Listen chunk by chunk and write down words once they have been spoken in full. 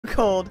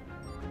Cold.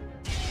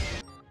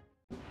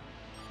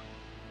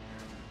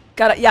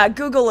 Got it. Yeah,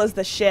 Google is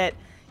the shit.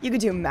 You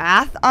could do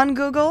math on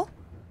Google.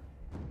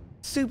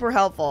 Super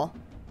helpful.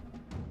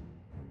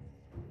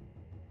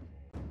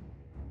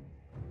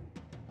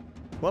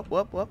 Whoop,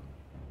 whoop, whoop.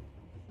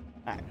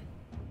 Alright.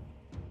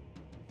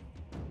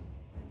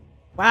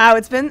 Wow,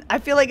 it's been... I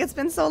feel like it's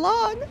been so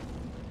long.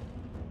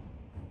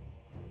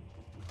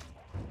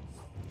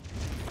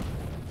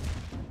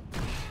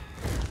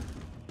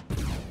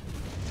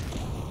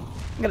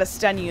 I'm gonna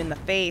stun you in the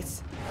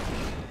face.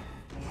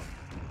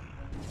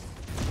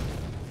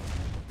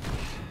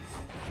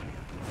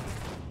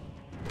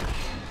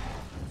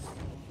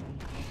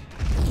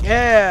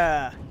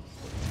 Yeah.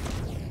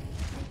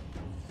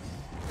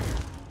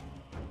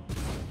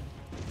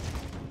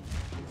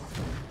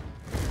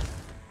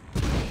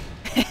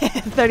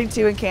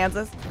 32 in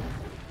Kansas.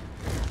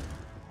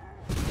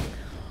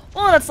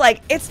 Well, it's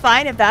like, it's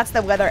fine if that's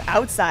the weather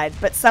outside,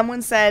 but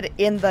someone said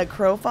in the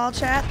Crowfall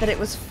chat that it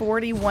was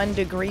 41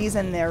 degrees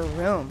in their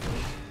room.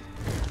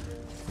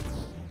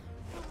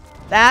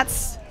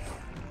 That's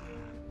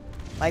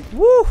like,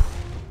 woo!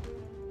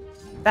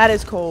 That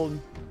is cold.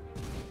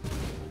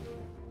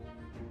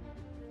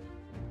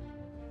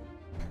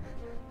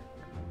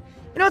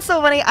 You know what's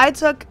so funny? I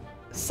took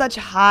such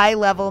high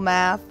level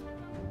math,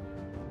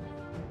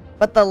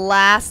 but the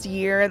last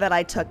year that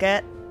I took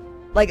it,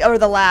 like, or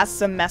the last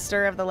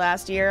semester of the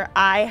last year,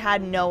 I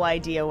had no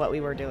idea what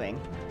we were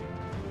doing.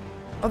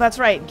 Oh, that's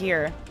right,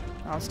 gear.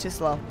 Oh, it's too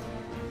slow.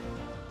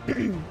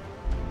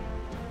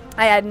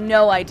 I had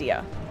no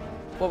idea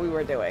what we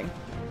were doing.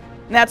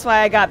 And that's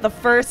why I got the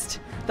first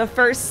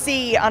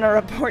C on a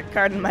report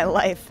card in my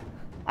life.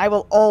 I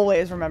will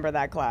always remember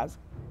that class.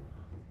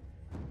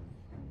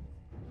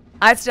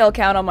 I still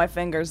count on my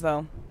fingers,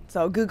 though.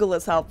 So Google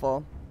is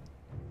helpful.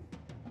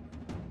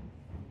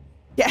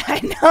 Yeah, I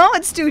know,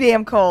 it's too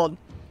damn cold.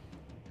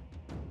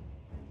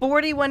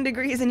 41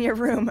 degrees in your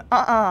room.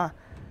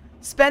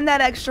 Spend that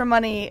extra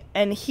money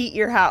and heat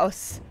your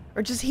house.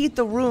 Or just heat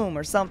the room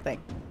or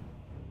something.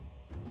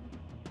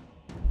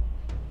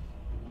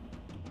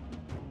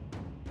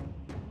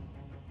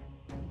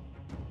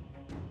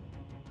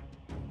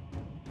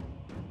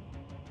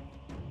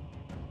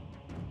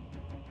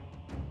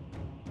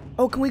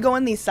 Oh, can we go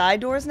in these side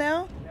doors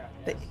now?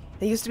 Yeah.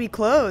 They used to be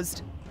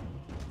closed.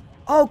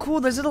 Oh, cool.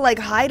 There's little, like,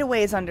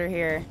 hideaways under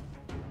here.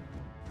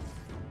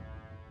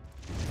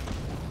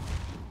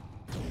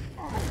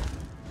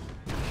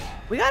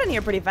 We got in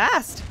here pretty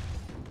fast.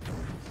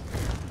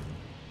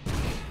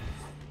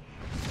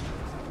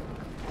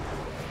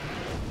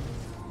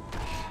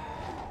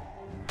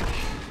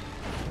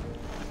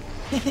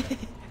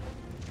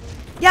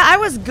 Yeah, I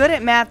was good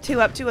at math,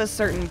 too, up to a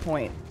certain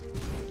point.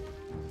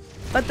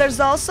 But there's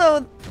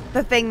also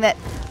the thing that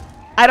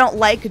I don't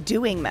like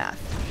doing math.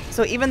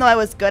 So even though I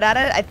was good at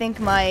it, I think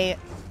my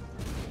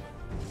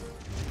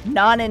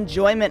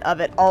non-enjoyment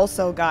of it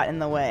also got in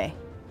the way.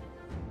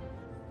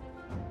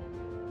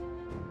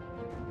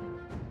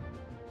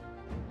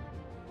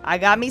 I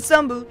got me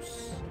some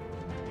boots.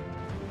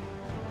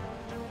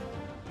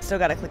 Still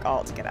gotta click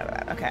Alt to get out of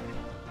that. Okay.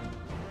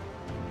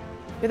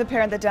 You're the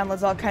parent that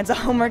downloads all kinds of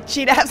homework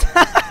cheat apps.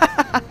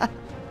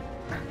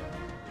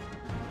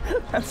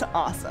 That's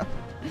awesome.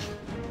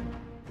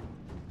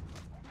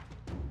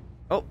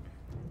 Oh,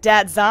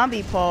 Dad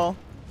zombie pull.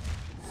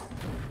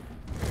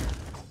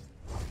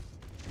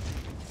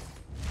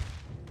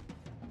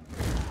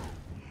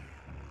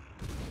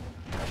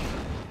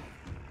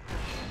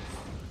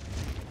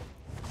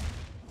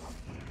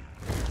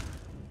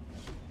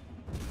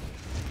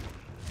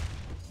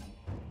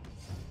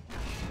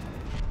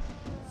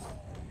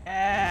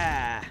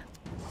 Yeah.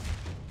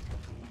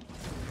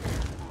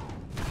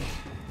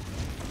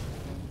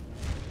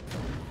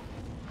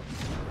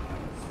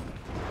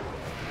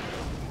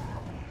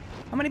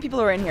 How many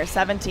people are in here?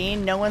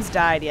 17? No one's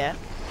died yet.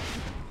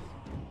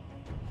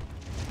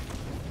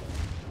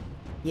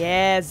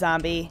 Yeah,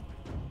 zombie.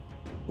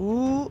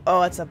 Ooh.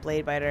 Oh, it's a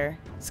blade biter.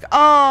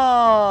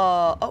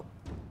 Oh. Oh.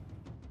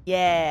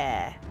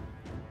 Yeah.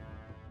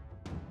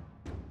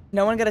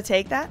 No one gonna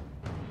take that?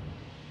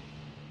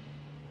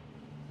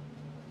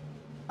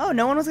 Oh,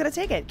 no one was gonna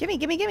take it. Gimme,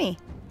 gimme, gimme.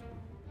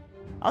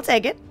 I'll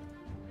take it.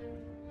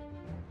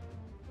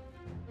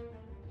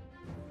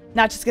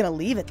 Not just gonna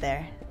leave it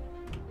there.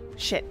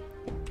 Shit.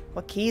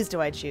 What keys do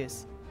I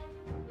choose?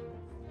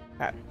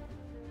 Okay.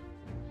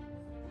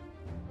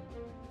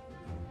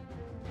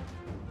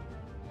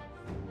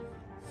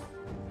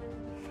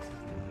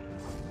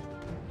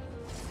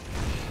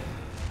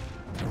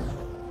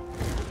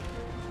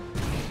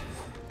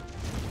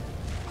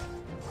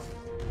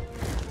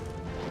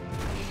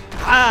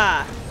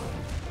 Ah!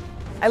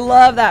 I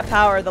love that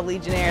power of the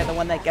Legionnaire, the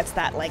one that gets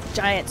that, like,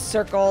 giant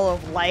circle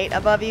of light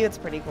above you. It's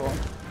pretty cool.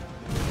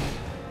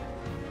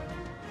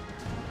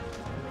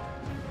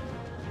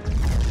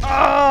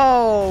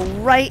 Oh,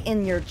 right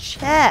in your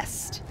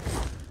chest.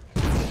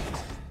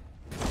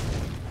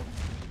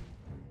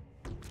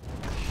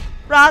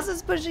 Roz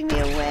is pushing me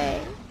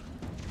away.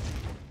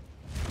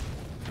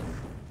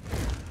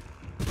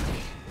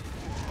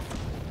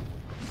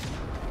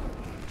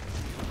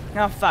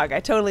 Oh fuck, I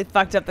totally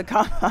fucked up the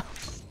combo.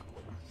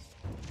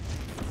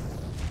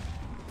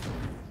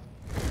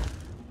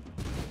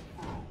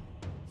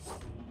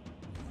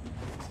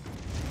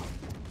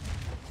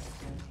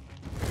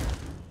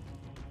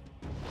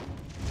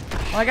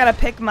 Well, I gotta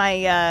pick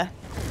my,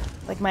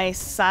 like my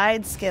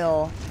side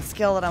skill, the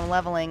skill that I'm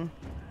leveling.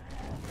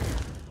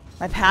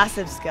 My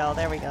passive skill,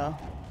 there we go.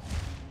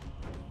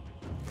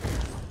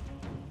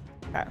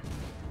 Okay.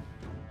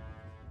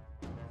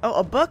 Oh,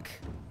 a book?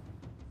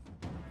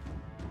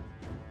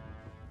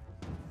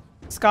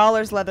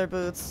 Scholar's leather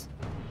boots.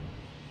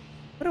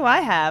 What do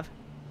I have?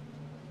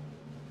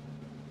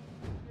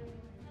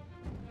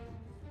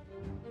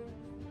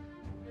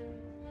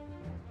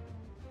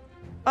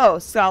 Oh,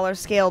 Scholar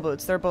scale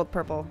boots. They're both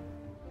purple.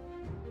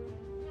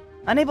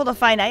 Unable to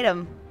find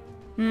item.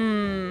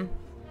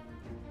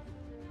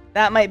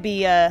 That might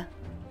be, that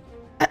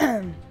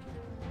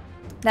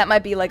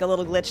might be like a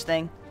little glitch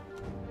thing.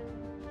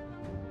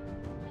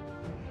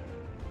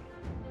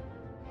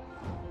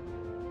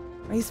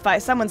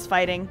 Someone's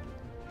fighting.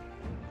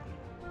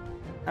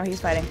 Oh,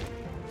 he's fighting.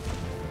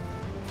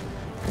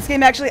 This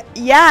game actually...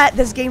 Yeah,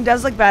 this game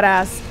does look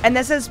badass. And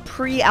this is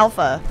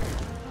pre-alpha.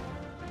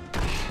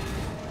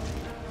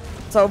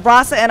 So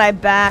Rasa and I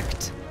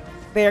backed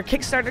their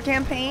Kickstarter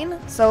campaign,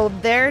 so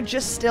they're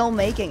just still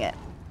making it.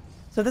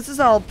 So this is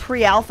all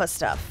pre-alpha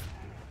stuff,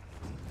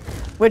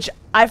 which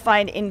I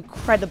find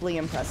incredibly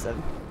impressive.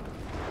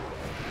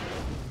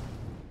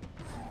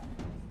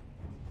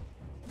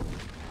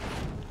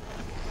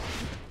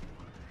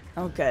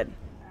 Oh, good.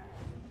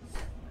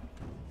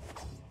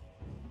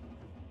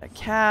 A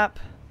cap.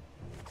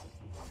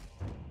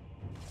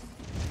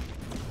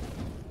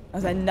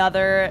 There's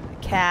another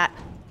cat.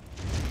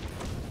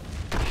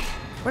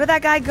 Where did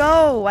that guy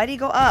go? Why did he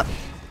go up?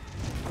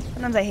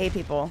 Sometimes I hate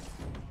people.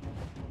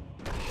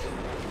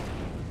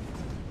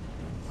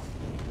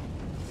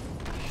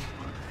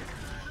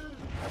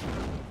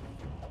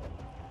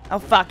 Oh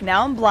fuck,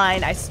 now I'm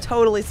blind. I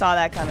totally saw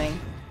that coming.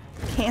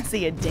 Can't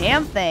see a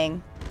damn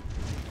thing.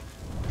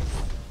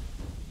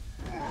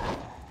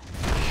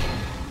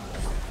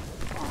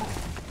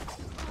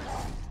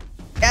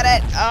 Get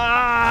it!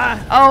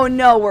 Ah! Oh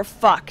no, we're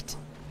fucked.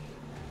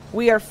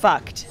 We are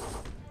fucked.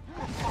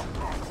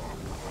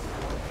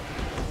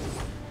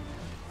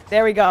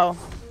 There we go.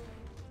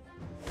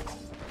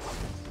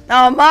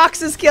 Oh,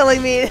 Mox is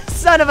killing me.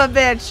 Son of a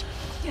bitch.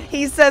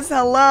 He says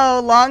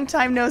hello, long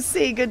time no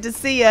see, good to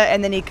see ya,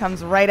 and then he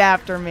comes right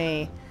after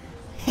me.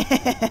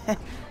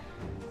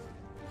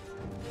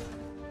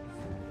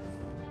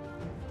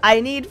 I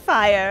need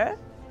fire.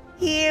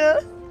 Heal.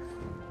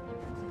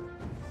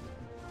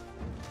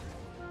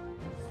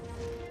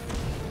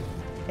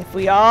 If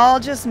we all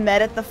just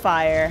met at the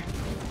fire.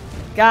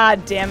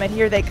 God damn it,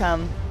 here they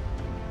come.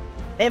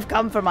 They've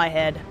come for my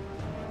head.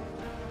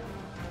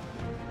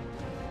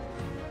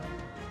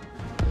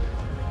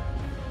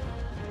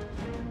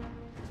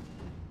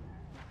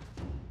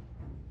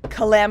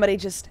 Calamity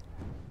just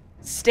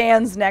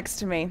stands next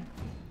to me.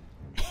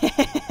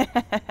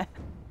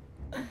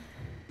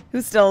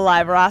 Who's still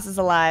alive? Ross is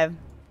alive.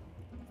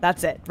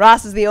 That's it.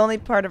 Ross is the only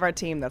part of our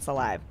team that's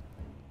alive.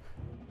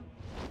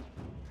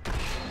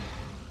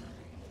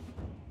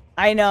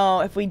 I know,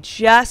 if we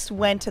just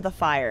went to the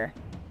fire.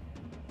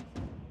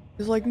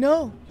 He's like,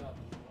 no.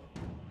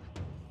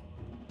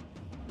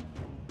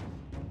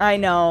 I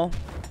know.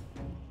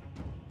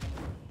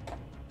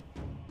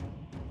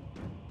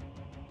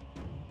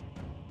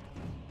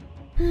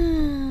 I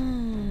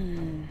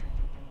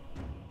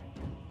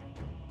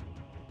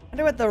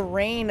wonder what the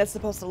rain is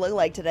supposed to look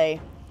like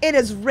today. It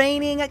is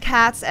raining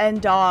cats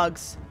and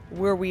dogs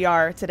where we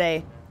are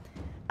today.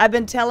 I've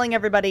been telling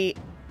everybody,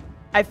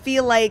 I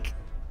feel like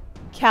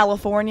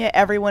California,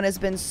 everyone has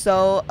been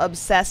so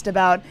obsessed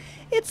about,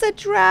 it's a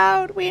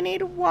drought, we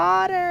need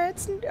water,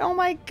 it's, oh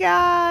my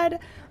god,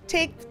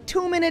 take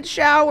 2-minute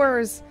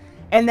showers.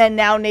 And then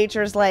now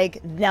nature's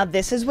like, now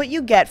this is what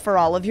you get for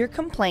all of your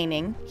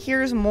complaining.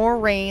 Here's more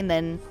rain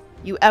than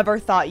you ever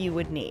thought you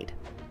would need.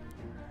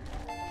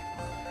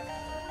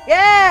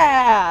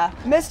 Yeah!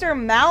 Mr.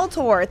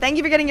 Maltor, thank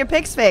you for getting your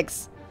pics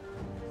fixed.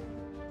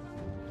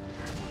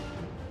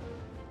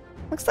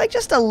 Looks like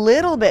just a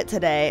little bit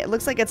today. It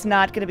looks like it's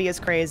not going to be as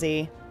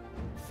crazy.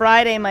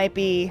 Friday might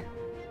be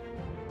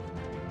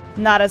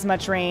not as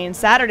much rain.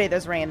 Saturday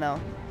there's rain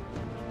though.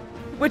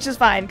 Which is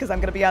fine because I'm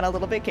going to be on a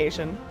little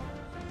vacation.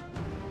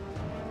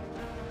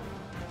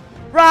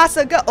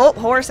 Rasa, go! Oh,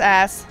 horse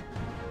ass.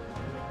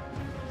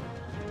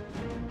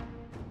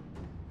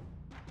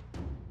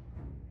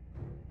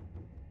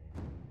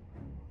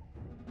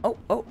 Oh,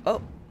 oh,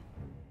 oh.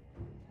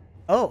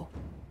 Oh.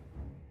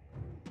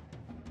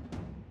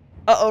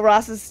 Uh-oh,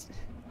 Ross's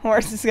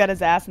horse has got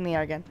his ass in the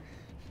air again.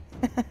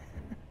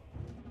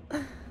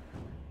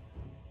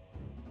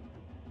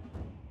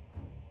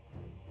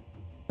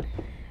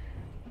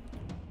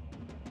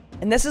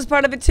 And this is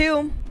part of it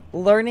too.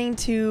 Learning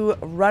to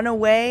run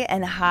away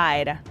and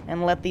hide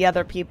and let the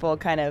other people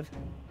kind of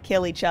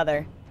kill each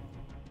other.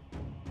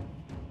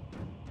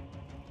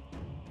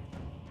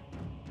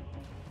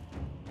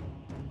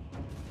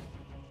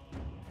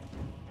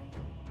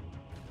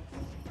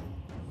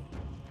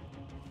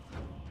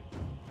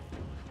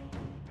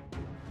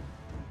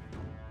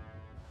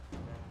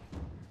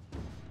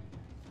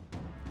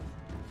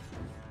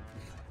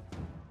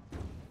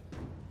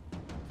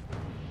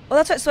 Well,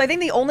 that's right. So I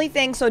think the only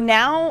thing... So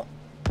now...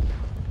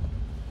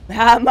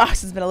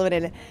 Mox has been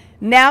eliminated.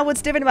 Now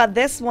what's different about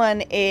this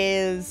one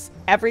is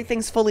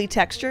everything's fully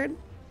textured.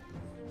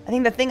 I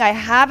think the thing I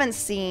haven't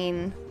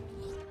seen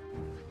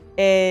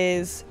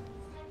is...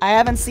 I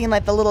haven't seen,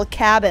 like, the little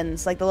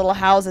cabins, like the little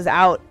houses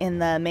out in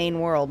the main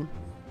world.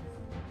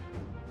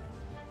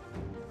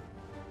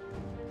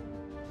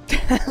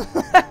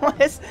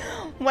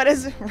 What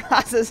is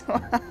Ross's...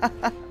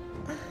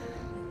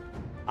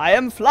 I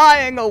am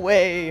flying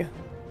away.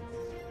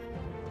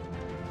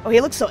 Oh, he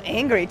looks so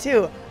angry,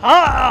 too.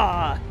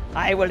 Ah!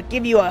 I will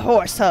give you a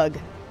horse hug.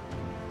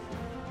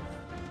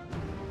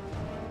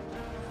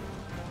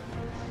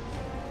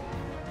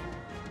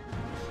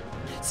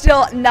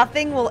 Still,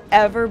 nothing will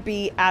ever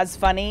be as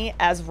funny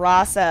as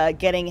Rasa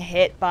getting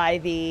hit by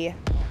the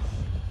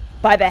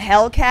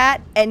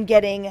Hellcat and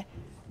getting,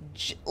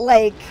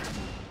 like,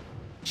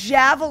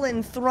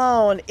 javelin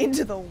thrown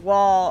into the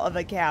wall of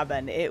a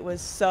cabin. It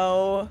was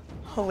so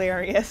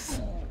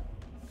hilarious.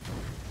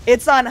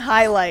 It's on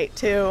highlight,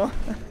 too.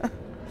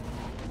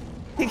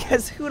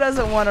 Because who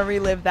doesn't want to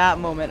relive that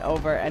moment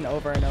over and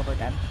over and over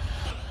again?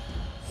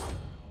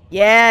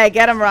 Yeah,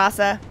 get him,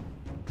 Rasa.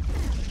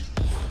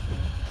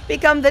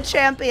 Become the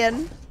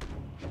champion.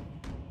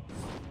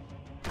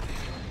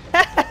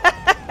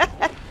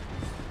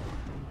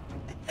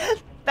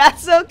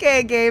 That's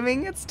okay,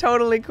 gaming. It's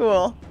totally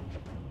cool.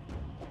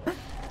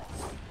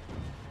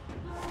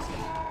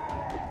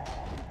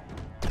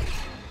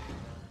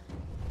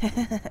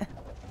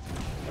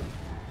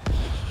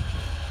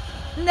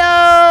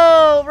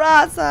 No,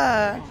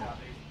 Rasa.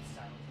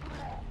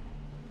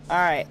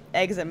 Alright,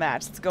 exit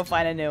match. Let's go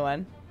find a new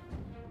one.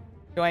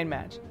 Join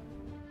match.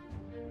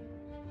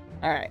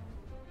 Alright.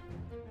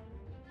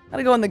 I'm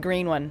gonna go in the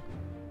green one.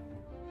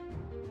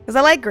 Because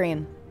I like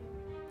green.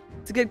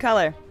 It's a good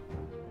color.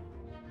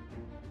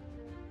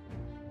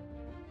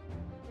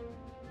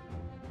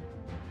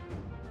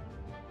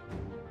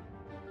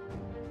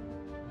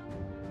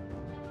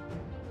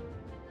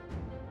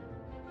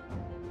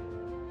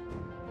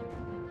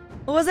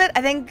 What was it?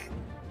 I think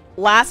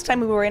last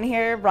time we were in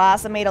here,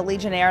 Rasa made a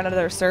Legionnaire on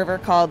another server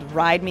called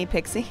Ride Me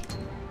Pixie.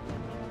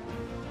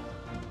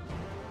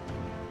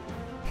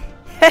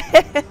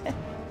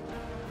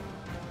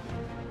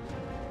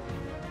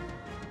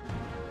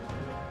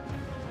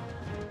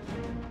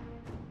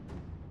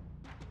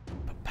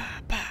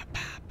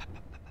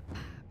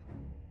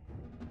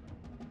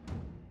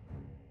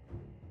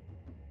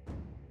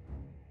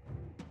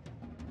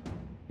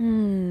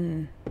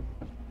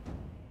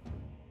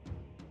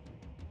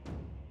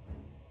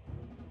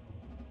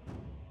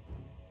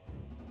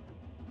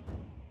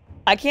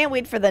 I can't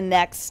wait for the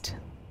next,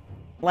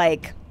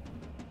 like,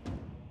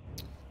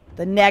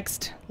 the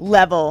next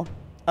level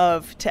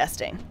of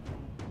testing.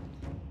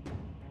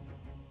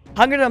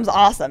 Hunger Dome's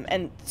awesome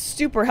and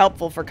super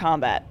helpful for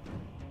combat.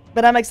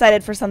 But I'm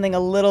excited for something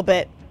a little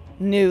bit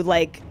new,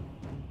 like,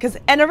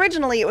 and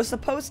originally it was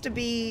supposed to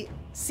be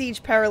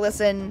Siege Perilous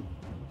in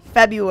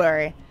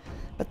February,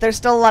 but there's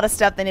still a lot of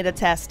stuff they need to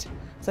test.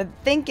 So I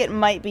think it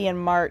might be in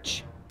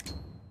March.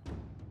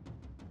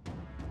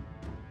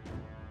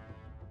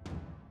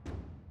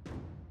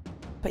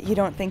 But you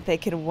don't think they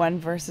could 1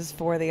 versus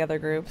 4 the other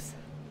groups?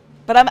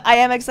 But I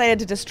am excited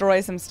to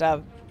destroy some stuff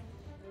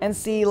and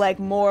see like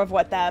more of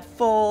what the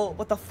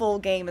full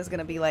game is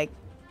gonna be like.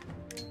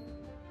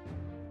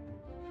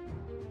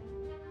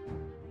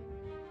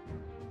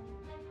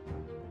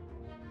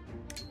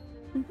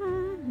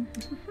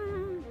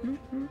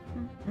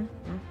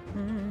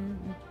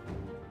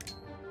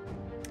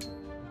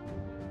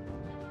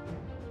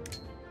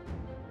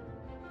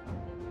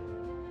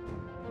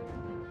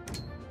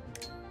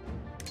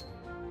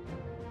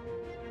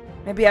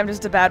 Maybe I'm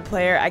just a bad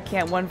player. I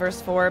can't 1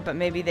 versus 4, but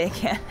maybe they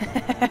can.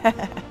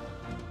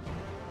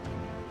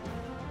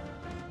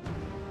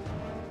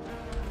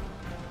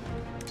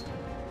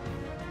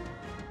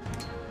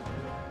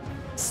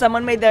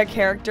 Someone made their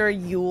character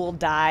You'll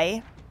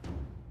Die.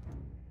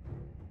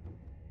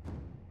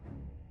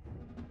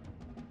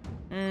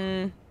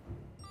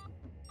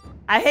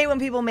 I hate when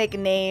people make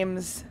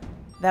names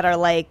that are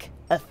like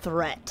a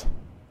threat.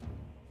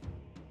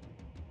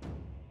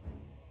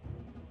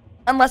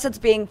 Unless it's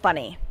being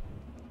funny.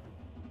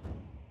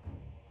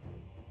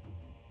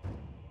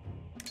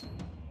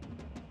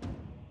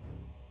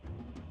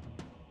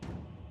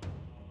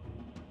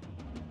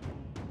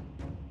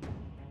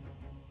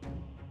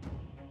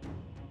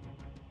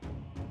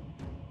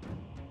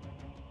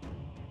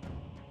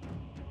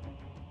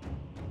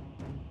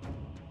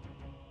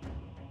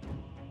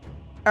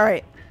 All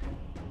right.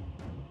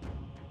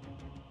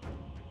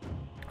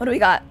 What do we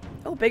got?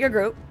 Oh, bigger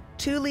group.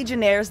 2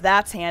 Legionnaires.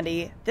 That's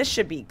handy. This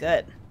should be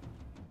good.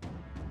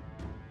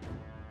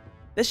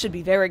 This should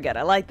be very good.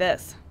 I like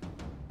this.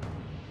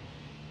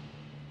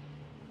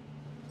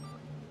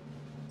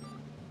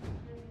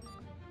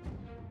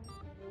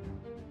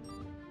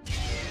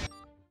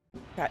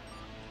 Okay.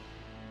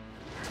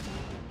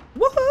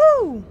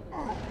 Woohoo!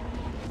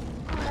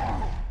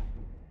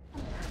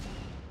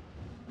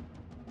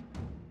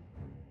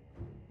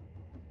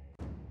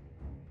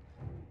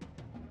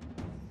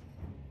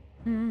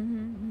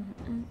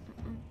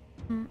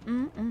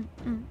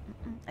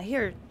 I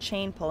hear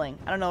chain pulling.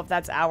 I don't know if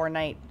that's our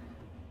night.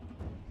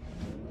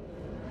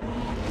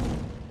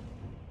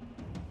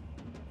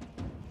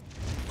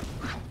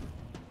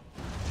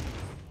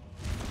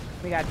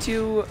 We got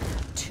two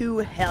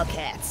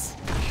Hellcats.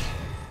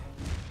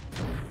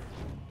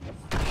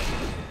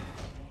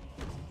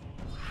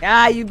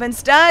 Ah, you've been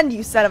stunned,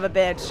 you son of a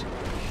bitch.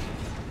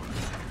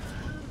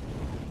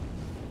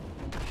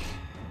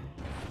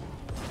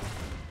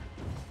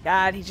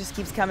 God, he just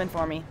keeps coming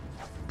for me.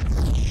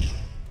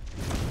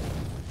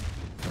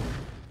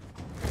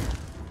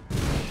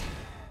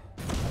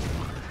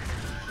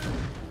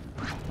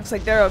 Looks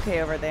like they're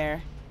okay over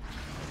there.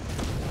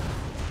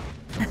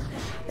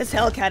 This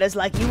Hellcat is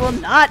like, you will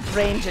not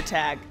range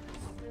attack.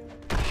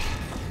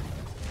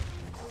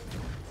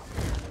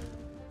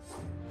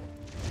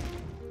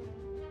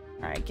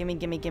 Alright,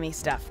 gimme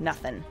stuff.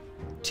 Nothing.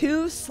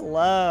 Too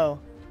slow.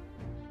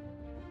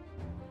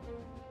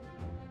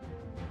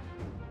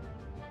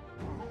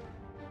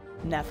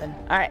 Nothing.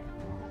 Alright.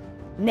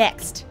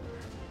 Next.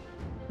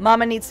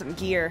 Mama needs some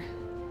gear.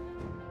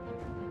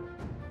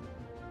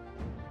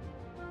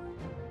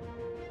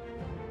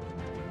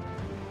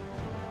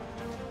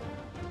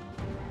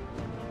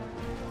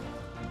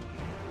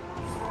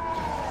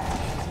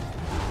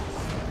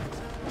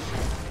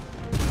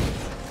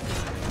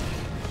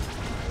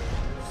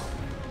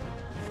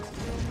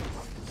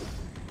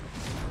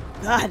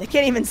 God, I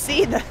can't even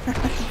see the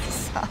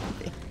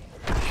zombie.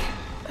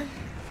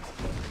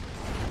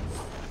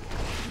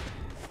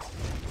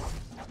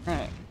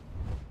 Alright.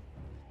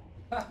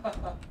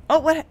 Oh,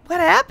 what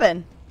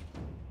happened?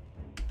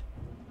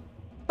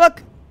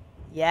 Book!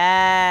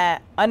 Yeah.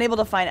 Unable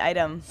to find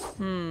item.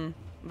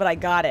 But I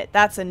got it.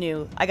 That's a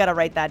new. I gotta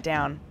write that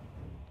down.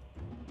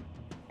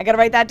 I gotta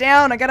write that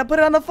down. I gotta put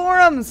it on the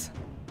forums.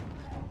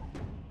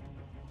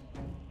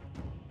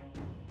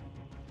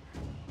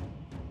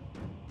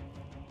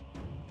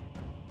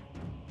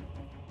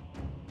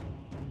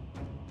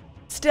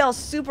 Still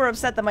super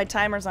upset that my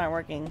timers aren't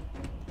working.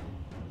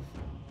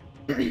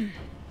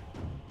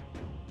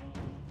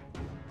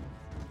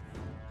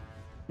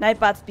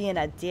 Nightbot's being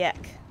a dick.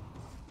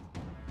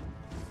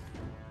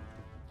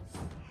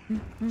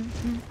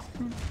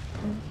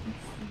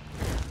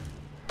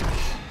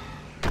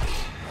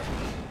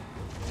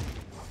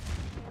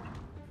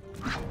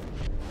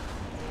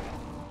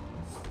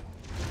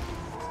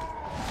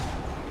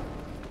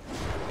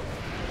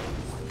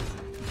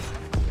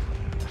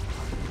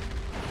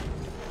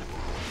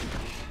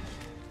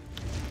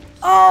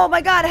 Oh my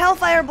god,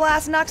 Hellfire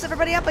Blast knocks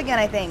everybody up again,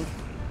 I think.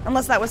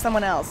 Unless that was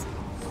someone else.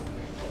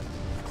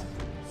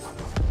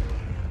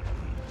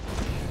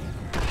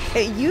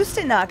 It used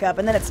to knock up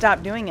and then it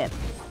stopped doing it.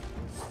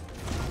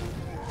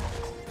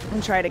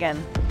 And try it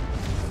again.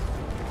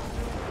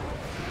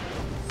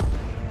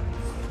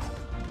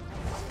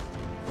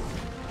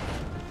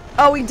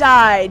 Oh, he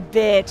died,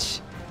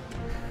 bitch.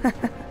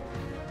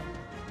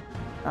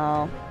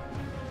 Oh.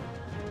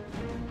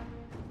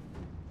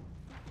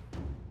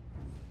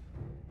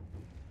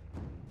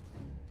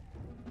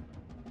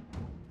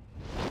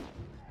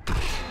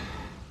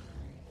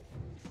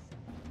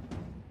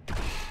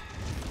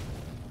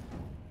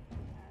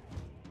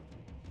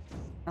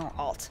 Oh,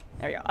 Alt.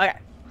 There we go. Okay.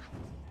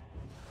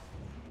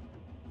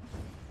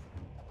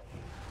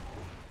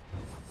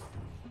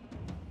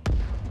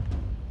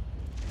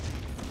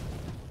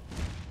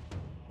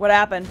 What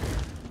happened?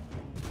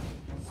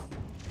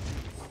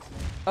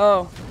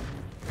 Oh.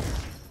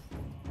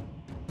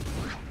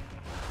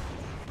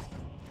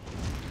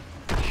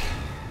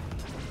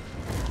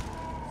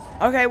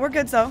 Okay, we're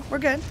good, so we're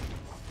good.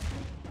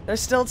 They're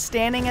still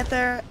standing at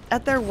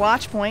their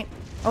watch point.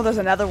 Oh, there's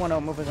another one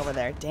moving over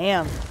there.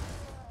 Damn.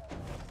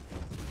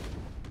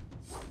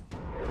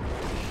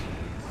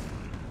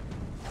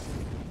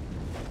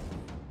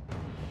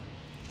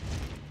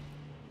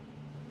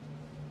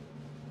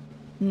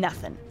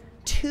 Nothing.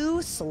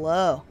 Too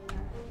slow.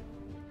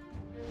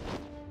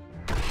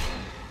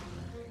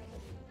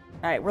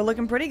 Alright, we're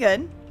looking pretty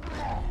good.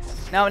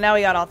 No, now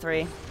we got all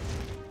three.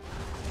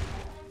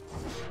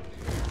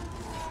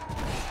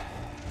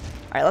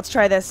 Alright, let's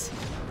try this.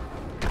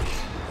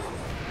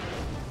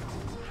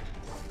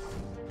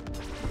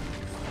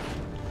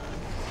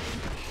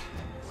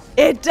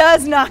 It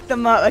does knock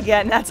them up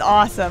again. That's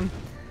awesome.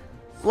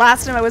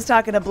 Last time I was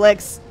talking to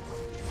Blix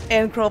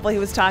in Crowfall, he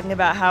was talking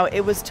about how it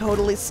was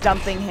totally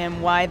stumping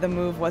him why the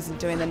move wasn't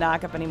doing the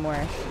knock-up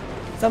anymore.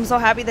 So I'm so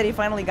happy that he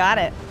finally got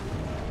it.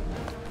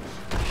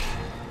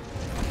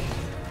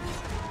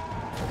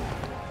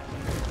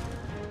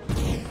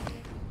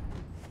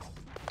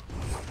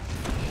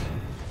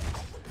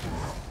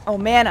 Oh,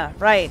 mana,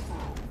 right.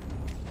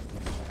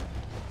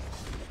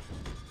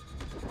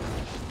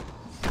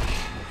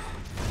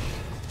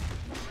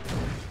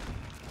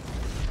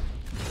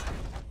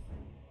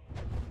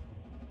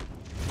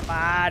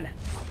 God.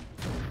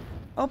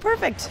 Oh,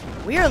 perfect.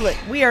 We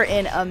are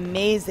in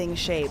amazing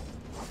shape.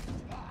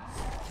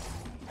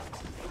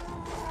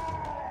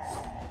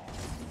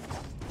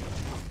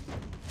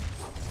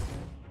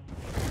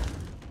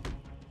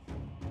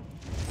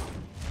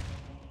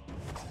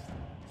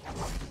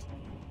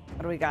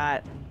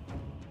 got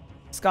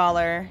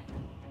Scholar.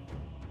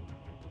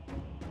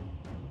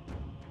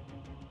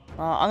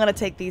 Well, I'm gonna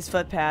take these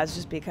footpaths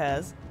just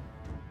because.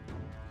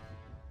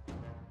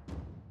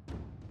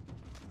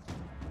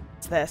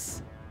 What's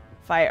this?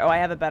 Fire. Oh, I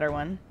have a better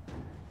one.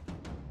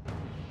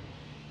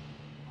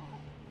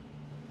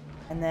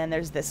 And then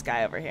there's this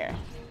guy over here.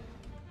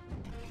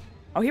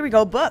 Oh, here we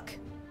go. Book.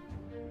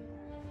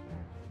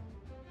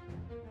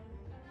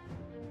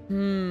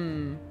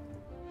 I'm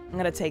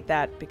gonna take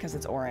that because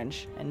it's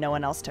orange and no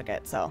one else took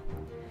it, so.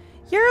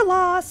 Your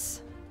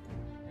loss.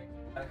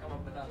 Come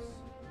up with us.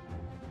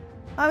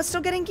 I was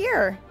still getting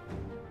gear.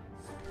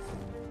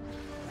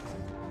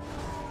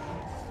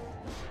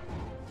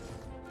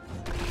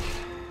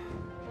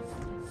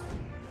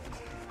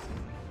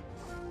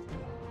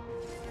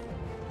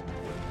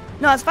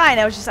 No, it's fine.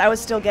 I was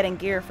still getting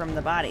gear from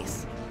the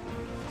bodies.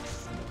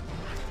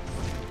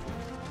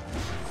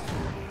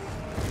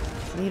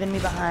 Leaving me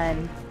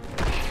behind.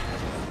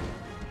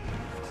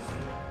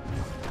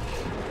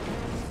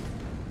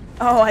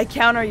 Oh, I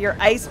counter your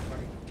ice.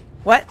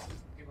 What?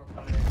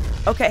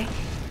 Okay.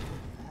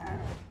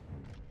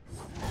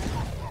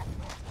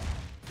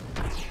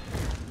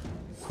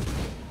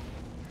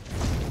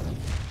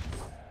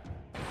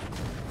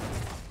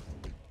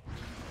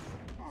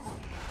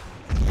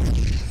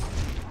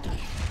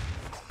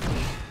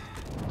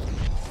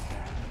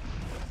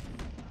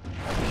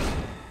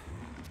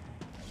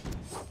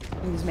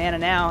 Use mana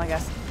now, I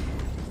guess.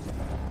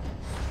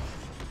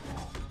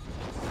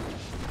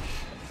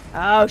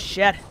 Oh,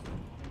 shit.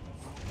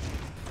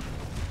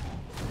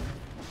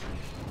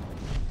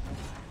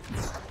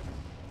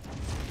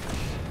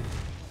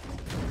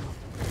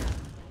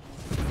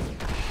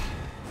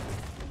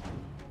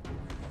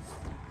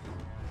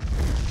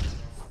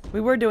 We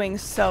were doing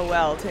so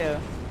well, too.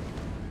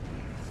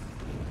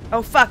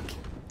 Oh, fuck.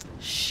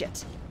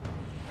 Shit.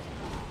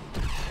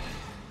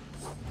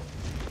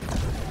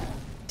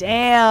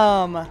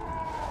 Damn.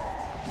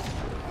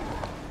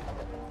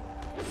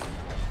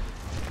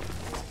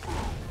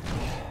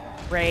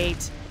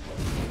 Great.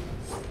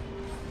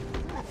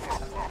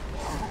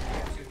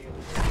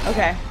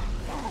 Okay.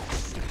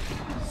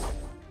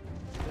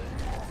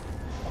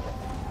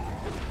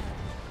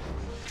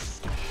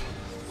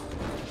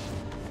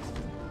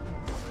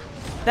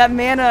 That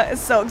mana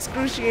is so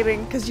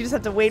excruciating because you just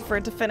have to wait for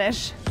it to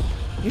finish.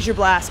 Use your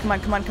blast. Come on,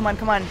 come on, come on,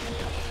 come on.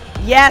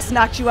 Yes,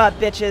 knocked you out,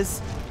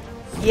 bitches.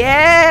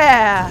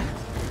 Yeah!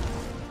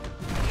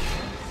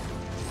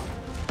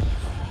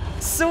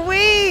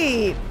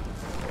 Sweet!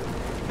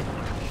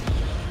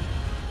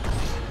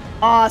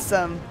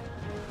 Awesome.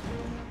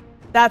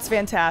 That's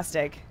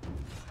fantastic.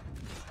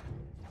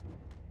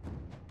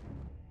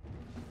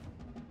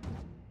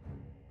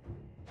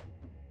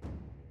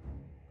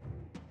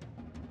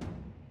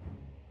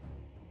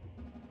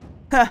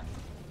 Huh.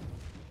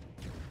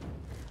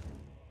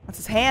 That's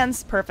his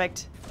hands.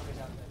 Perfect.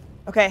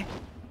 Okay.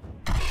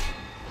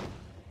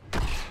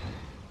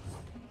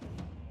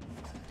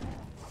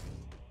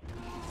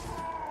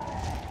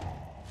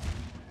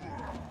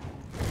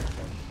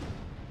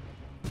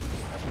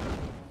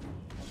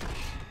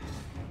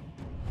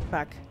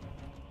 Fuck.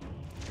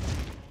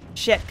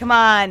 Shit, come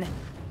on.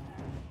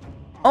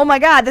 Oh my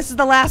god, this is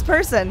the last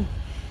person.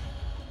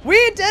 We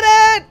did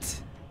it!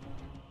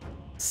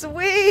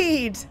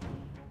 Sweet!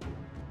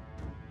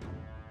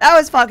 That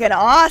was fucking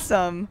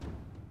awesome.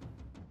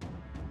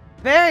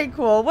 Very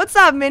cool. What's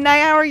up,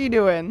 Midnight? How are you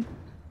doing?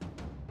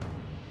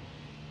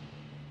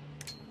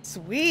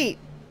 Sweet.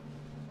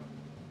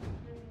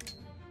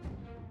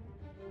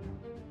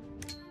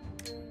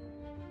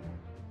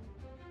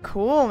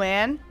 Cool,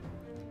 man.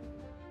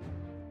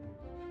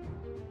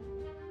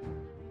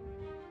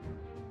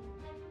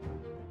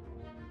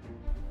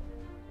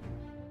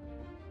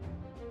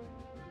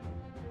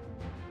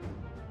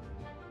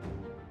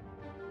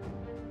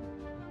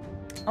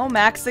 Oh,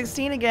 max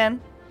 16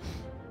 again.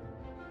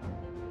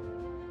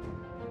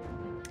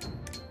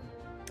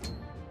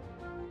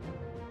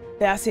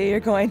 Yeah, see, you're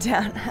going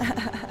down.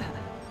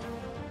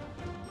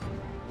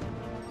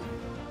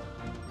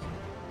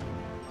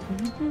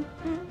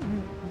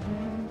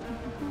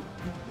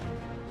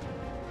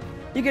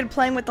 You could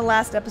playing with the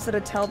last episode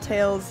of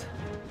Telltale's.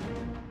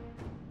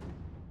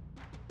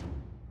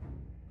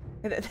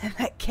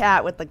 That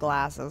cat with the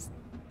glasses.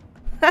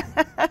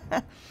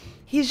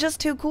 He's just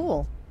too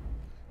cool.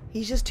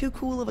 He's just too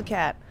cool of a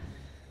cat.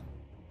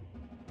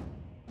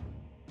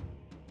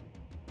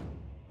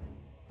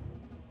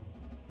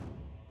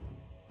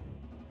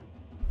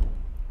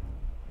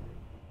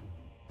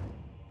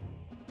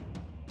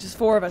 Just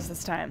 4 of us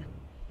this time.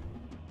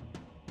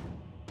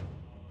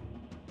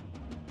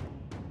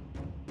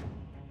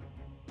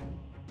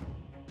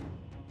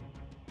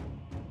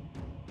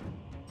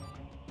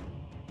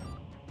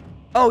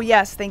 Oh,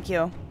 yes, thank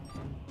you.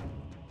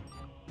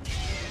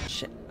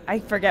 Shit, I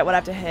forget what I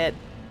have to hit.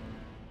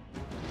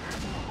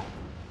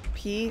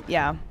 P?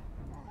 Yeah.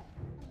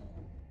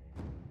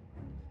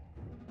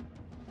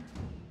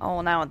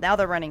 Oh, now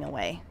they're running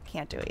away.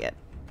 Can't do it yet.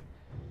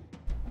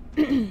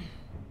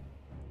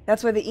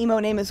 That's why the emo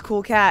name is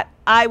Cool Cat.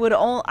 I would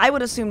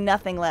assume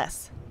nothing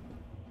less.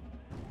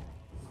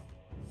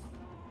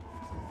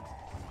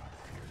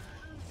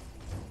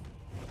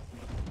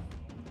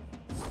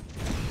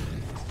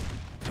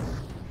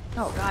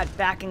 Oh god,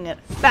 backing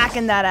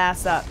that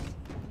ass up.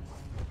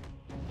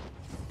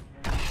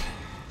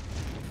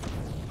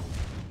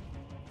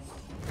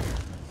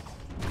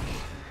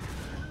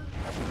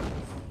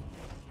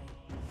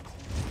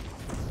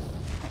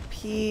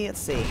 P, let's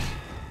see.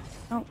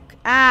 Oh,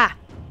 ah!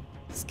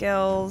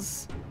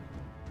 Skills.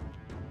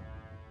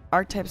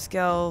 Archetype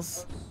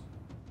skills.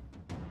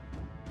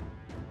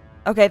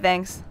 Okay,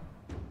 thanks.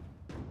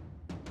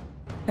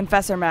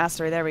 Confessor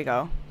Mastery, there we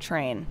go.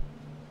 Train.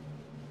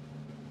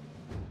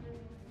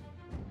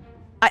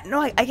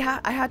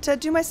 I had to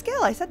do my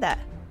skill. I said that.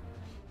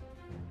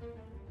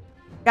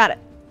 Got it.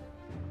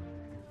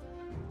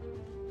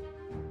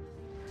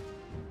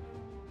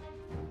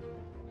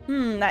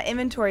 That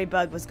inventory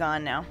bug was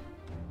gone now.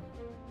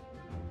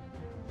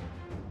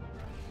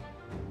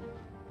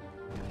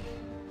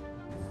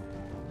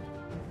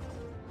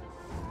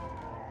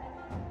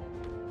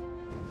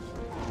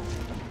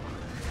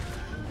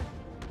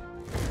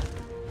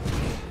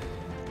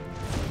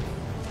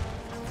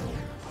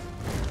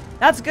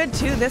 That's good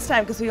too this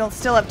time because we'll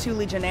still have 2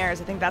 Legionnaires.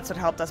 I think that's what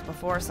helped us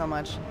before so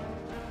much.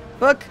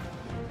 Book.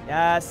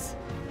 Yes.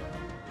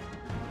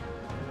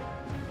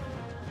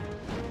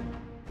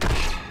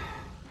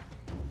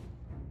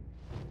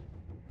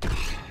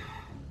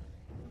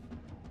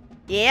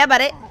 Yeah,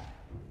 buddy.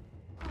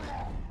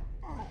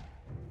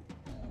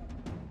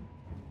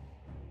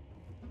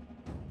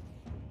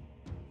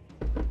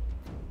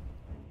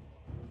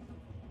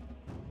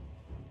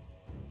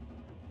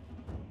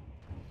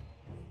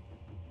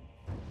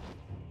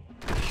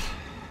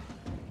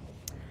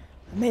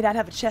 I may not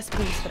have a chest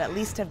piece, but at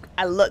least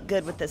I look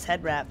good with this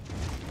head wrap.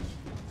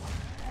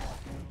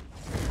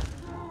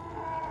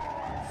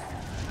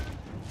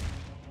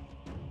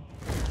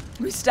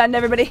 We stunned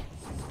everybody.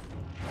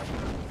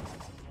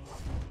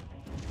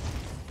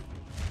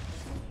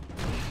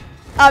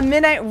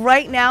 Midnight,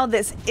 right now,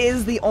 this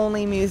is the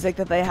only music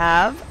that they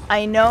have.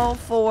 I know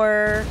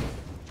for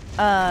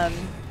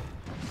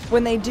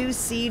when they do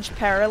Siege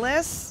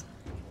Perilous,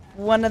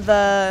 one of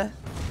the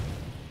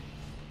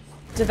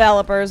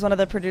developers, one of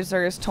the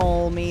producers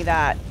told me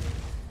that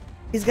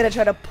he's gonna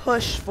try to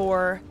push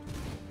for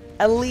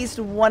at least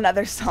one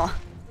other song.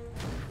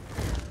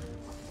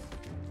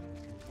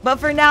 But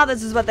for now,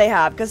 this is what they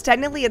have, because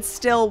technically it's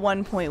still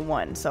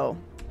 1.1, so.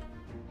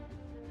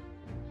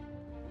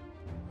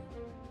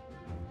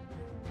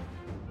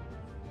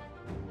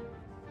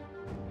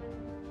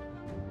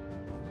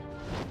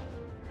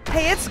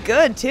 Hey, it's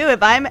good too.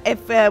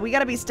 If we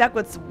gotta be stuck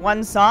with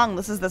one song,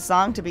 this is the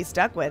song to be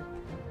stuck with.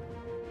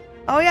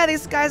 Oh yeah,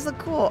 these guys look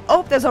cool.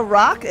 Oh, there's a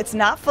rock. It's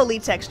not fully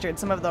textured.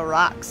 Some of the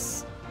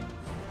rocks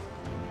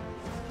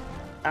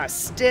are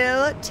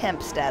still at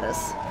temp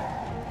status.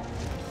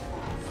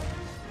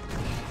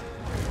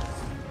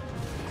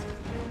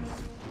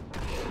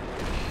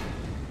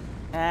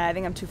 I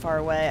think I'm too far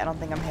away. I don't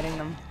think I'm hitting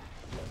them.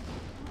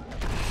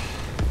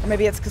 Or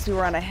maybe it's because we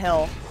were on a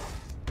hill.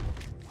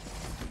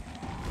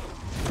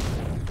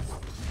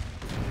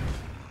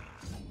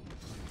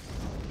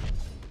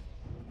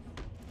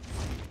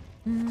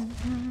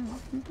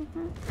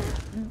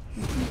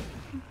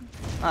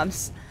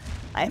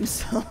 I am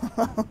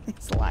slowly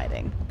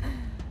sliding.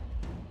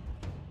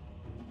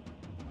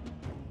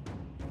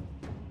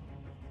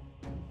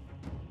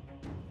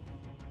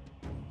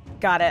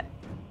 Got it.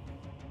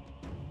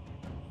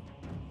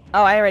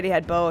 Oh, I already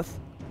had both.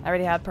 I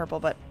already had purple,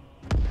 but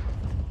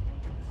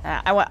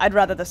I'd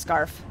rather the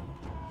scarf.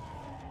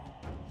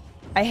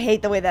 I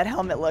hate the way that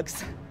helmet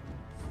looks.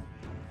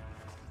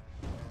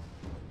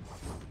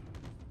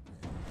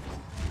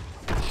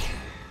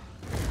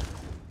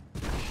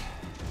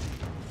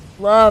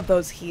 Love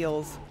those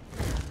heels.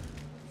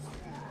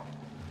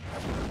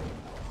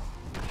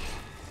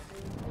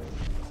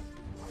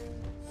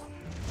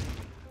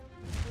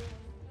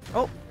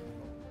 Oh.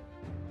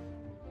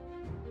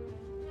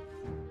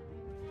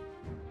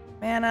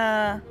 Man,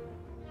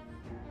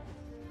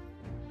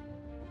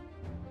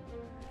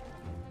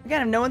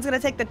 again, if no one's gonna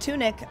take the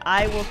tunic,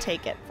 I will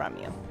take it from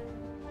you.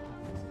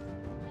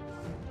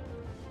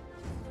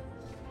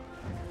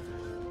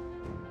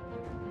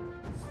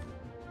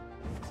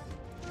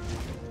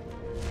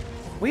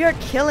 We are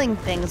killing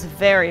things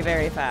very,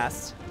 very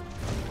fast.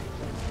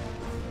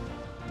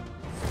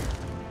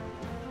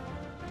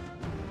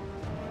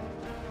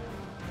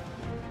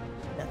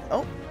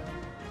 Oh.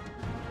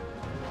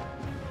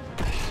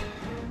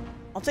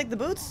 I'll take the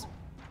boots.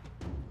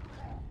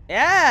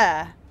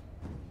 Yeah.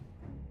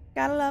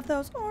 Gotta love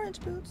those orange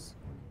boots.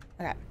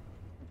 Okay.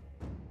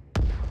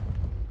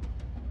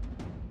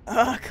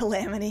 Oh,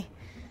 Calamity.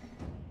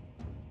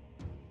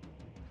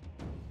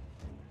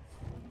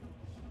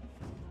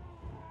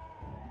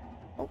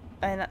 Oh,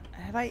 and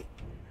have I...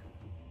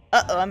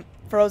 Uh-oh, I'm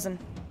frozen.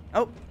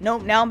 Oh, no,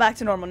 now I'm back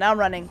to normal. Now I'm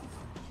running.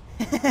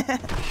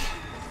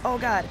 Oh,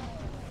 God.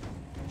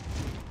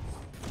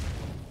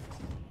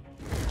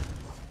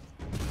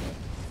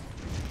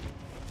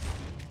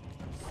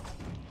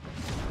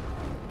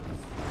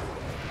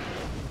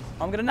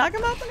 I'm gonna knock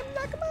him up. I'm gonna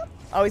knock him up.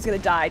 Oh, he's gonna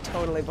die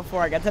totally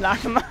before I get to knock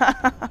him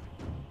up.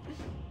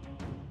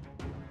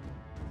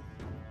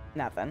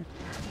 Nothing.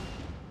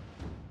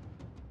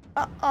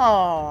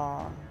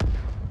 Oh.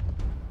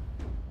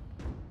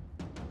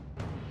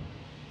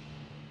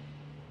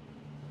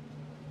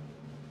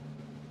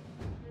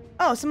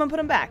 Oh, someone put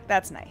him back.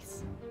 That's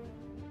nice.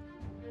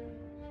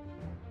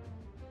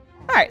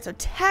 Alright, so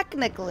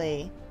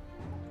technically,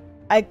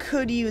 I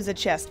could use a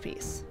chest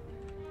piece.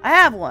 I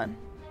have one.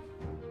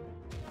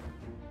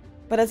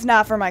 But it's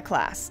not for my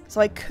class.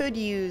 So I could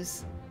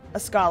use a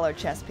scholar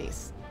chest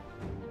piece.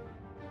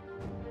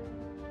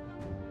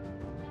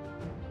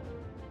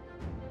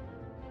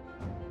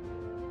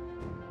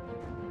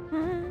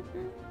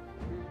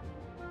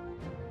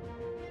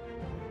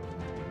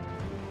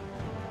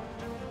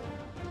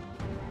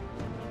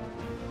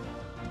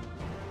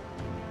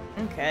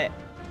 Okay.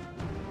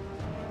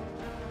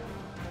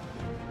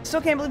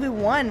 Still can't believe we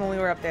won when we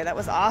were up there. That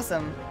was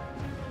awesome.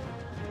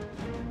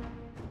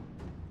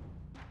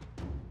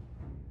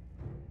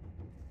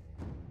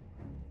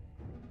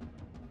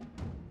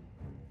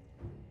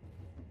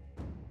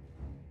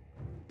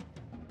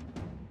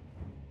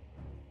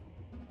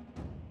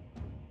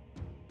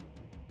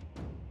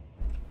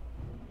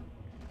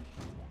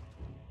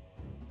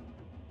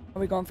 Are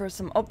we going for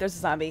some... Oh, there's a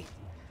zombie.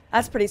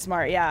 That's pretty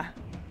smart, yeah.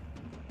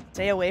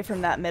 Stay away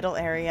from that middle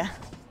area.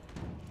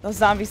 Those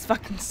zombies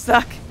fucking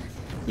suck.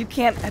 You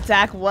can't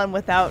attack one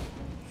without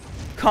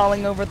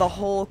calling over the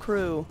whole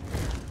crew.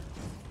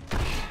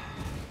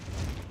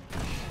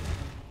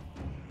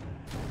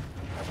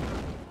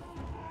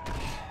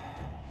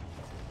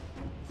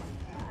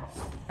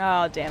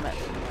 Oh, damn it.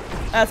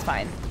 That's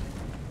fine.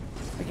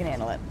 We can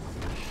handle it.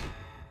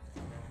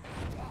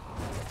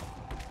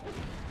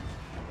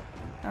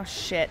 Oh,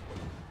 shit.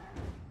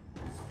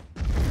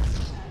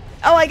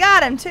 Oh, I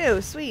got him, too.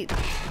 Sweet.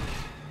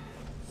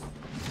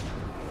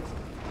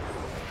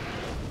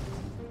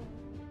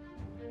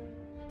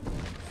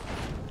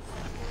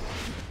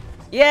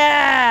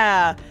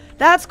 Yeah!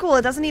 That's cool.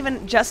 It doesn't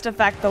even just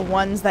affect the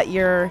ones that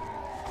you're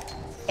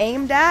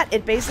aimed at.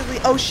 It basically...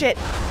 Oh, shit.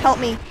 Help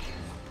me.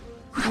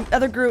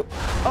 Other group.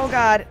 Oh,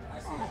 God.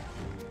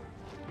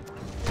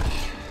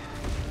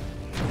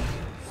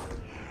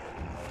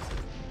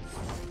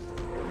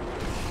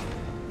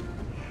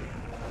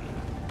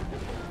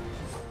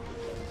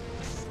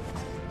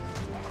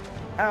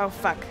 Oh,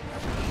 fuck.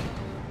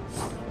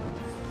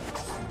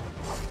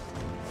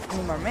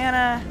 Need more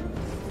mana.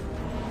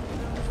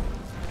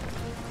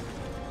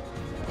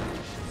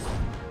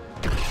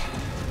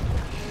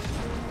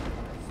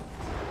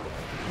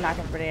 Knock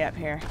everybody up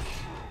here.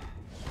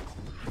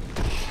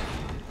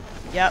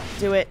 Yep,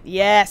 do it.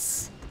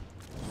 Yes!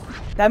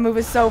 That move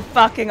is so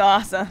fucking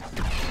awesome.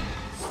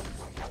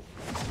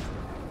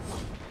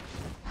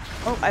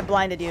 Oh, I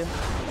blinded you.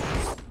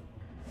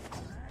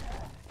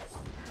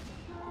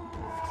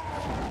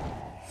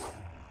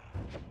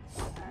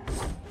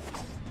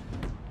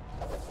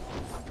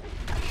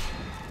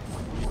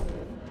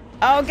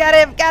 Oh, get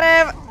him! Get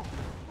him!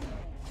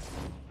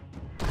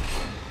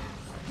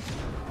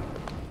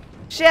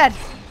 Shit!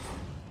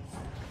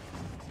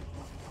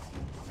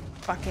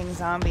 Fucking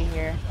zombie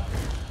here.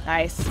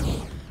 Nice.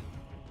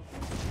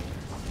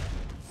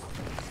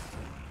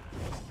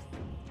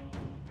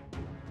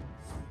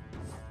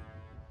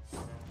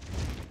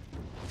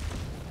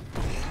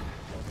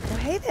 Oh,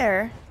 hey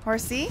there,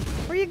 horsey.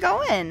 Where you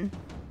going?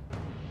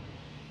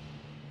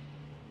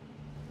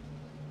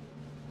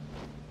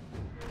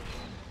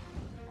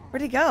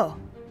 Where'd he go?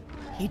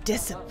 He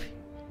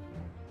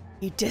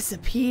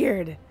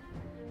disappeared.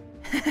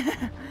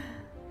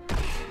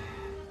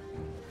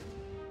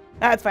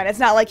 That's fine. It's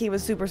not like he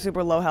was super,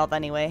 super low health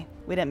anyway.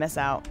 We didn't miss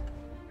out.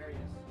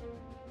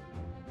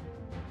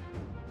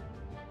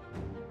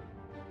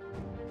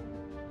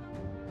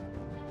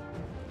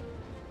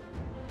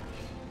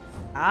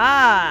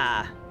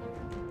 Ah!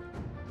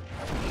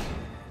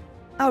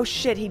 Oh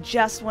shit, he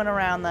just went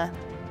around the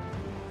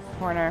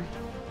corner.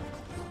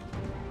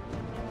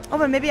 Oh,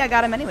 but maybe I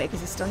got him anyway because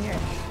he's still here.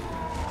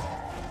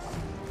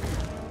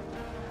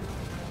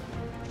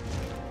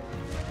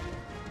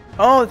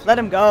 Oh, let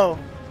him go.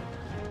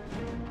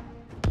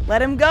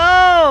 Let him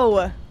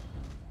go!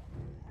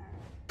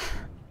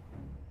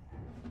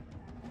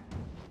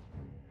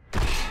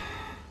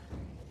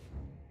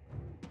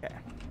 Okay.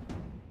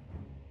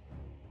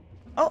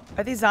 Oh,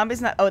 are these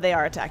zombies not? Oh, they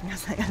are attacking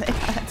us. They are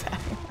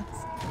attacking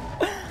us.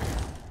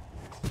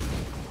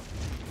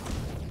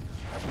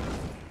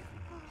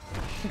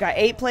 We've got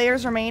 8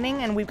 players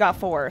remaining, and we've got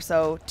 4,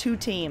 so 2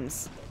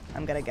 teams,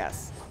 I'm gonna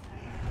guess.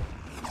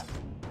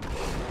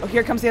 Oh,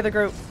 here comes the other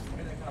group.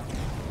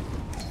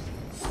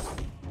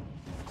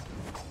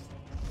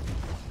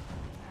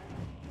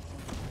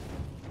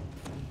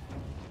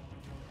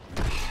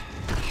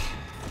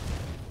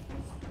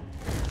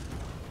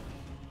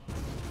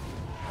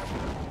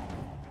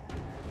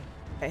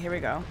 Okay, here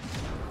we go.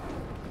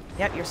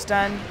 Yep, you're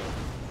stunned.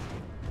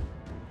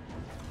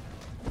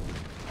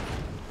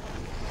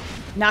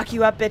 Knock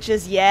you up,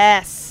 bitches.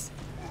 Yes.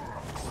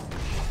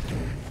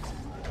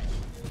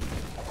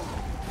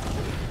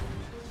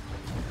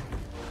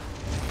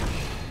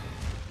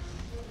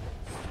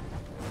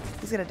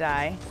 He's gonna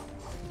die.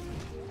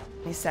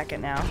 Any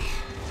second now.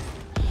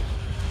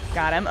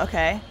 Got him.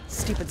 Okay.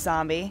 Stupid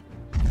zombie.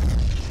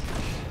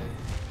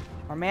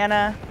 More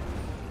mana.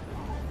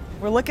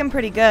 We're looking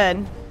pretty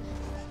good.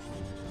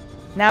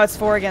 Now it's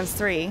 4 against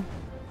 3.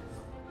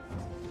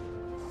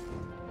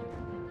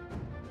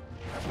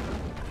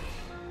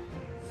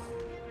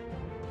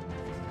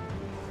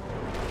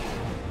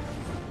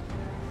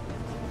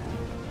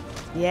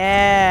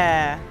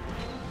 Yeah.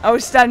 Oh,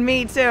 stunned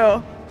me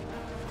too.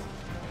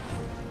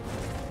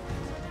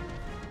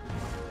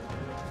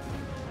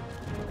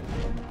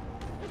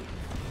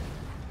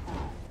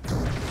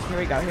 Here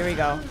we go, here we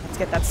go. Let's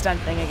get that stun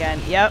thing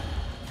again. Yep.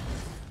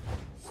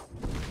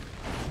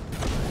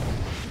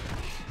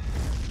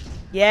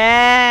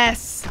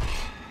 Yes!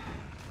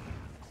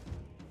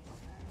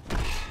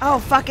 Oh,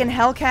 fucking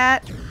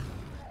Hellcat.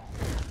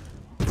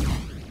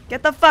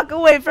 Get the fuck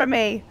away from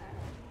me.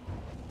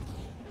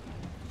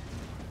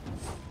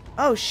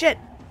 Oh, shit.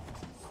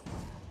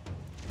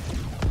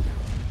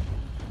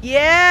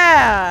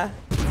 Yeah!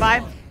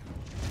 5.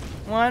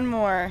 One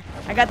more.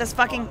 I got this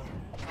fucking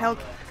Hell...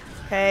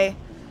 Okay.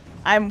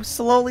 I'm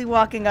slowly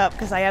walking up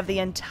because I have the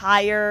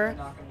entire...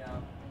 Knock him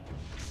down.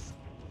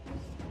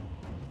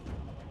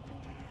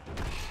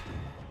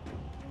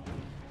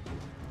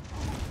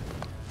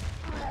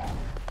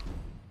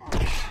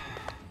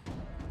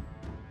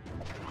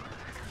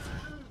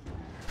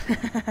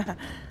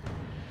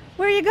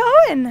 Where you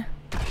going?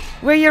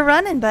 Where you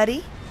running,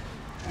 buddy?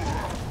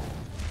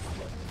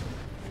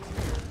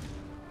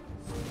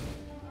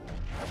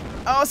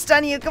 Oh,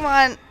 stun you, come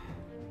on.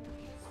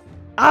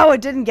 Oh,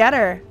 it didn't get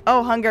her.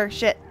 Oh, hunger,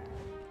 shit.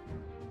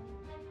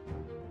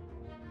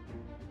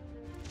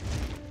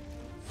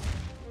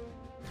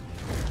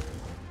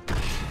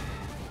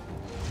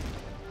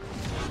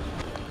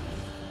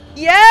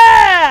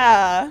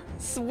 Yeah!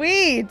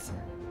 Sweet!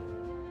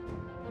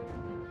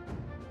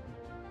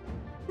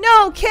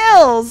 No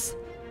kills!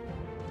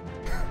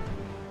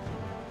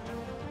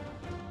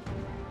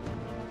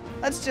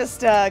 Let's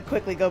just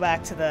quickly go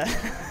back to the,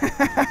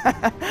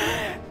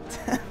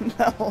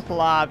 the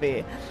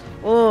lobby.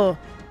 Ooh.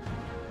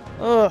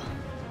 Ooh.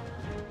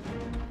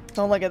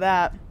 Don't look at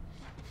that.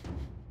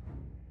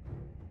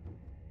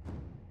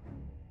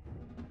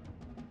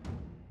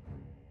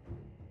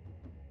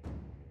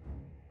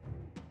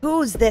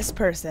 Who's this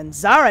person?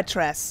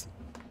 Zaratress.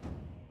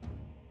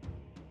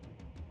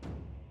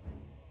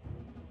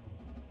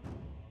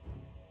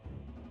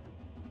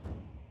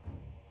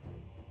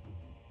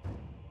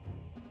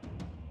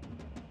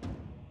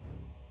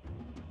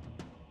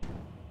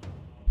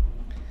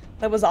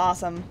 That was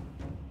awesome.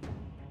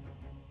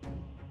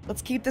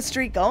 Let's keep the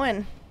streak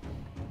going.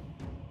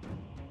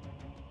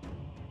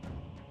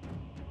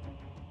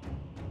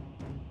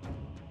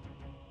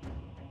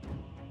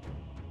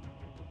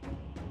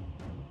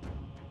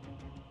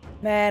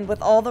 Man,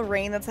 with all the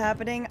rain that's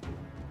happening,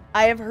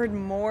 I have heard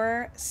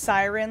more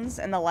sirens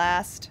in the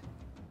last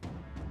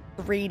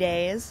 3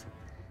 days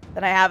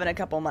than I have in a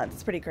couple months.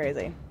 It's pretty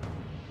crazy.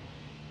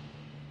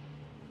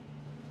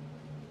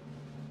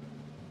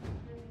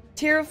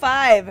 Tier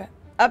 5.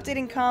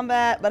 Updating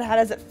combat, but how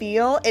does it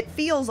feel? It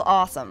feels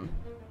awesome.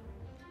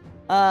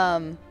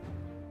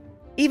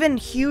 Even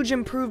huge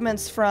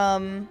improvements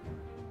from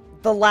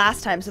the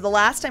last time. So the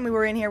last time we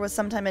were in here was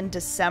sometime in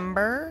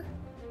December.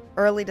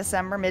 Early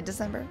December,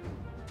 mid-December.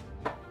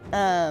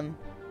 And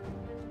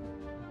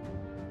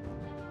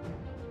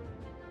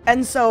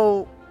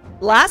so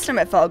last time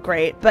it felt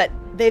great, but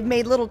they've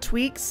made little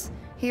tweaks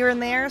here and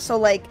there. So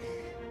like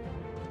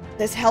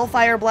this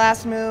Hellfire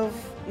Blast move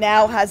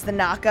now has the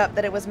knock-up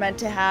that it was meant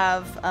to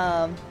have.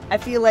 I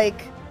feel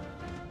like...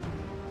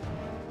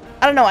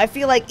 I don't know, I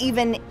feel like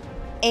even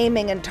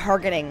aiming and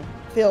targeting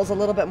feels a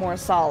little bit more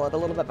solid, a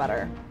little bit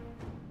better.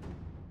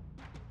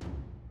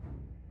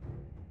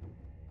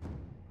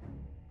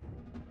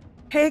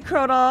 Hey,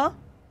 Crowfall.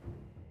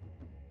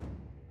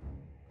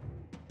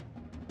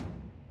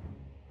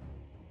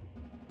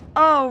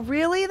 Oh,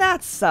 really?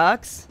 That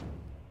sucks.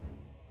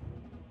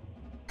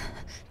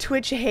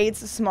 Twitch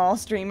hates small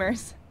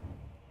streamers.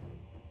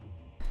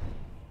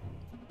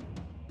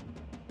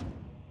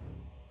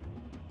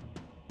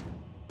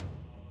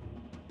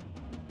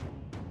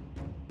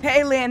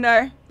 Hey,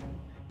 Leander.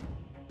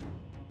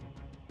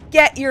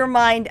 Get your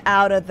mind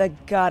out of the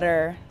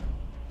gutter.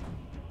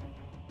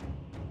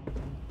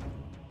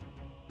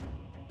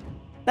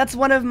 That's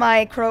one of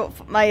my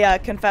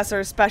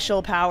Confessor's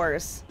special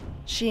powers.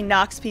 She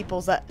knocks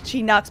people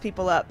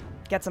up,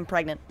 gets them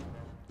pregnant.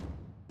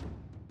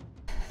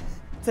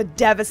 It's a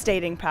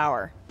devastating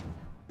power.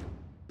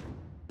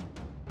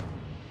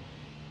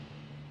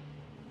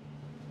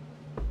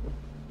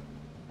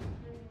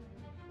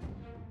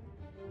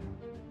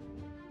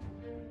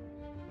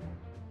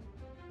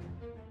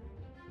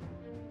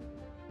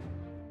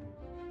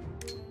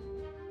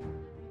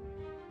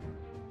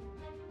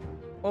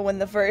 Well, when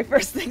the very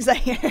first things I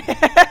hear.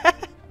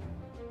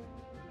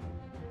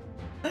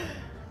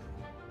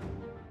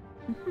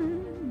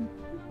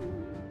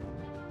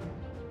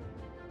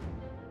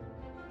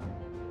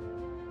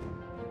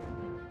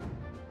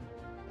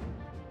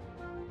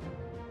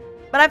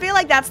 But I feel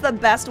like that's the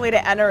best way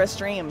to enter a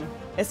stream,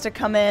 is to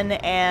come in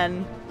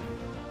and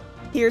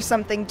hear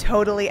something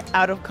totally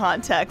out of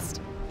context.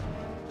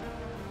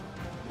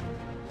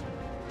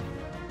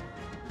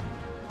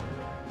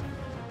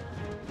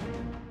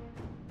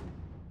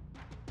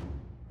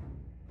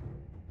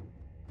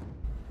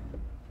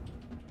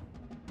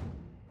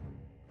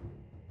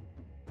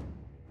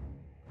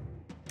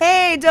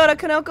 Hey, Dota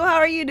Kanoko, how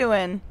are you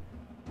doing?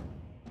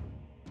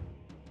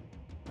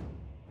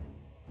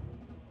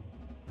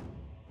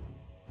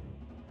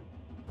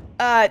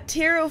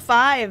 Tier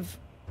 5,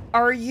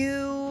 are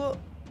you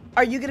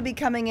gonna be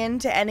coming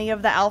into any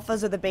of the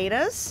alphas or the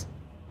betas?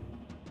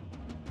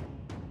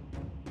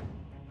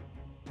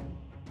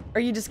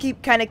 Or you just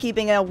kind of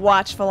keeping a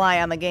watchful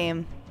eye on the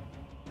game?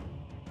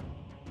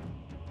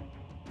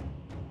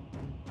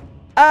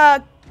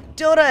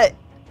 Dota,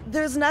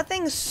 there's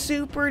nothing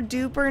super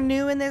duper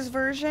new in this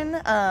version.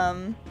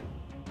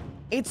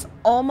 It's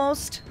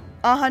almost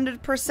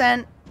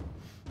 100%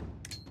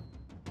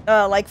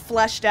 like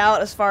fleshed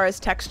out as far as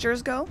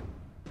textures go.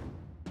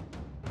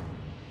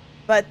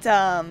 But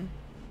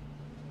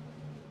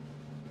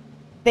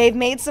they've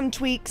made some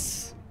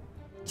tweaks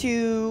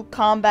to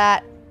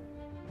combat.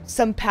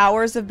 Some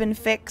powers have been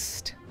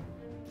fixed.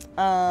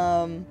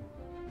 The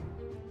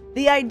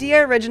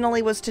idea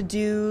originally was to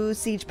do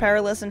Siege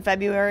Perilous in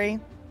February,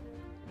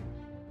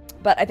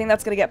 but I think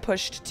that's going to get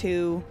pushed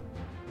to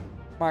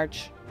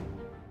March.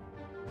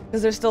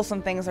 Because there's still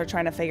some things they're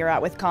trying to figure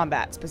out with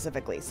combat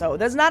specifically. So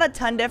there's not a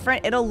ton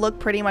different. It'll look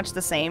pretty much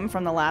the same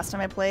from the last time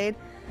I played.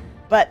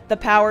 But the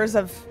powers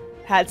have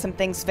had some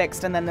things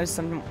fixed, and then there's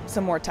some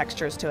more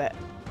textures to it.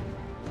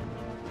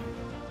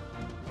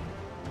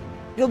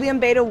 You'll be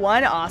in Beta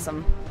 1?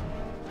 Awesome.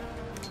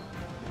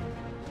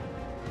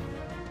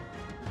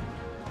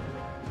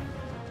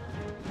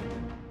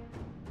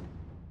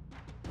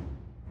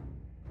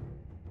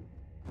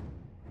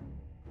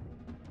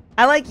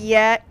 I like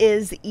yeah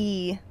is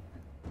E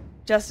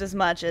just as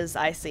much as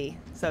I see,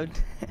 so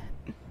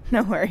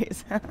no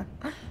worries.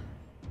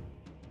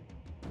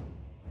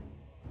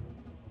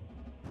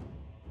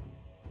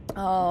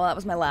 Oh, that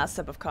was my last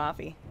sip of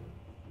coffee.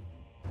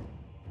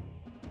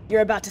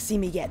 You're about to see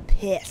me get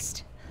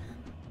pissed.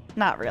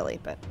 Not really,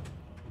 but...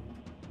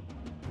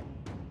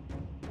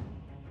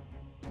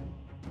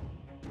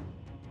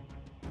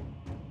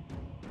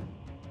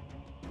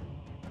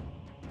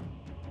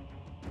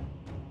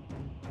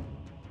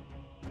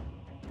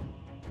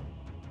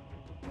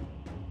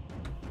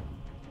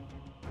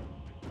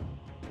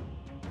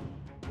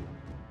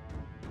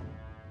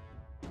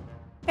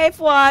 Hey,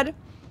 Fwad.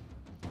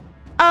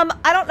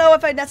 I don't know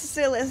if I'd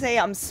necessarily say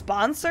I'm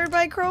sponsored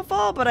by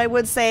Crowfall, but I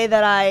would say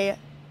that I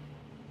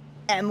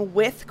am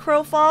with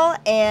Crowfall,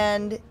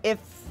 and if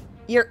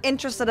you're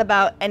interested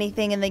about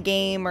anything in the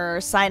game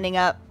or signing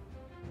up,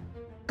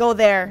 go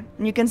there.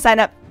 And you can sign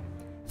up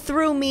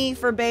through me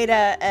for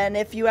beta, and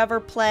if you ever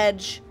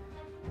pledge,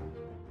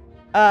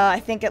 I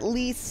think at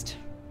least...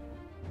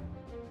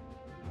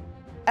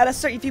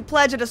 if you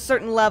pledge at a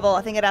certain level,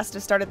 I think it has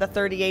to start at the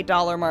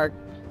 $38 mark.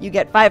 You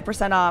get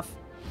 5% off.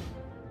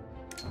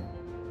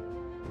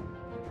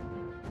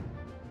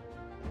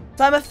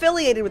 So I'm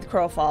affiliated with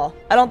Crowfall.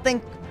 I don't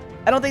think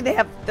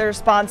they're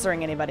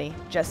sponsoring anybody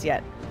just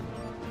yet.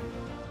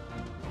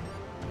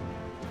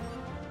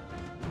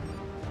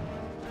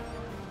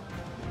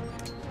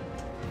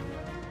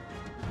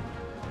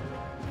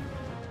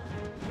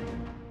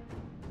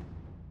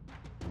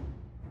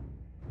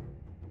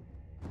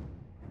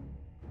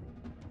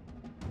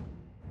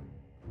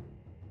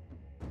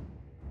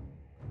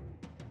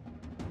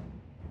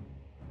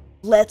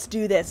 Let's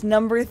do this.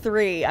 Number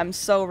 3. I'm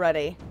so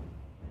ready.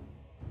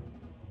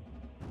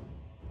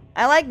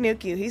 I like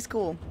Nuku. He's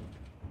cool.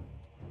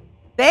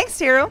 Thanks,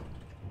 Hiro.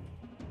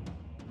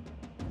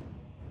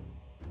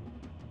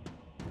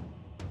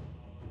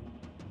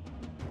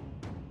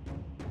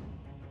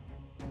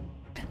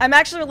 I'm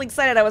actually really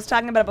excited. I was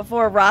talking about it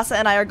before. Rasa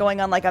and I are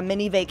going on like a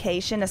mini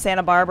vacation to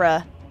Santa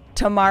Barbara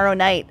tomorrow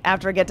night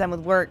after I get done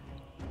with work.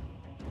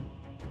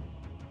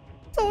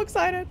 So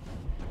excited.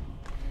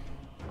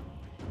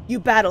 You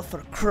battle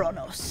for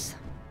Kronos.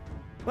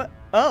 What?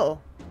 Oh.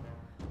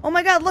 Oh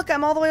my god, look,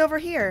 I'm all the way over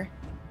here.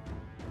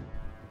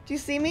 Do you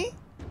see me?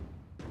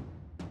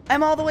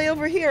 I'm all the way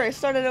over here. I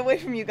started away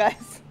from you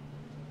guys.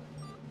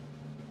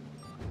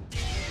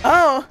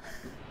 Oh.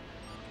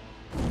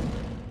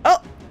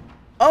 Oh.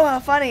 Oh, how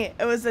funny.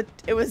 It was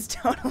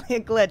totally a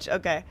glitch.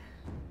 Okay.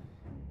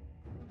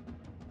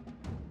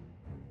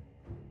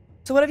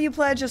 So what if you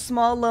pledge a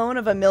small loan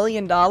of $1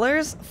 million?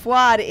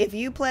 Fwad, if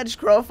you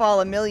pledged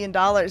Crowfall $1 million,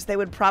 they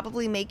would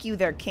probably make you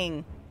their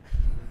king.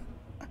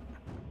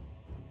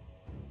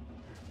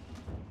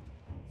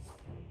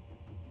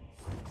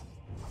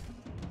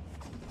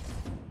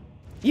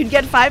 You'd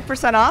get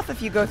 5% off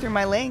if you go through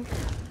my link.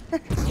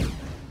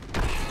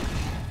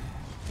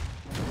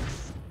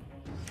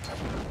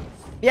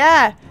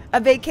 Yeah,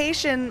 a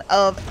vacation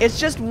of, it's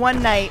just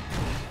one night.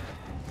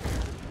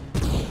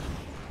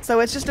 So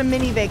it's just a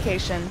mini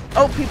vacation.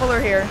 Oh, people are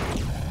here.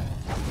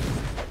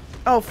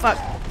 Oh, fuck.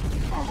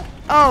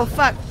 Oh,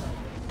 fuck.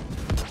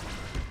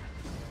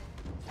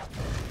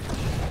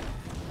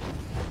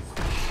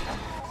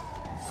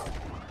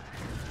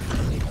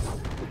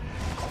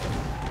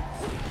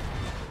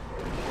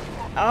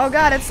 Oh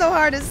god, it's so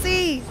hard to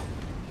see.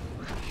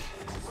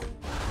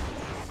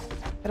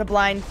 Got a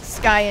blind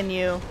sky in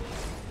you.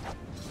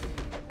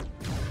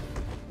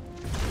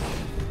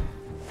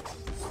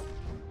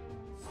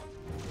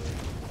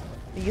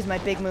 Use my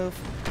big move.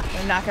 I'm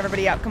gonna knock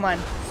everybody out. Come on.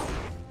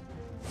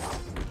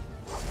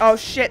 Oh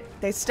shit,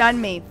 they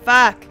stunned me.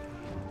 Fuck.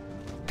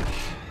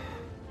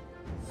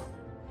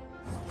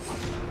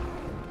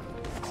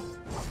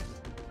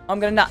 I'm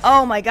gonna not.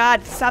 Oh my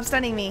god, stop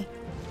stunning me.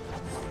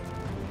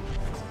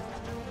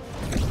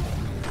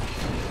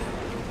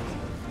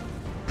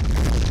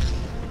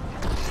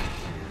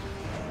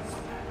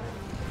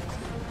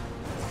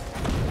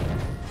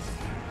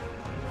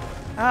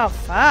 Oh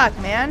fuck,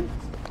 man.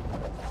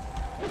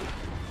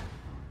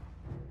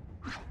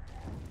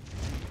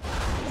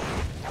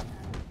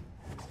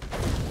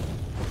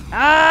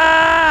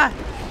 Ah!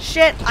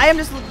 Shit, I am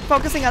just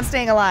focusing on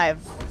staying alive.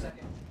 1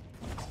 second.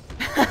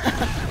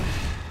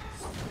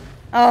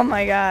 Oh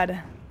my god.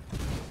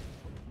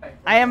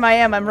 I am.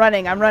 I'm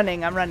running.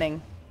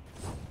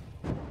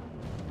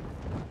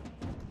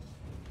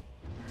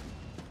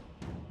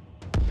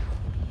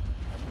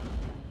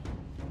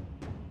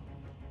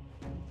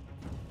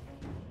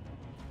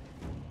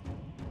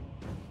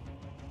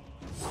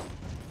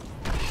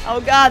 Oh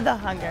god, the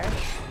hunger.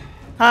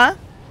 Huh?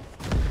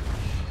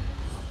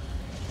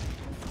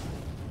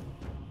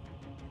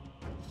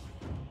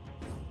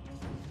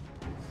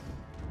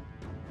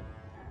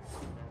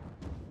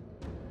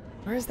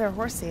 Where's their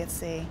horsey? Let's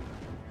see.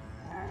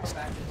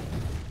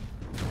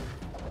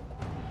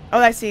 Oh,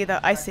 I see.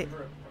 I see.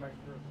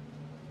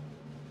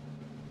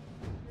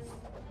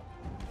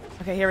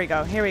 Okay, here we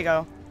go. Here we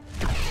go.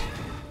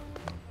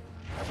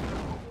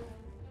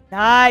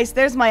 Nice.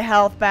 There's my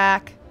health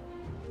back.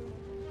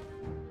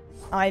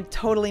 I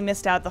totally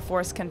missed out the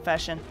forced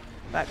confession.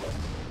 But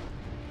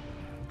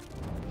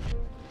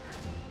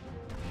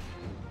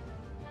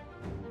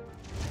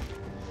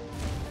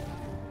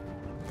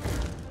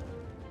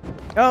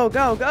go,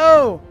 go,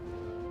 go!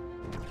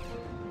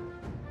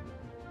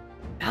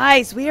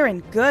 Nice, we are in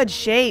good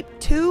shape.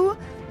 2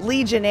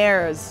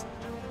 Legionnaires.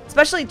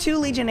 Especially 2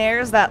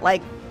 Legionnaires that,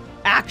 like,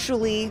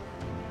 actually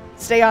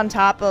stay on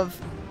top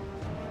of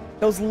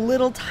those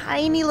little,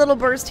 tiny little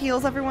burst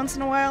heals every once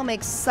in a while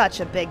makes such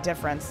a big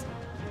difference.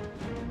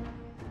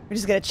 We're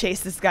just gonna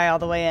chase this guy all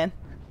the way in.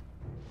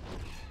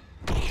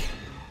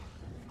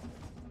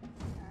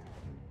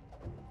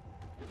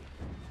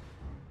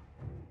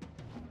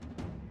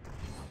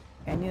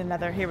 I need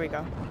another. Here we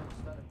go.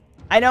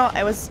 I know.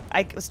 I was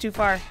too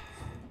far.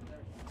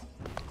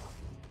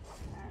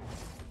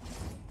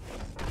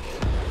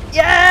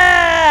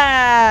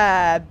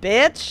 Yeah,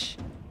 bitch.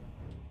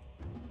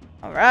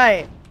 All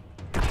right.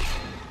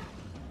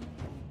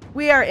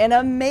 We are in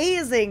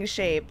amazing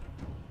shape.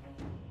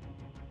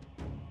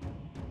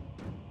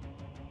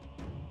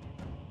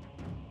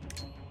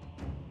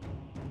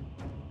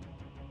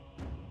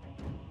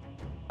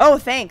 Oh,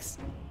 thanks.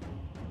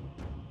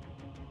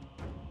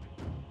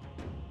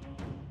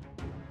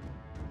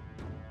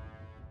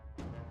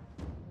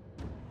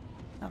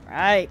 All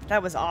right,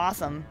 that was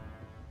awesome.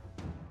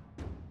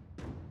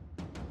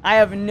 I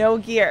have no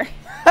gear.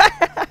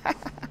 I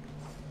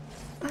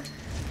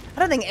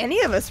don't think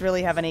any of us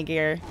really have any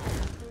gear.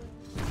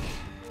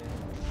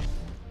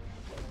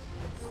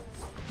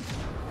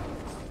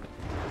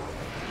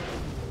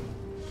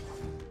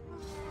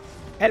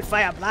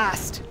 Hellfire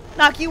blast.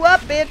 Knock you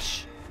up,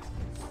 bitch.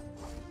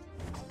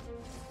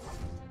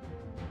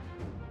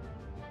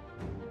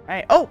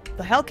 Alright. Oh,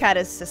 the Hellcat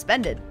is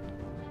suspended.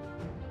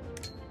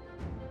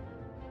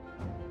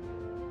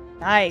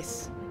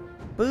 Nice.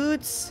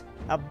 Boots.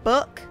 A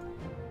book.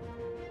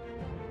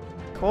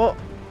 Cool.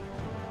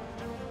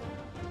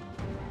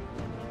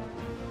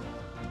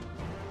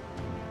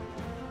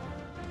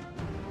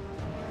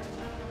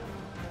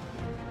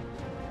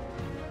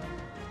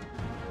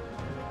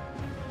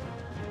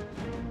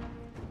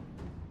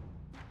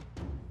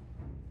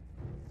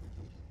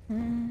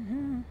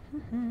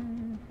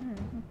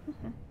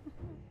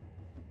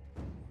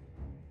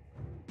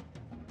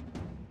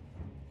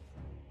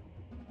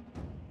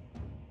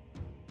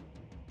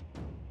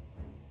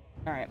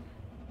 All right.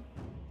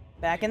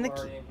 Back in the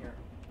key.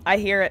 I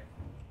hear it.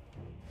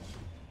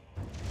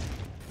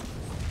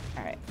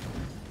 All right.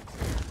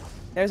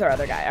 There's our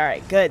other guy. All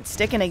right, good.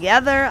 Sticking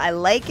together. I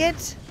like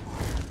it.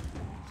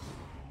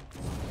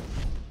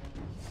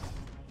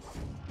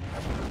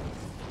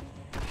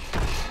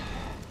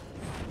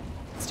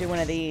 Let's do one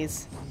of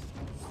these.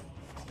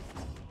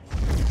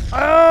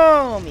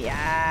 Oh,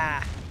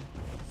 yeah.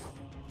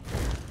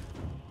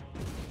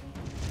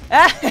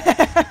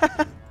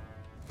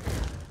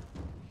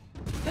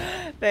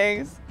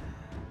 Thanks.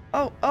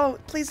 Oh, oh,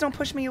 please don't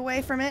push me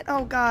away from it.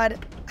 Oh,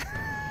 God.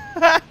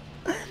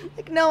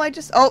 Like, no, I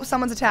just... Oh,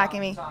 someone's attacking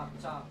me.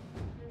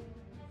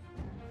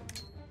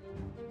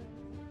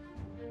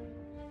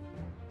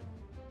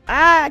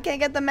 Ah, I can't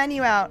get the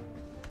menu out.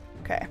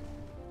 Okay.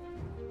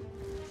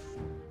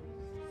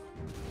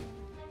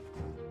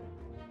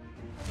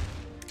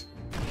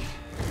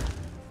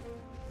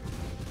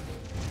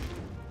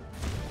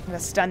 I'm gonna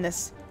stun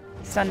this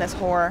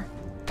whore.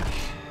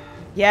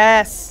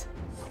 Yes.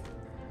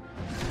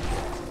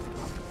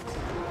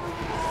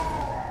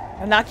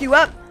 I'll knock you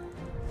up.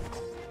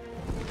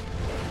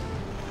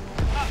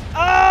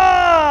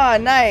 Oh,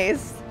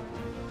 nice.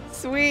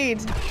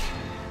 Sweet.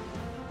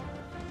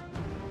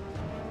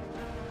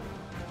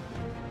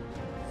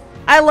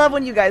 I love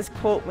when you guys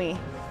quote me.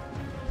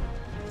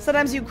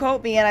 Sometimes you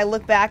quote me and I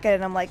look back at it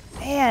and I'm like,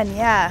 man,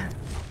 yeah.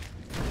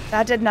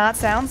 That did not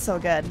sound so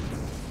good.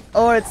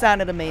 Or it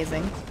sounded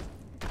amazing.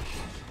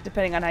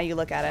 Depending on how you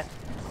look at it.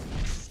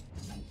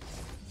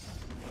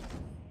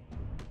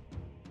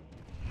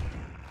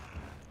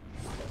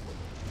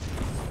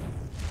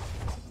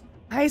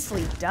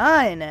 Nicely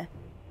done.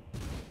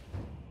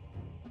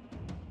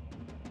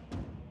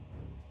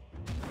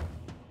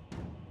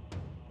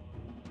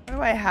 What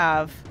do I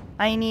have?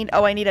 I need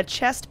a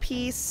chest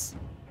piece.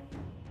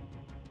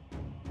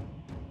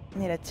 I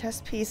need a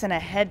chest piece and a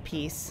head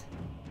piece.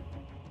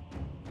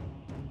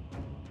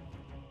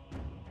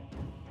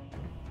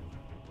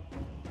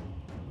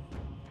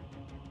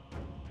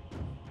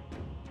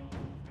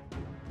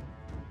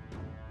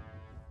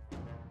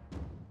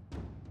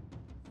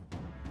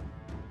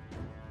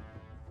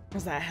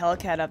 There's that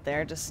Hellcat up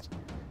there, just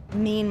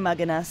mean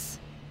mugging us.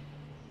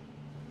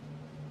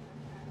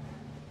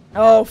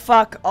 Oh,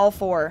 fuck. All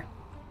four.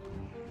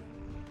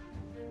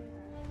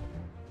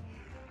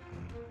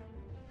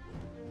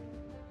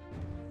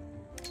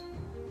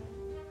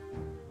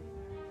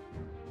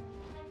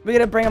 We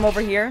gotta bring him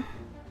over here.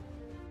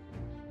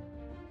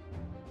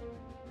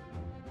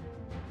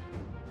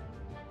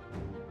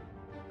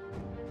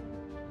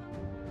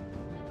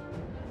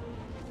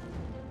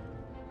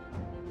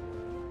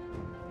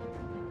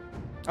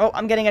 Oh,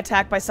 I'm getting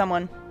attacked by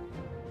someone.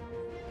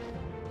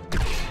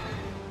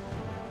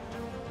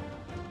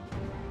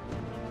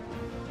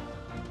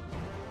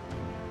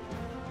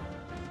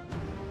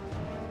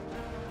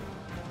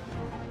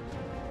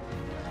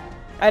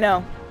 I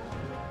know.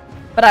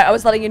 But I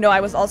was letting you know I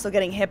was also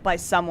getting hit by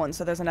someone,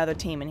 so there's another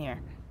team in here.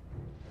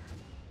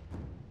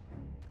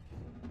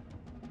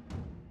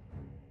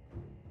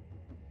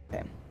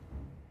 Okay.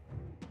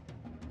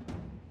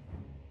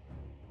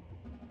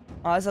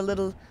 Oh, there's a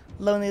little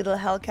lonely little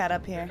Hellcat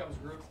up here.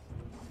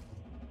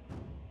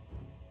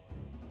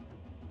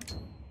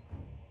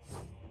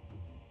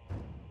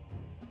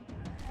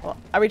 Well,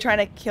 are we trying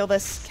to kill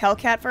this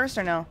Hellcat first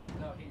or no?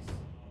 No, he's...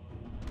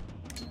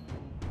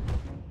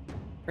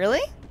 Really?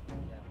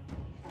 Yeah.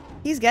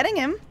 He's getting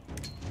him.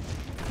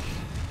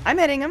 I'm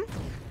hitting him.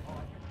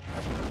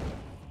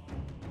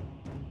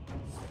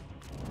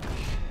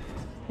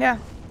 Yeah.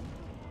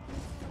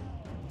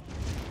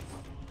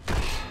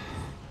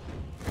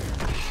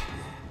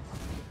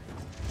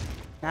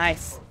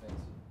 Nice.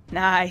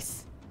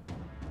 Nice.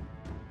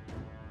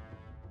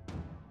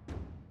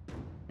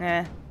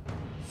 Eh.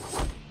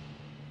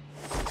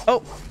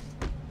 Oh.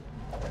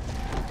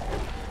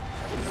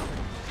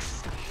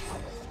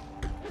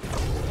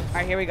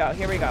 Alright, here we go.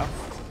 Here we go.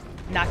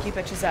 Knock you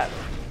bitches up.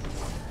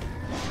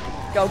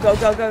 Go, go,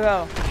 go, go,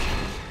 go.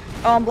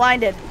 Oh, I'm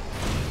blinded.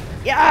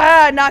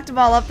 Yeah, I knocked them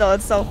all up though.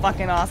 It's so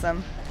fucking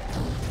awesome.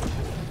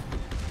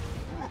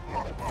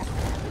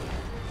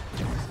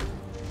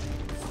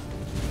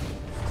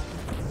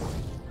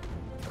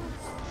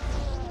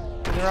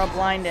 They're all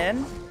blinded.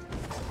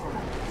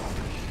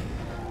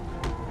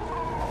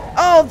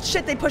 Oh,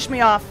 shit, they pushed me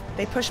off.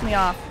 They pushed me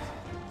off.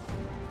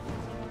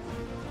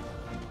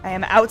 I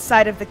am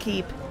outside of the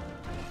keep.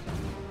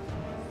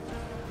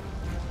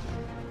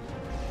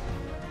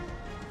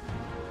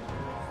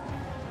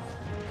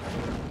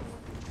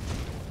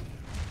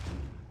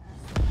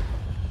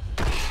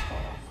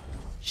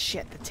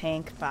 Shit, the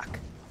tank. Fuck.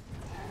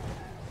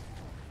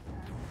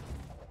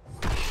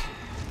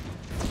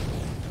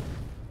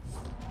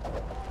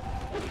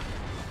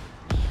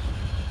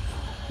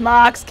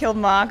 Mox killed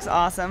Mox.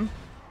 Awesome.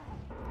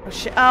 Oh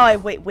shit. Oh, I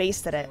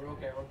wasted it. We're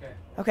okay, we're okay.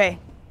 Okay.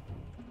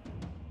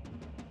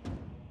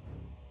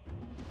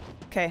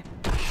 Okay.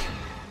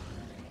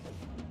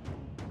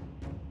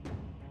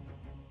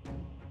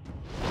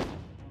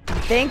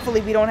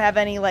 Thankfully, we don't have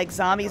any, like,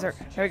 zombies or...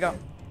 Here we go.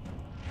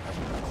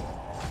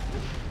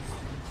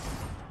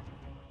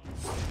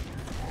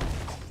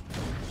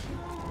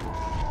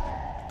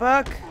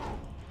 Fuck.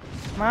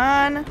 Come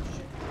on.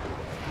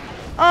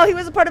 Oh, he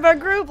was a part of our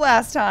group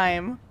last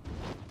time.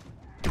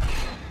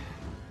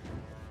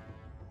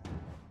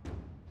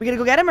 We gonna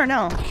go get him or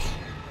no?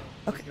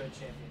 Okay.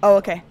 Oh,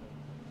 okay.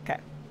 Okay.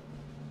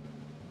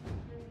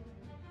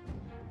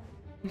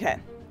 Okay.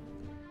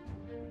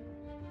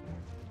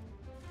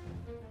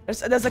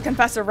 There's a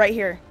Confessor right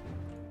here.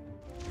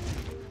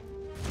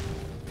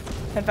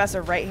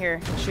 Confessor right here,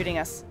 shooting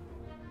us.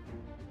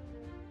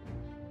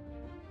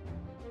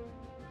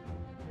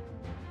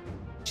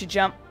 Should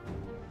jump.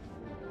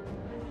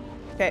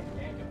 Okay.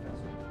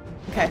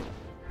 Okay.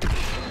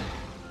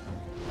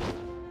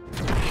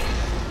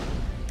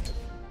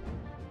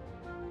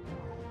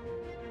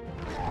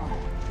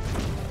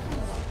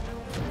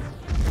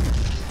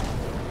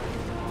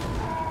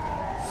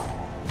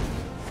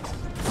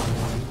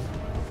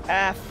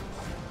 F.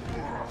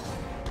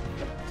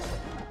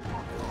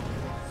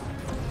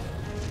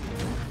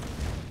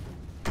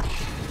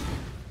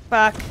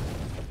 Fuck.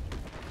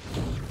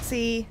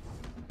 C.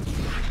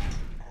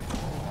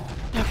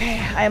 Okay,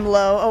 I am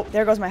low. Oh,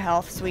 there goes my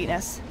health.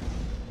 Sweetness.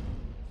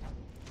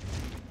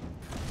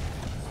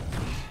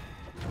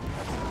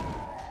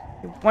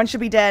 One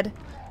should be dead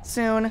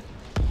soon.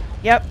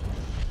 Yep.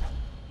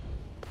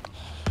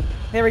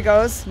 There he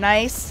goes.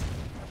 Nice.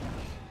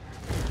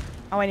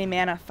 Oh, I need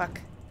mana.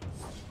 Fuck.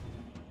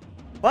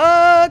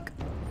 Fuck!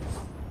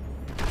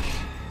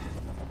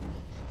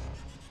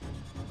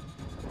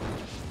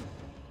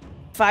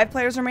 Five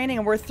players remaining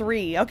and we're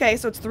 3. Okay,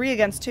 so it's 3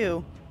 against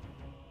 2.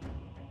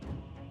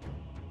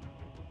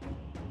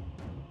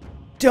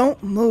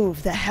 Don't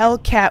move. The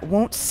Hellcat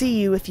won't see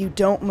you if you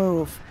don't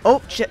move.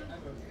 Oh, shit.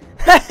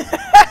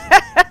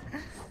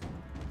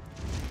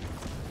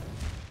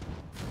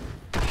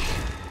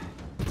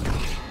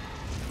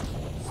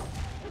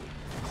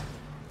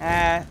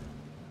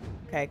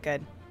 Okay,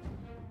 good.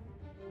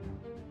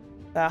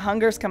 The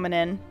hunger's coming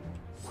in.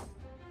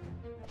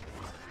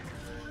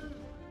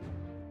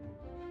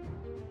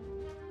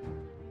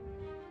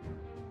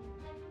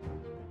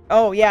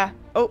 Oh, yeah.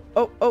 Oh.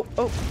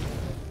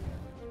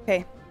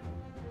 Okay.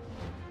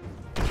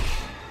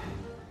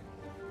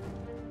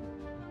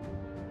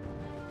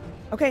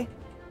 Okay.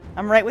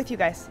 I'm right with you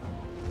guys.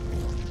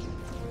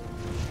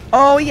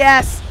 Oh,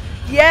 yes.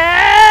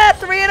 Yeah!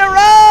 3 in a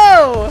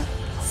row!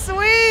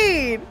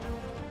 Sweet!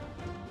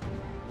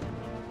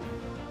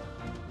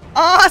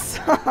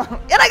 Awesome!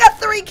 And I got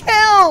 3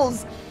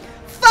 kills!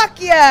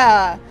 Fuck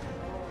yeah!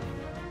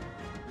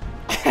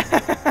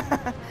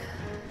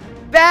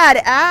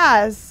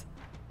 Badass!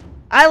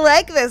 I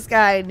like this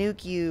guy,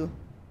 Nuke you.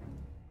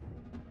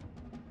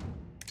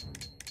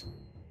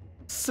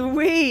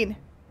 Sweet!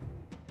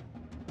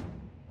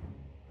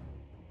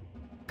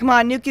 Come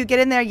on, Nuke you, get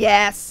in there.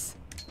 Yes!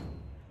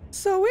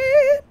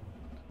 Sweet!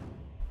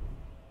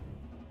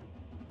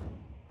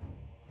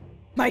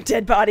 My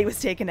dead body was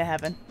taken to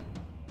heaven.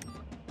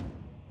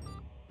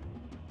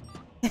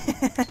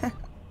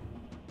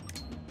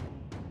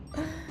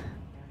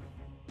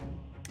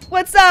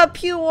 What's up,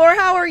 Pew War?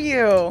 How are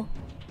you?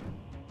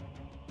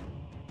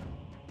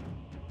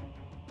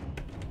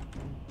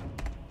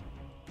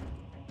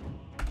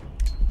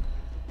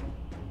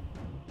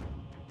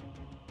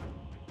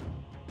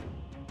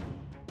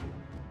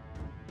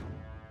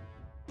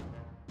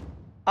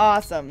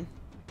 Awesome.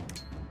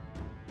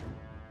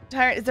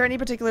 Is there any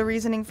particular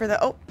reasoning for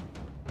the... Oh.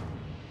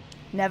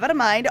 Never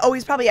mind. Oh,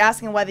 he's probably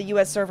asking why the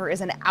US server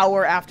is an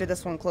hour after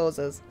this one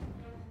closes.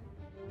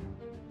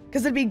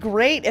 Because it'd be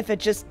great if it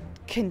just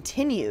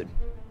continued.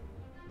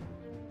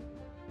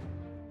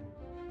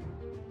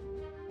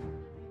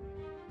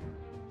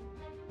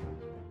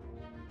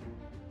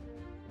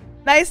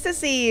 Nice to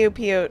see you,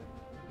 Pute.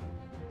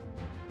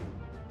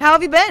 How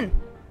have you been?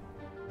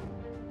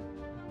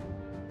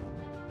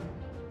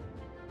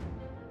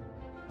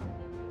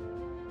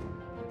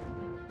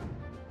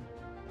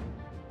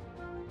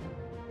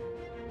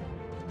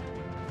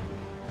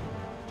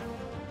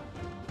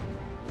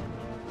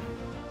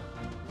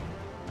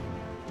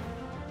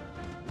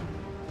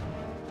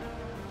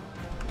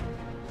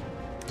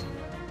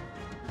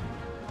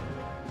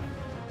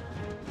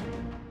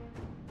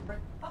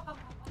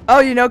 Oh,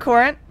 you know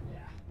Corinth? Yeah.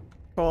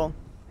 Cool.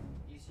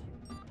 Easy.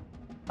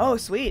 Oh,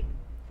 sweet.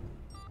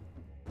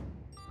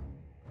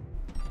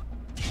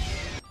 I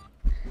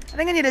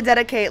think I need to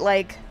dedicate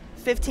like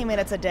 15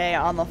 minutes a day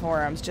on the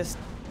forums, just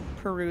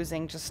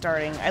perusing, just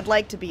starting. I'd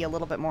like to be a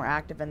little bit more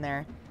active in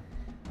there.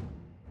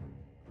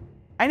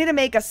 I need to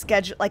make a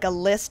schedule, like a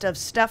list of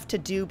stuff to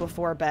do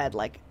before bed.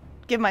 Like,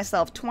 give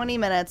myself 20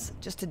 minutes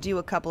just to do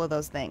a couple of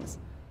those things.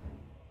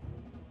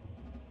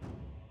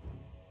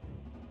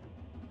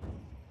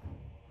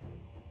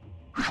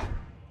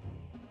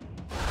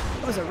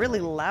 That was a really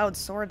loud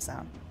sword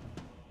sound.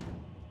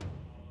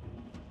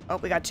 Oh,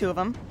 we got 2 of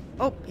them.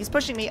 Oh, he's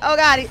pushing me. Oh,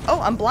 God. Oh,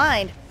 I'm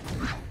blind.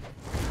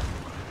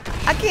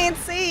 I can't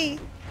see.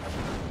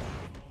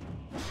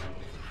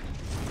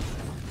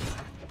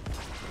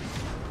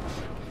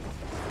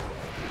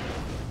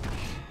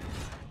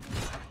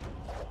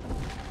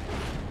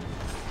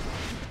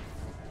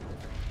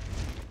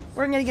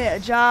 We're gonna get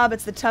a job.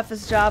 It's the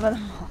toughest job of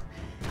them all.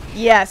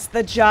 Yes,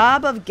 the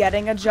job of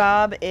getting a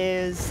job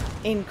is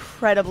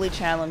incredibly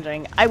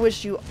challenging. I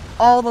wish you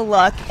all the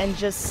luck and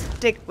just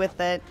stick with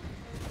it.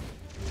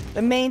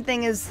 The main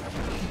thing is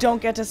don't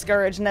get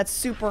discouraged, and that's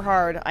super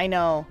hard, I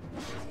know.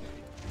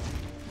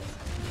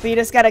 But you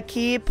just gotta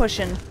keep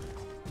pushing.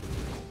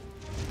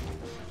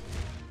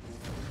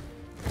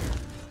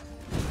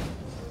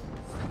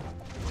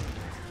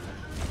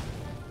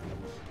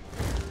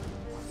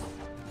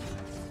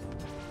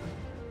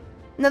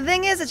 And the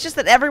thing is, it's just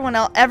that everyone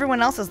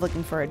else is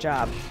looking for a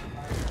job.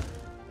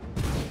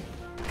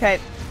 Okay.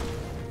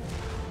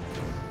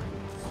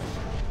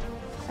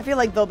 I feel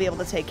like they'll be able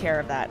to take care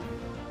of that.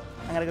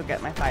 I'm gonna go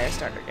get my fire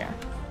starter gear.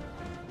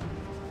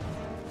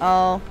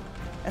 Oh,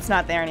 it's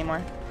not there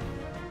anymore.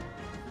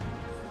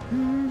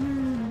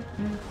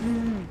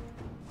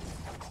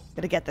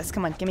 Gotta get this.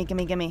 Come on. Gimme,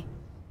 gimme, gimme.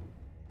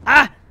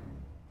 Ah!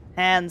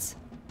 Hands.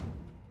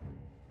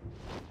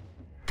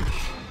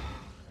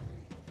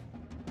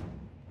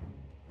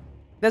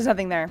 There's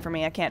nothing there for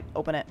me. I can't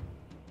open it.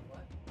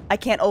 I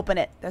can't open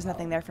it. There's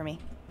nothing there for me.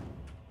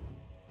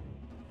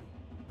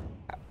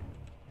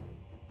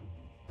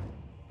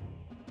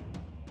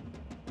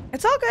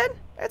 It's all good.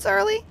 It's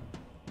early.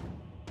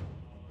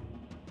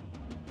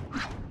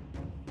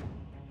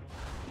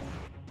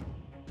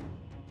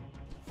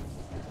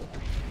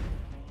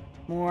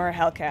 More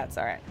Hellcats.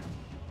 All right.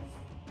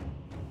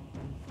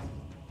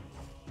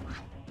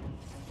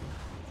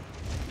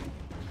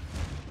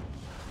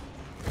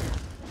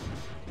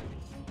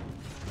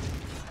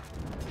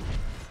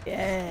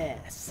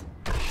 Yes.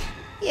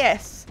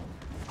 Yes.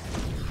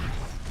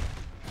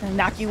 Gonna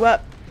knock you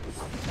up.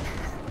 I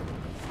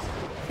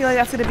feel like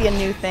that's gonna be a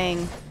new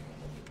thing.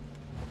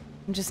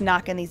 I'm just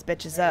knocking these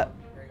bitches up.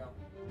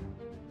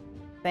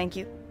 Thank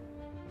you.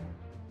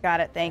 Got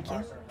it. Thank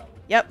you.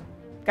 Yep.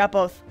 Got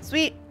both.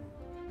 Sweet.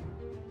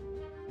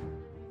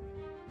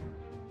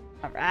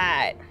 All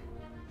right.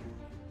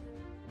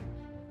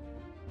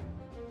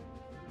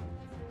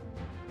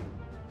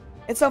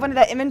 It's so funny,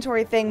 that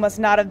inventory thing must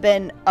not have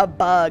been a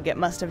bug. It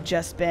must have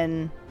just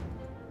been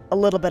a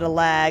little bit of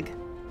lag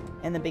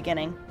in the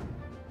beginning.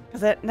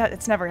 Because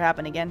it's never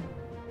happened again.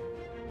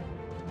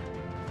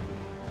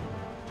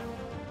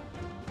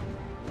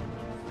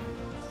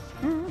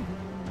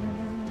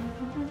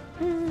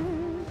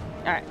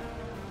 Alright.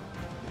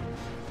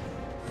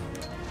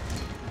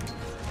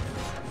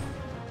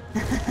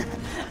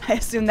 I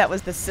assumed that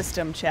was the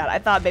system chat. I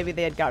thought maybe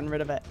they had gotten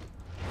rid of it.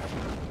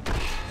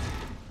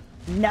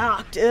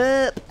 Knocked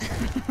up.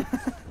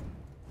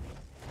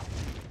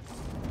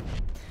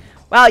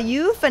 Wow,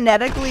 you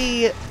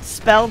phonetically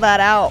spell that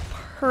out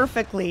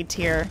perfectly,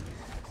 Tyr.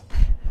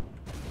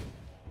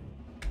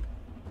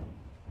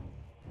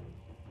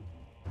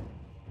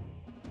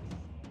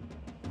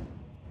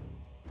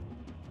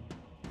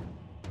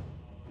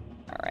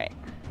 All right.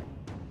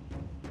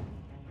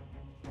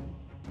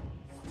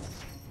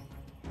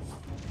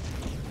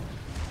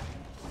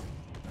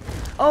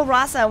 Oh,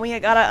 Rasa, we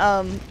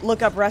gotta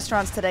look up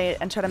restaurants today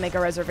and try to make a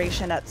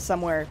reservation at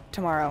somewhere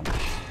tomorrow.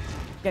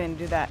 Getting to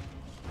do that.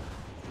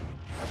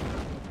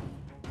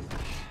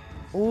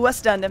 Ooh, I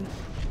stunned him.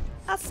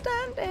 I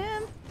stunned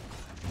him.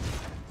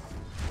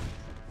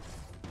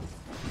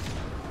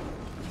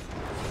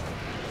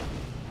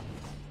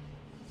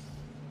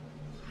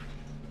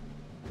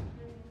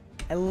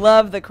 I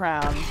love the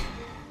crown.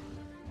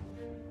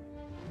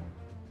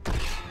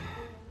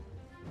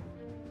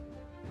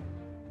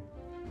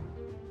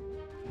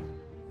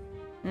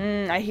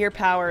 I hear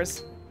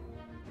powers.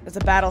 There's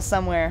a battle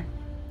somewhere.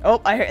 Oh,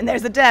 I hear, and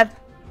there's a death.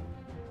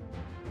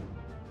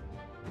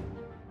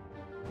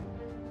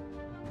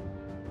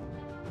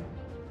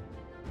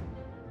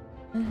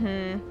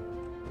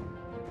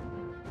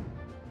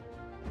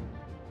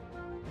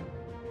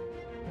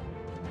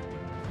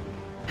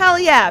 Hell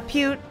yeah,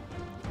 Pewt.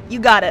 You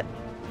got it.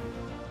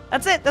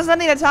 That's it. There's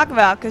nothing to talk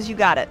about because you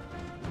got it.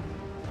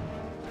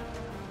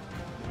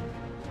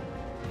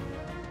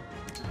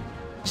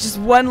 There's just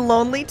one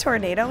lonely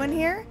tornado in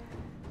here?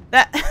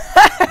 That's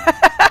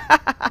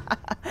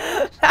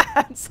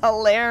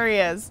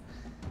hilarious.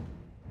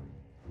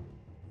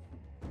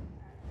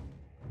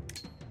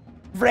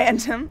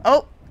 Random.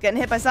 Oh, getting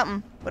hit by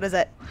something. What is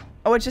it?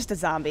 Oh, it's just a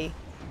zombie.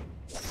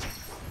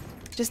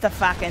 Just a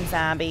fucking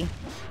zombie.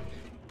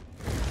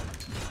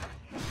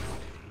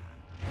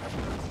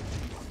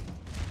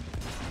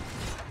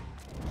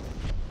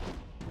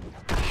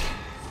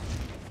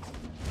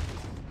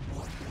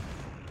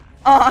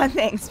 Aw,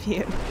 thanks,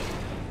 Pew.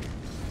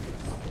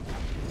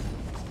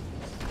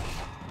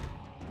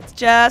 It's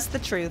just the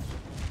truth.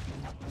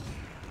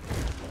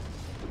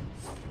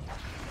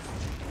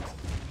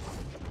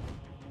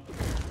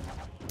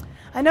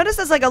 I noticed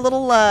there's like a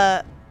little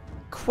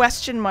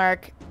question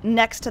mark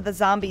next to the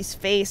zombie's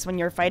face when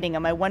you're fighting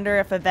him. I wonder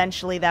if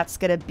eventually that's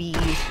gonna be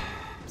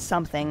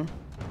something.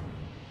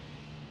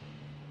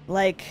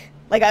 I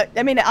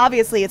mean,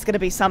 obviously it's gonna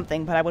be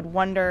something, but I would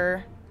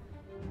wonder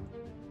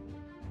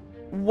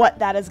what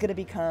that is gonna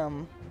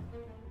become.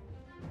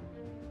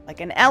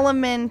 Like an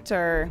element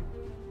or...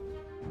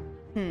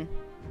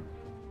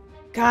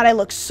 God, I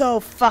look so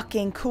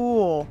fucking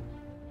cool.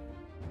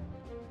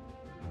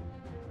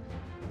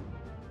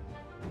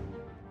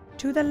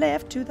 To the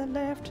left,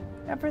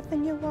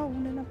 everything you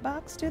own in a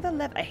box to the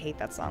left. I hate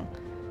that song.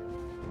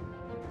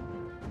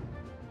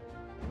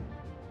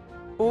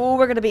 Oh,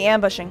 we're gonna be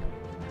ambushing.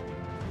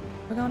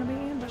 We're gonna be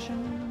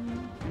ambushing.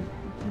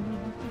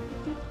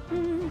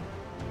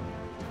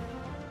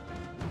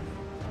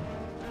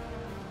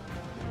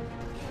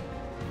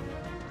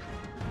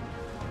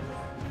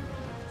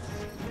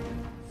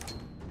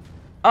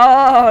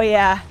 Oh,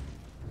 yeah.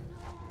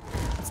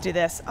 Let's do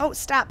this. Oh,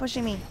 stop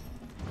pushing me.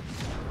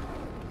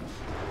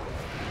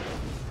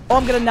 Oh,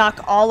 I'm gonna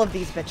knock all of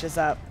these bitches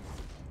up.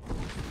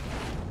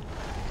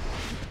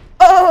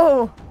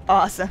 Oh!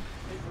 Awesome.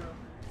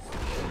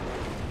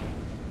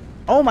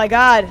 Oh my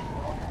god.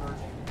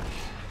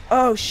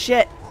 Oh,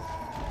 shit.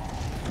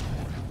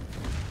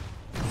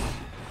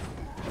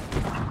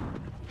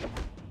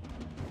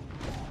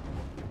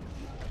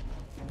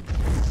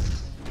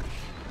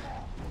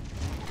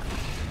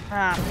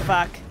 Ah,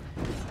 fuck.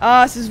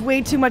 Oh, this is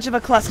way too much of a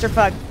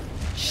clusterfuck.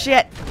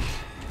 Shit.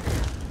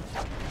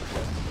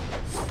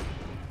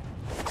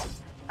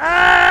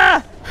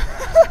 Ah!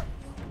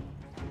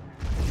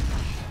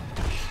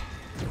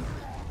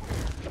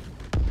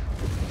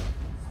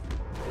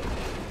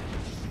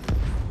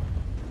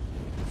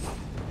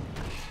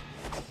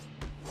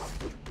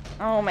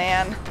 Oh,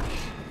 man.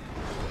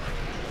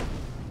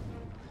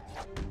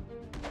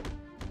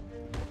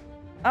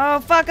 Oh,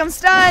 fuck, I'm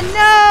stunned!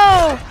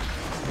 No!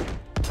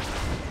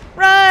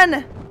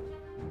 Run!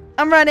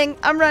 I'm running.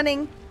 I'm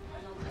running.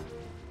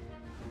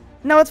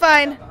 No, it's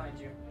fine.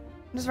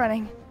 I'm just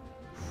running.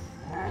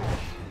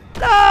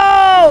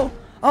 No!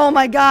 Oh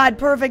my god,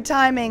 perfect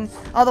timing.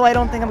 Although I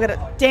don't think I'm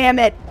gonna... Damn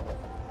it.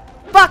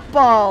 Fuck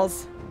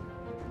balls.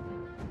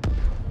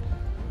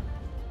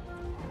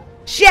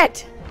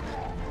 Shit!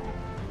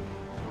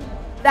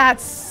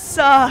 That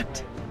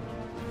sucked.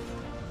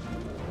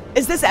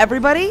 Is this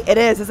everybody? It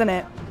is, isn't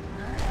it?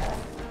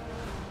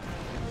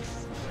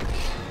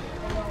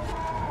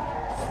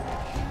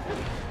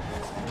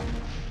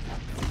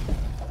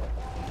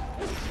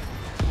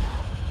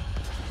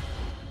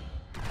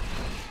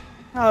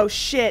 Oh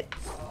shit.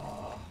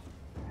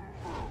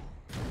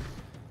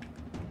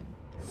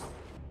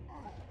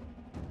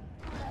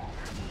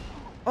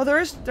 Oh,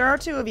 there are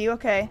two of you,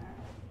 okay.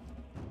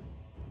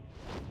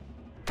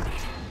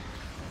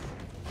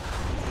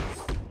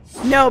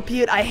 No,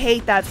 Pewt, I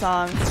hate that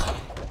song.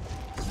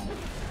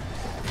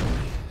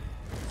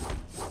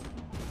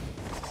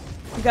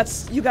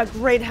 You got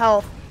great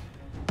health.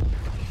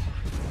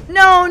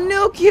 No,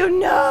 nuke you,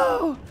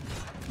 no!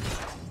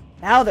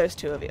 Now there's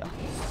two of you.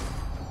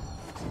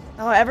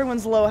 Oh,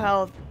 everyone's low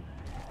health.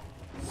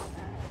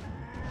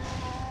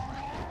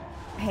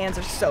 Hands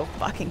are so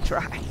fucking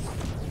dry.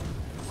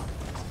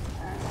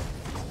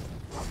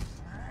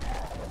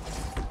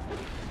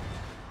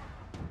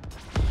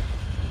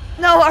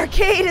 No,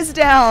 arcade is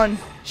down.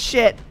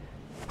 Shit.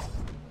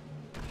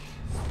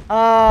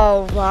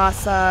 Oh,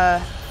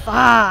 Rasa.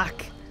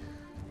 Fuck.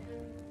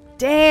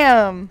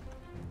 Damn.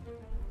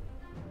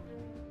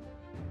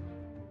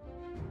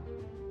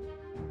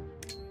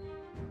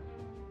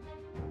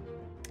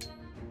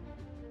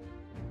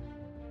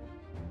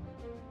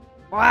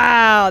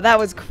 Wow, that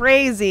was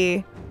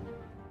crazy.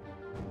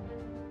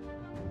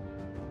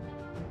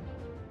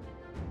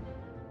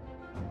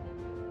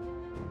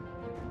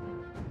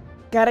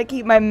 Gotta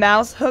keep my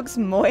mouse hooks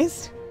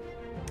moist.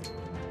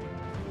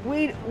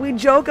 We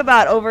joke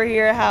about over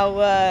here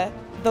how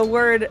the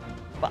word,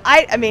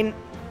 I mean,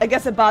 I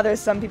guess it bothers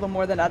some people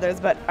more than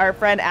others, but our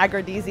friend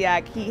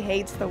Agrodisiac, he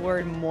hates the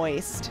word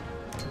moist.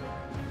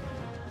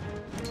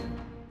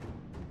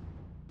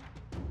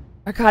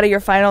 Arcada, your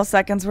final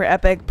seconds were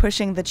epic,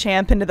 pushing the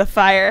champ into the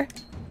fire.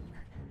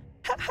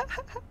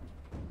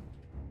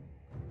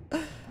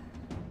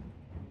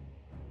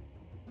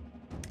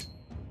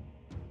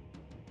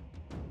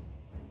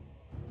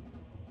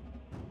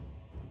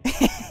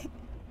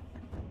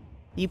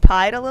 You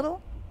pied a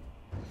little?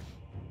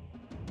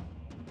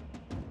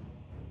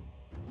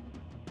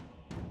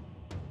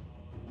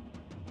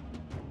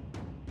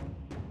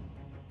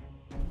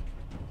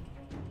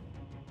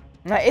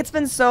 It's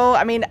been so,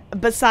 I mean,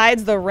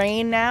 besides the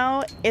rain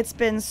now, it's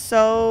been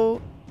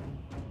so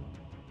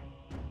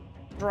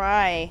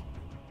dry.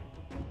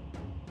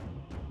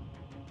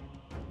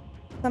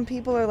 Some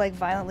people are like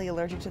violently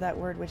allergic to that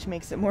word, which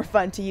makes it more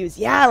fun to use.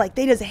 Yeah, like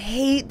they just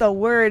hate the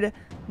word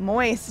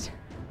moist.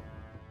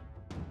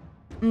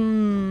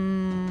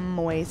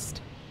 Moist.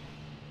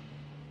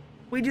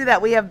 We do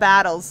that. We have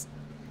battles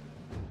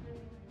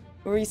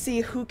where we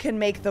see who can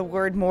make the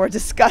word more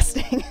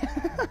disgusting.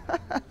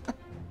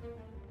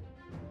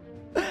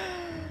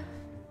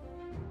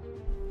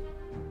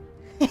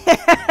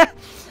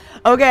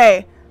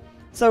 Okay,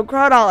 so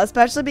Crowfall,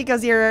 especially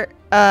because you're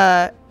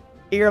a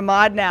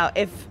mod now,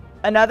 if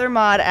another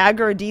mod,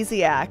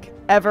 Agrodisiac,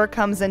 ever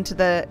comes into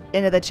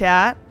the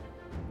chat,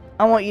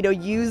 I want you to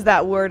use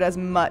that word as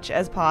much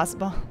as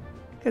possible.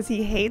 Because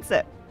he hates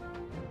it.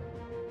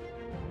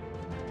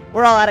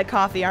 We're all out of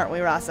coffee, aren't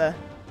we, Rasa?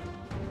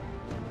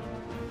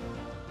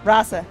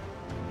 Rasa!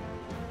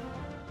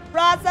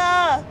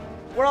 Rasa!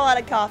 We're all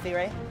out of coffee,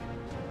 right?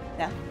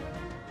 Yeah.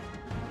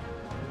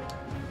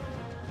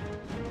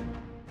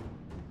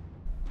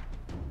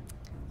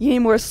 You need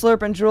more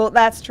slurp and drool.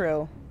 That's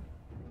true.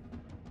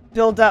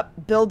 Build up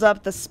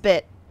the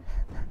spit.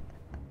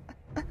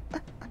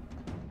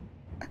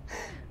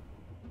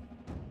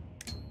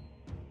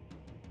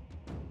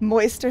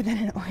 Moister than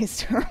an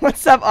oyster.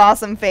 What's up,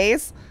 awesome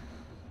face?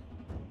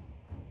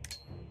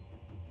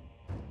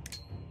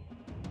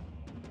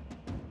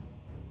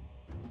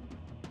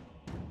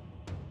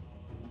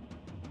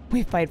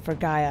 We fight for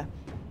Gaia.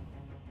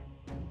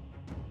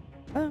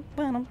 Oh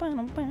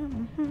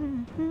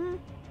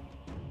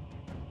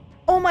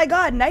my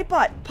god,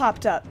 Nightbot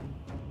popped up.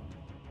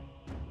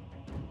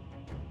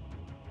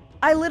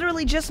 I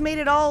literally just made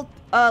it all,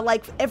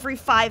 like, every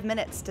 5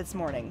 minutes this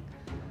morning.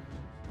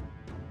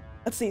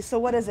 Let's see, so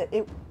what is it?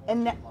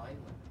 No,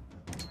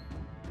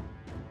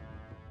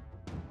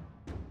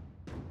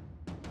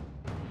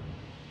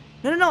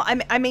 no, no,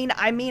 I mean,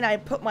 I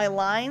put my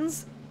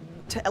lines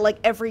to, like,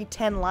 every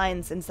 10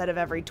 lines instead of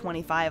every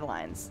 25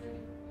 lines.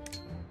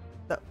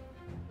 So,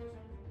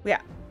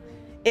 yeah.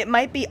 It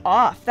might be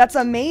off. That's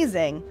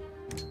amazing.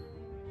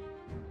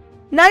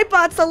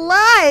 Nightbot's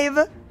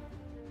alive!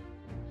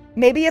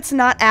 Maybe it's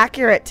not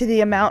accurate to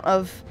the amount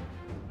of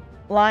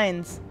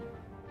lines.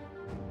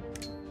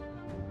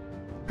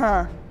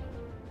 Huh.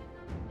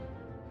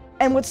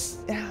 And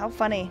how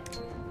funny.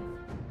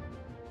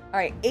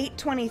 Alright,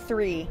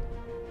 8:23.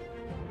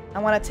 I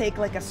want to take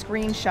like a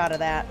screenshot of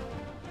that.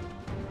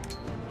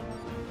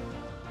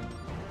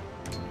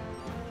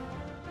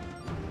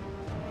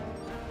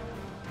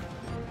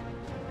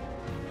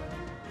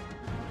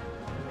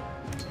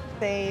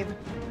 Save.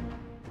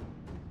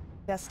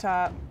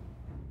 Desktop.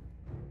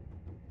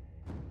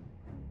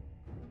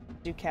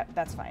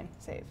 That's fine.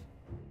 Save.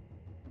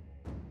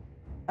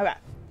 Okay.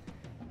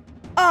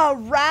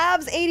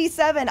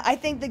 Ravs87. I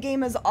think the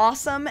game is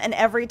awesome, and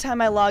every time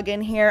I log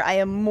in here, I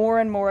am more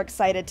and more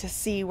excited to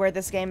see where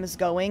this game is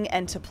going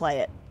and to play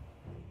it.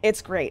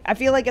 It's great. I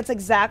feel like it's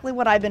exactly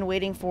what I've been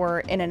waiting for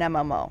in an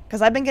MMO,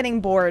 because I've been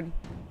getting bored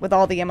with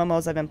all the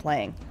MMOs I've been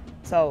playing.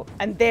 So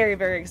I'm very,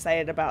 very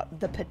excited about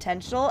the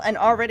potential, and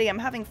already I'm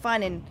having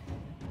fun in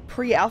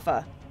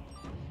pre-alpha.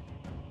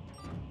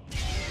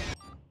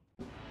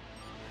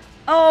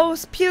 Oh,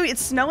 Pew,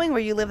 it's snowing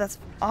where you live. That's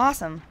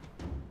awesome.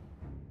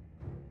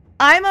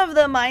 I'm of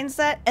the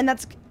mindset, and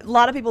that's a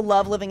lot of people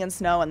love living in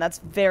snow, and that's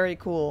very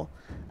cool.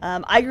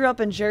 I grew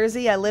up in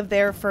Jersey. I lived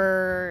there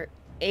for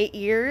 8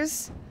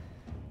 years,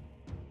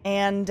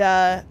 and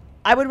I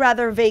would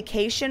rather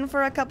vacation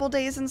for a couple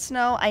days in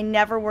snow. I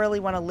never really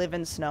want to live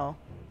in snow.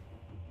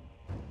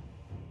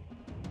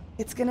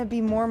 It's gonna be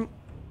more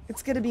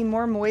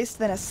moist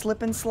than a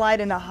slip and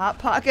slide in a hot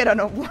pocket on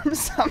a warm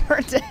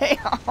summer day.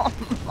 Oh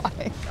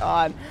my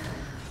god.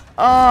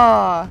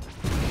 Oh.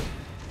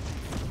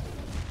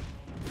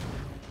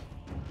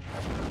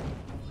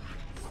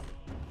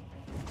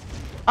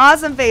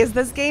 Awesome Face,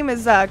 this game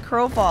is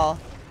Crowfall.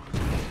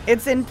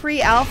 It's in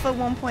pre-alpha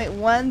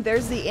 1.1.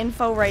 There's the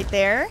info right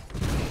there.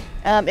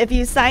 If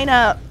you sign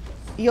up,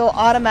 you'll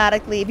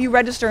automatically, if you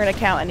register an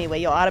account anyway,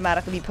 you'll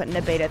automatically be put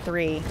into beta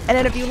 3. And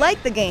then if you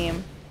like the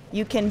game,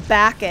 you can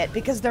back it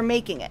because they're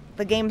making it.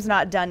 The game's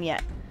not done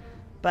yet.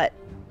 But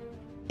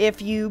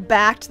if you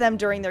backed them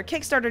during their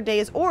Kickstarter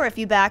days, or if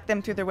you back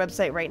them through their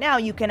website right now,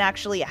 you can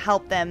actually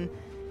help them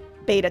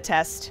beta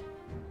test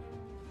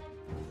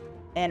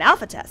and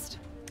alpha test,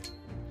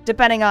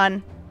 depending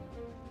on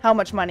how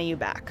much money you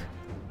back.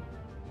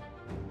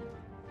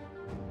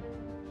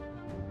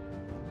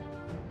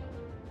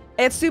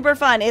 It's super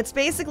fun. It's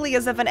basically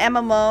as if an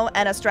MMO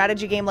and a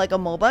strategy game like a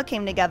MOBA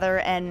came together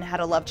and had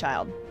a love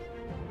child.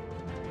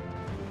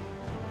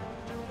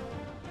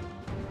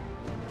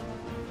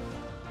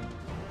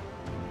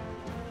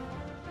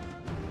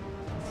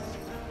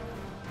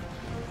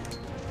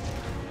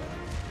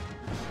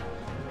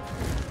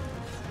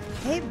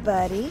 Hey,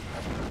 buddy.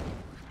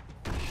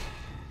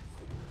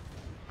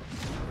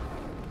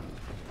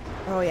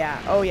 Oh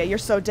yeah, you're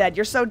so dead.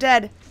 You're so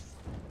dead.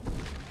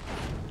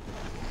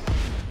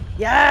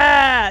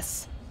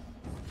 Yes!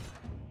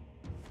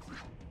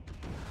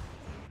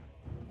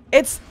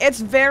 It's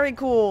very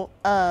cool.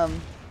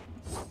 I'm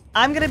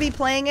gonna be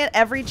playing it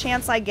every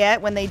chance I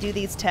get when they do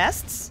these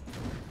tests.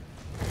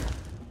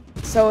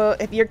 So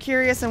if you're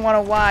curious and want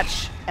to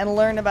watch and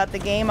learn about the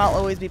game, I'll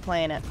always be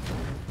playing it.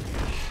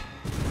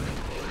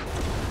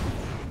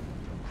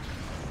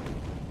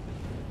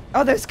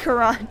 Oh, there's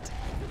Kurant.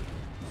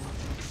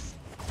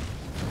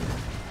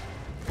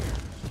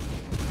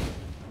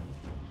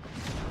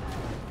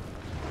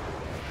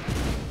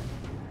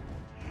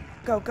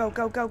 Go, go,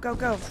 go, go, go,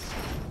 go.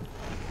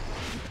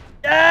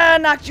 Ah,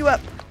 knocked you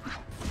up.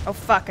 Oh,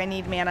 fuck, I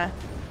need mana.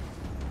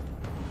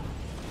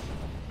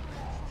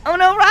 Oh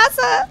no,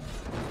 Rasa!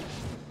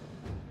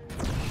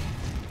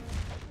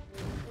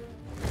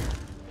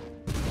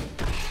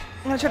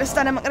 I'm gonna try to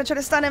stun him. I'm gonna try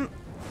to stun him.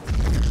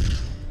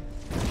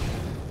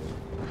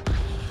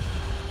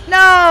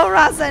 No,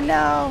 Rasa,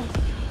 no.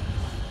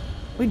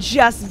 We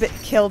just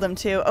killed him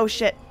too. Oh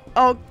shit.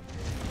 Oh,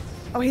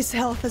 his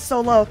health is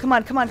so low. Come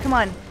on, come on, come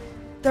on.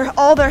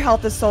 All their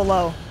health is so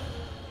low.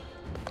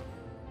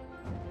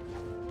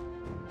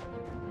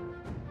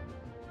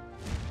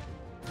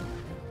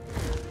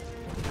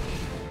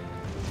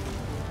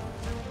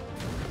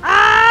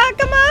 Ah,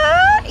 come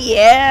on!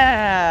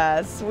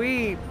 Yeah,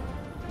 sweet.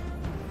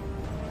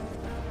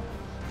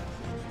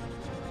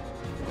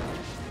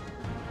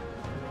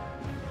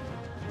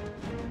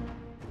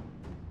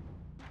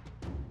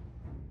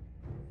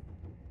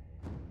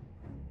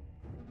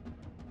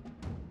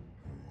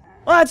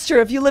 Well, that's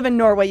true. If you live in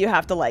Norway, you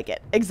have to like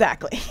it.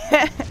 Exactly.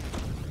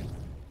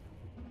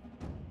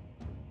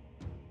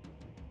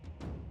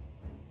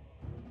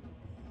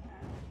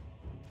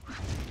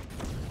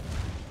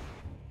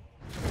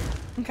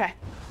 Okay.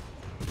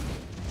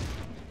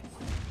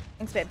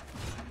 Thanks, babe.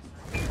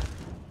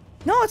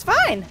 No, it's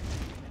fine.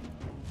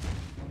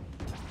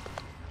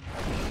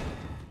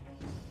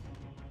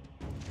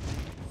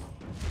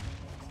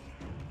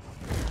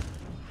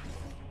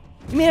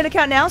 You made an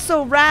account now?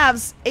 So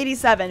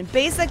Ravs87,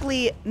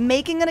 basically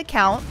making an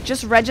account,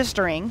 just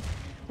registering,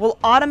 will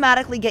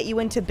automatically get you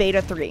into beta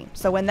 3.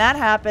 So when that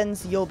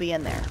happens, you'll be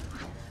in there.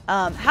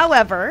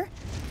 However,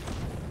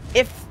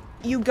 if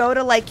you go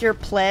to like your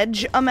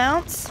pledge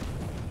amounts,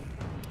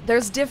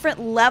 there's different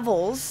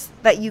levels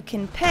that you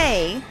can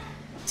pay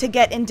to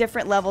get in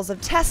different levels of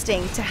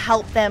testing to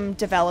help them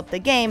develop the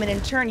game, and in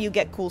turn you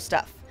get cool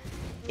stuff.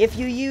 If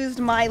you used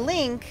my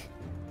link,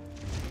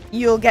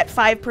 you'll get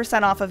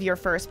 5% off of your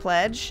first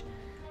pledge.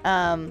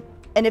 And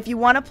if you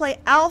want to play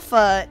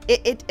alpha,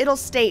 it'll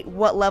state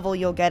what level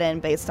you'll get in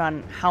based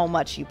on how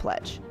much you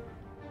pledge.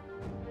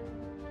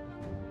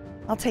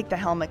 I'll take the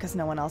helmet because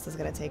no one else is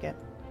going to take it.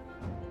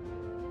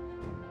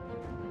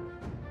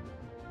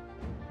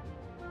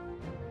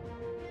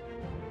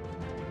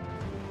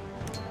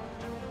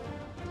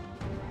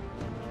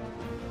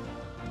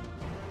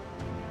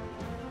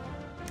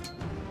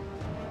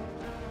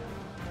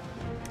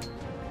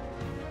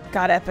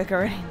 Got epic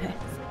already. Nice.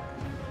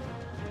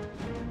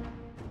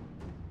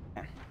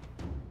 Okay.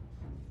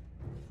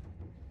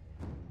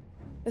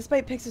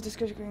 Despite Pix's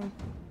description.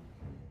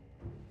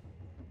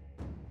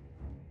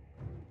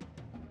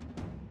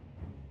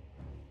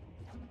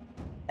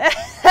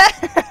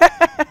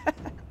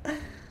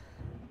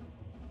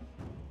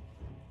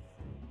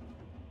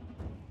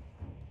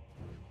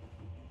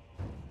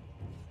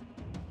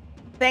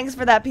 Thanks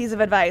for that piece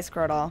of advice,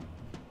 Crowfall.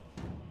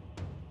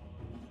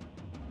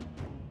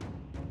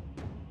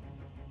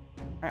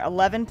 Alright,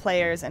 11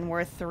 players and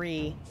we're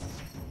 3.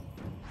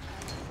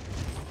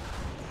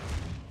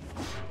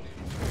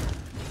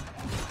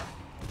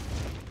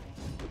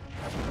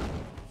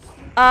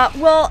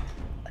 Well,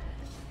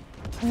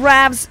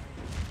 Ravs,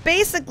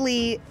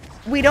 basically,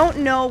 we don't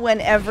know when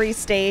every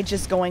stage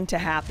is going to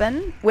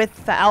happen with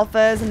the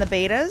alphas and the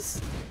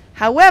betas.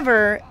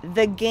 However,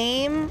 the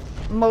game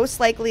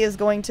most likely is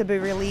going to be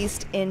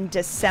released in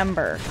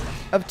December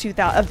of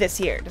this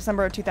year,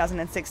 December of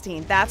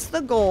 2016. That's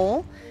the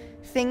goal.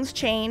 Things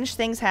change,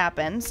 things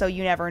happen, so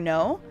you never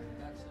know.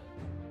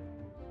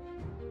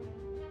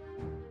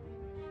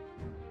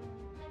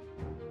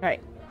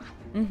 Right.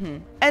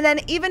 And then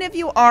even if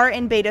you are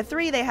in beta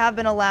 3, they have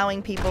been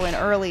allowing people in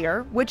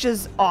earlier, which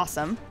is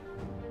awesome.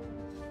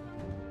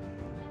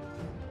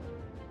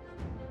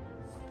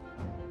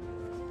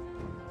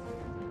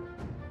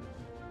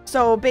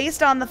 So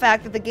based on the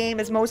fact that the game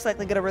is most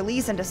likely going to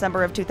release in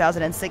December of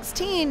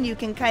 2016, you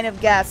can kind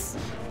of guess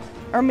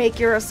or make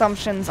your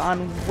assumptions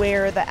on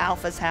where the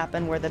alphas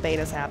happen, where the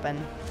betas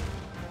happen.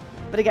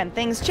 But again,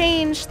 things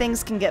change,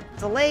 things can get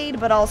delayed,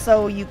 but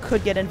also you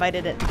could get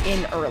invited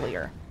in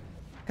earlier.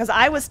 Because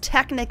I was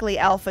technically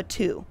Alpha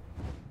 2.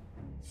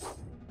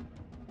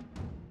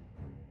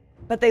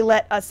 But they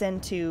let us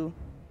into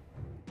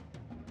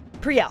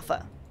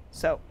pre-alpha.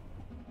 So,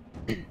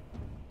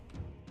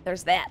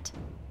 there's that.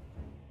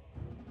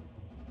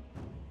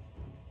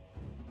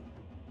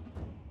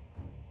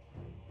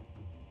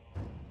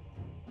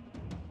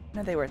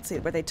 No, were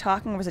they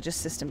talking or was it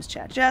just systems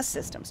chat? Just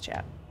systems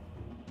chat.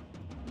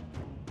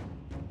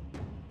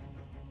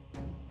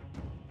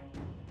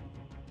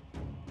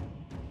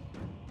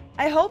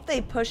 I hope they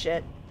push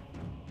it.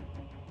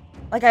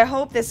 Like, I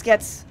hope this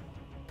gets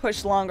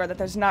pushed longer, that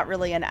there's not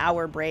really an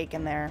hour break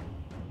in there.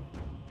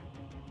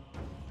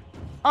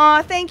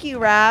 Aw, thank you,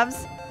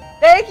 Ravs.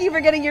 Thank you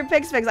for getting your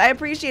pics fixed. I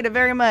appreciate it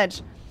very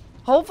much.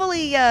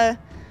 Hopefully,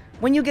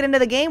 when you get into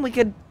the game, we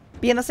could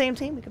be in the same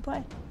team. We could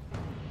play.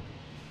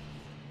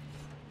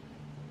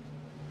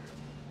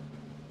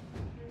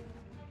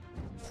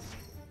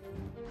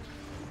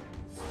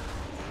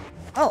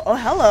 Oh,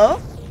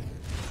 hello.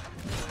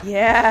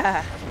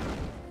 Yeah.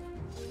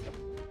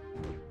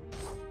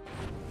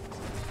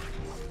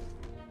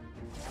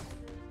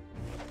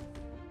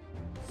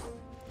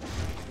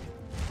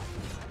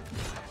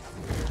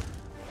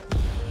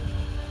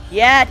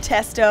 Yeah,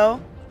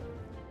 Testo.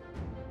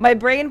 My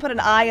brain put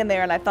an I in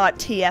there and I thought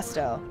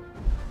Tiesto.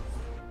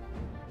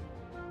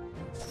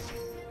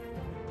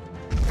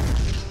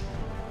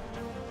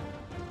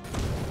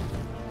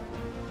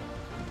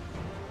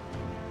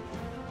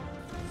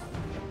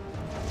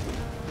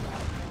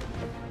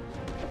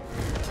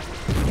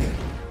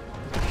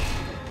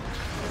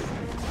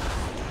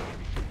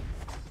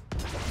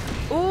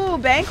 Ooh,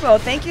 Bankroll,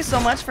 thank you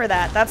so much for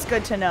that. That's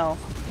good to know.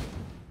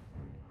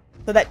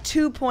 So that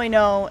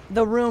 2.0,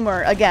 the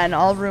rumor, again,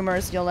 all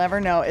rumors, you'll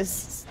never know,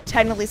 is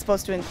technically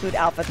supposed to include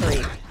Alpha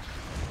 3.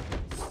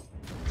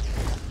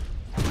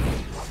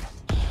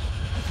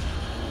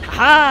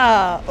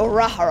 Ha!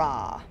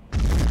 Urahara!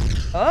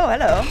 Oh,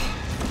 hello.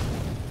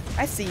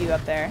 I see you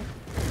up there.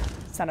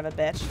 Son of a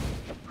bitch.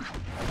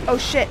 Oh,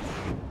 shit.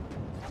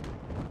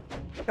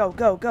 Go,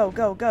 go, go,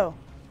 go, go.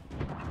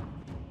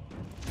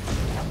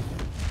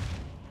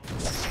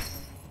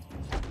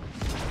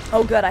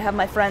 Oh, good, I have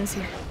my friends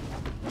here.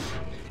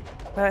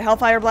 I'm gonna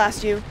Hellfire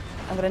Blast you.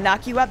 I'm gonna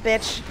knock you up,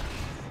 bitch.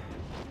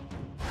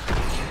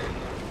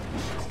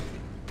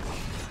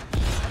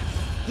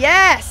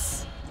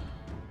 Yes!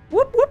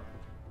 Whoop, whoop.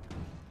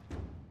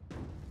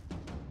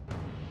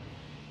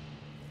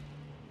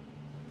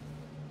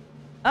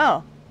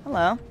 Oh,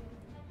 hello.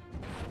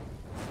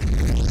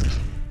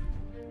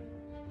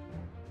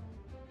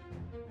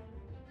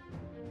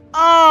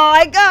 Oh,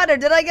 I got her.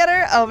 Did I get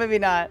her? Oh, maybe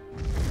not.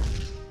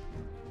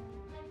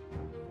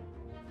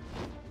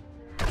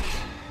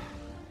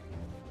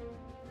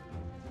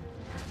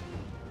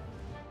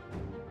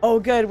 Oh,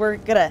 good. We're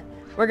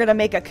gonna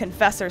make a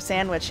Confessor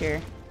sandwich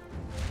here.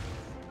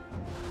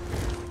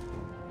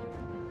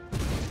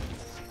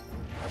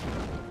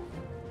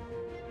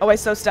 Oh, I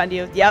so stunned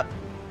you. Yep.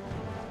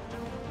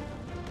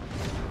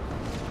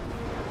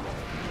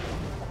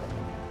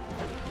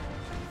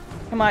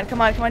 Come on,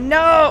 come on, come on.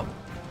 No!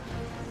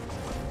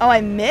 Oh, I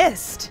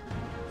missed.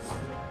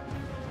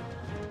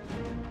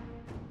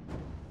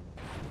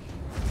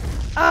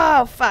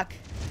 Oh, fuck.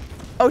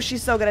 Oh,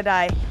 she's so gonna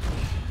die.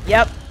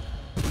 Yep.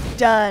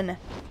 Done.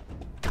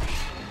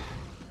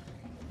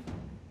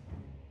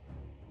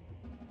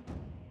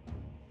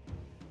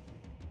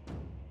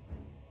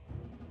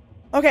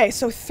 Okay,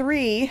 so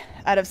 3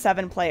 out of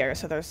 7 players.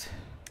 So there's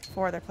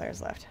 4 other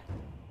players left.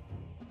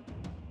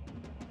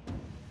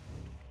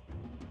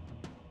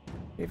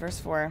 3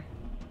 versus 4.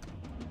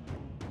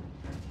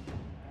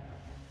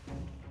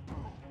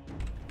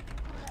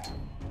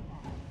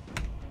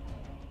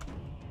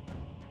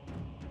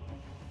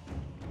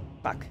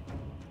 Fuck.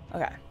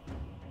 Okay.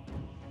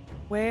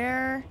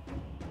 Where?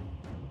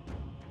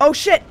 Oh,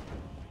 shit!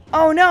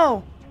 Oh,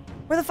 no!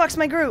 Where the fuck's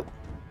my group?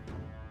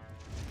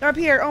 They're up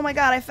here. Oh my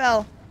god, I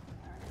fell.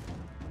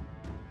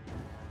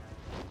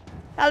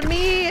 Help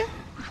me!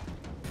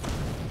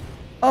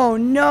 Oh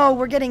no,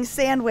 we're getting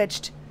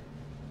sandwiched.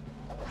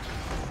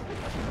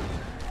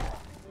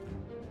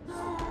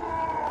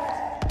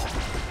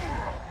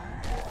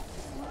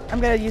 I'm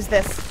gonna use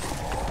this.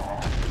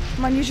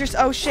 Come on, use your...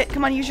 Oh shit,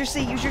 come on, use your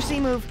C. Use your C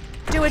move.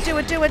 Do it, do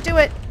it, do it, do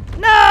it.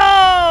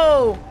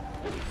 No!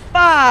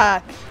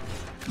 Fuck!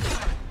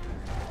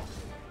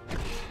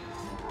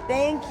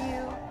 Thank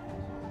you.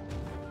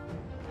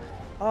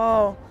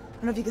 Oh, I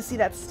don't know if you can see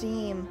that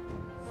steam.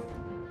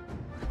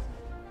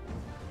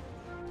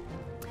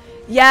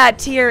 Yeah,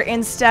 tier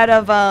instead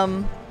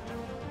of,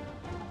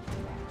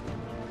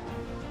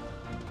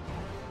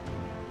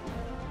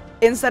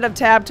 instead of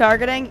tab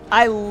targeting,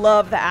 I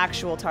love the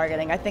actual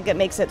targeting. I think it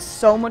makes it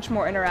so much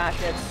more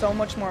interactive, so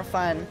much more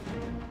fun.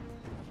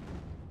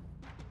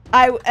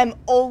 I am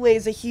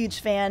always a huge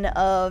fan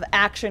of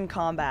action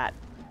combat.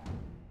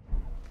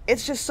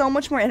 It's just so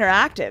much more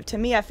interactive. To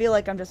me, I feel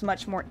like I'm just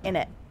much more in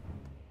it.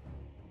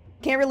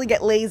 Can't really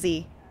get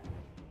lazy.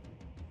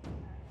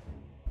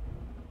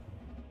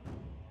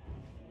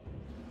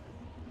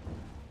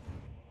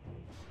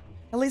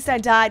 At least I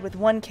died with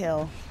 1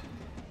 kill.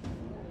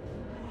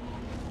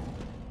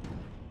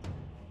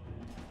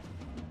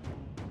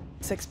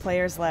 Six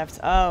players left.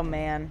 Oh,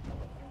 man.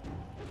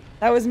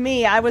 That was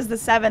me. I was the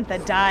 7th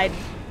that died.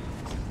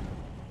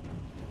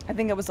 I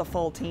think it was a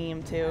full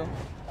team, too.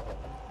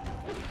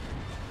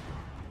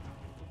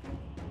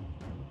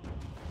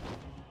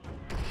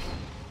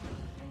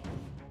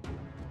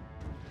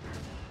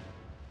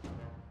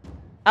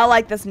 I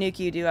like this nuke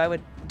you do.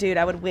 Dude,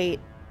 I would wait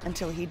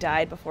until he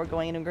died before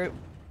going in a group.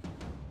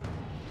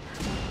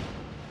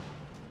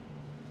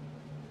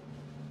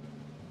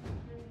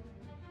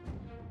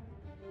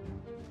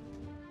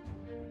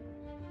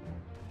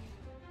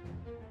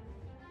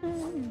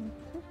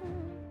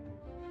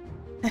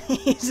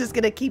 He's just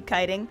gonna keep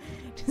kiting.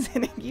 Just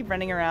gonna keep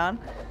running around.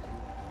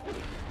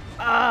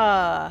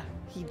 Ah,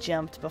 he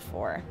jumped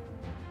before.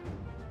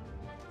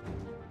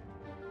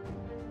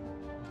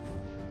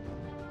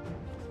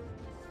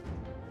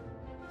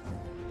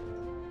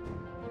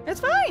 It's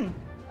fine.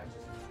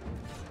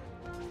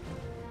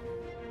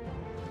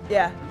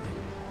 Yeah.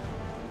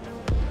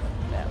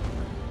 Yeah.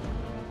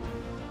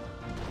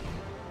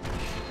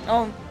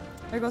 Oh,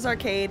 there goes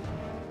Arcade.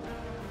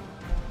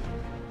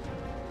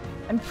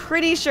 I'm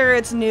pretty sure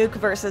it's Nuke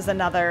versus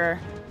another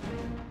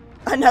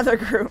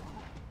group.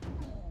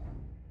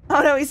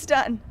 Oh no, he's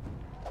stunned.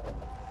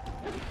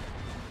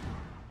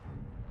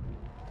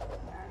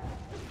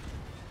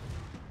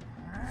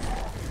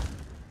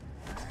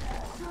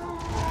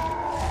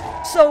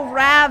 So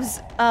Ravs,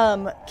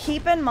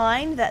 keep in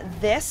mind that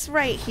this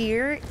right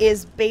here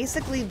is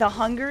basically the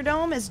Hunger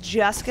Dome is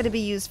just going to be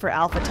used for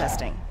alpha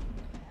testing.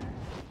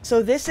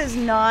 So this is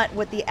not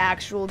what the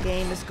actual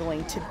game is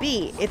going to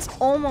be. It's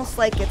almost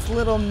like it's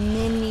little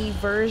mini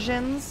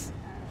versions,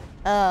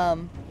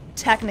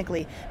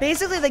 technically.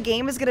 Basically, the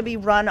game is going to be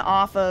run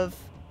off of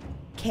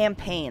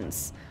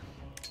campaigns.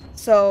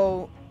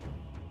 So,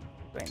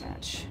 great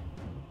match.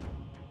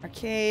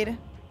 Arcade.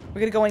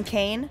 We're going to go in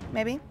Kane,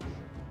 maybe?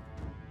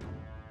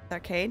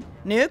 Arcade.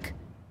 Nuke?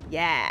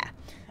 Yeah.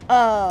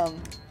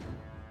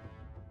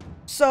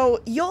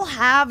 So you'll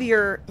have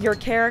your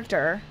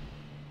character,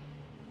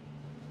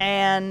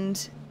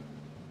 and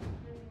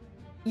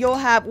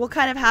we'll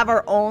kind of have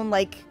our own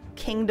like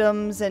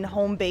kingdoms and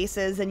home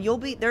bases, and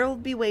there'll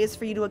be ways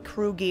for you to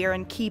accrue gear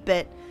and keep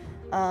it,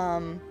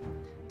 to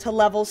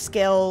level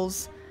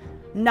skills.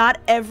 Not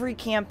every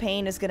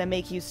campaign is gonna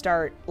make you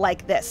start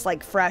like this,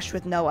 like fresh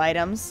with no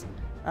items.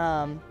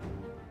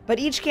 But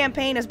each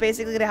campaign is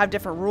basically gonna have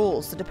different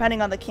rules. So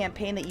depending on the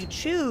campaign that you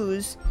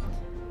choose,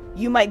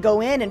 you might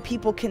go in and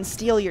people can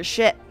steal your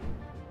shit.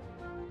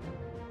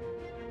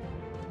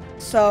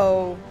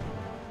 So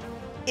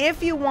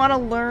if you want to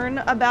learn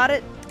about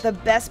it, the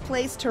best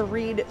place to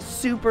read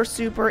super,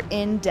 super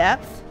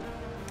in-depth...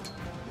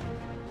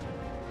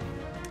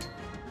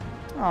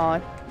 Aw,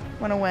 it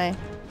went away.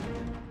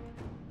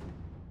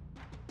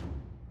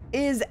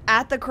 Is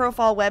at the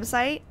Crowfall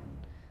website.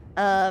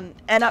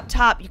 And up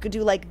top, you could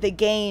do, like, the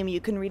game.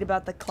 You can read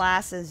about the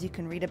classes. You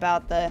can read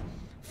about the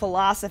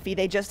philosophy.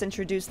 They just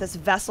introduced this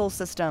vessel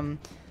system.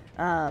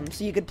 So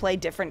you could play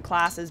different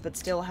classes, but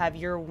still have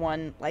your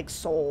one, like,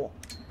 soul.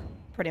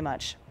 Pretty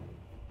much.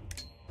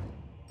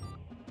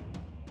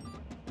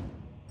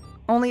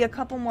 Only a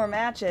couple more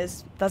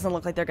matches. Doesn't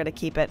look like they're gonna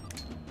keep it.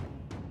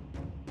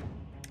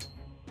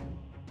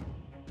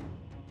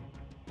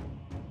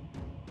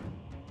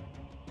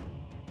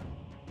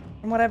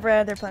 From what I've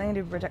read, they're planning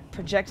to do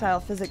projectile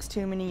physics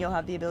too, meaning you'll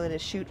have the ability to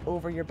shoot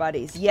over your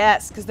buddies.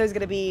 Yes, because there's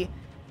gonna be,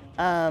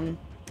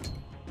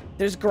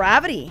 there's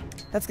gravity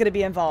that's gonna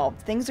be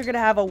involved. Things are gonna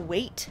have a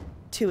weight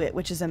to it,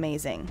 which is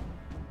amazing.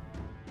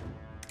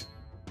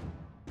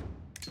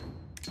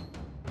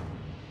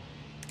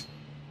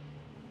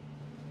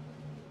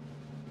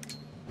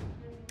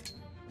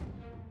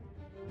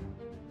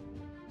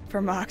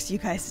 For Mox, you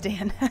guys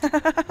stand.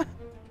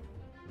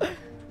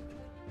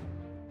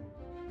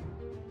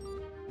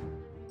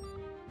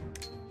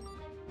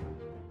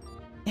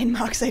 In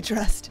Mox, I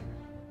trust.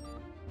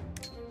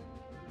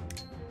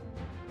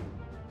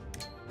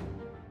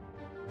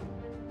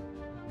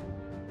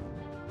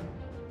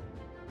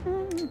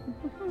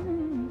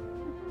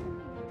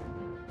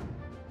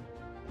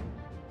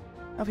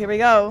 Oh, here we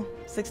go.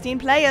 16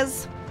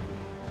 players.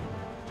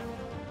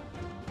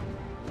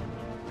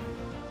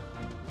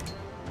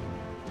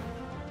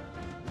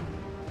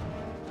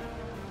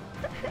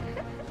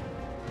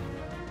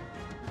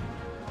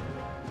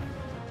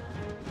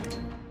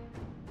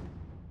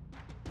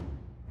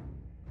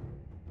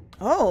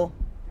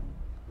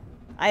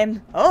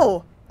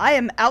 Oh. I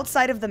am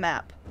outside of the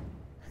map.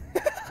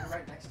 You're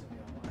right next to me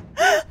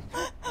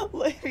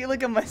online. If you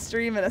look at my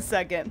stream in a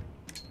second.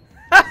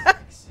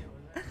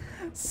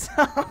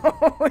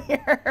 So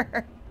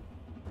weird.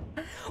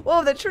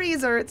 Well, the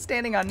trees are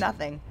standing on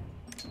nothing.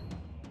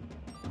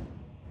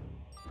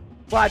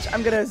 Watch,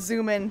 I'm gonna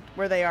zoom in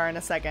where they are in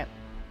a second.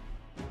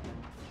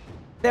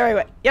 There we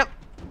went. Yep.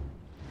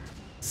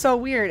 So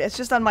weird. It's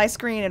just on my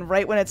screen, and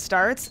right when it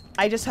starts,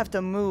 I just have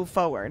to move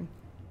forward.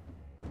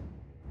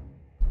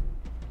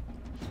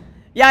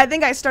 Yeah, I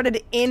think I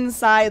started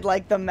inside,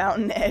 like, the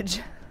mountain edge.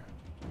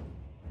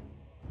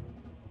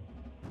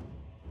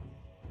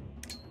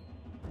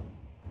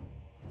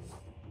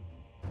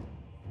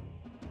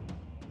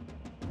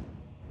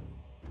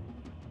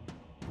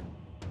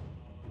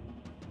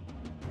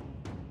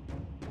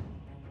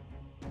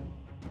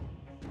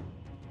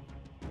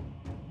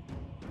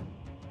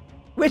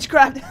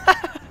 Witchcraft.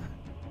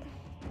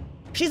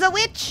 She's a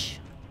witch.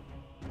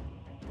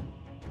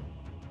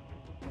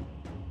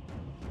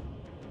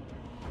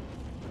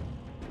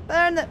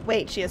 Burn the—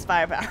 wait, she has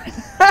firepower.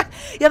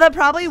 Yeah, that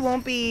probably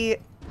won't be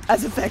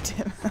as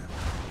effective.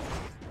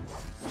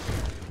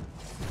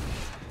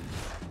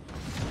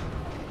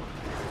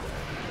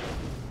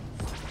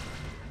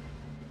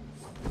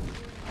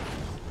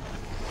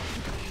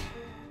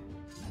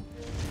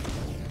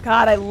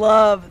 God, I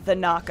love the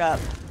knock-up.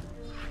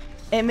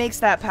 It makes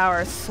that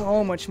power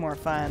so much more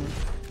fun.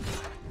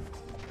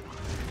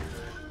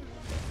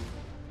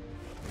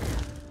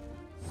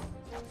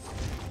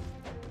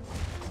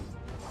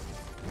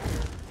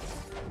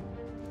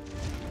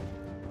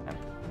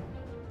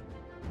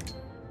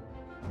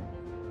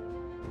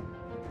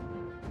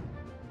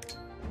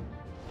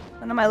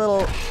 One of my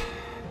little...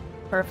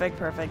 Perfect,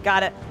 perfect.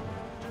 Got it.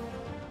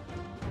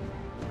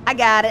 I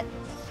got it.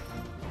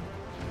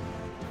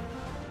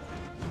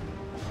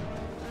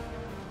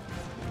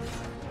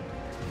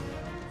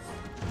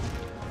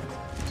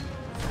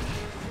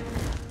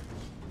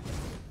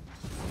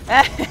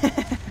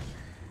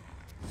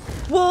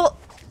 Well,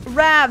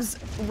 Ravs,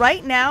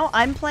 right now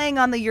I'm playing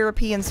on the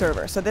European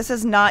server, so this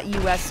is not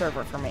US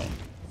server for me.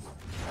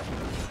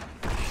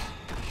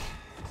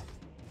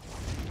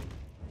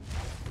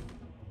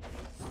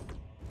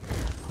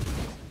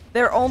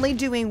 They're only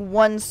doing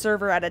one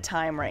server at a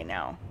time right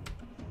now.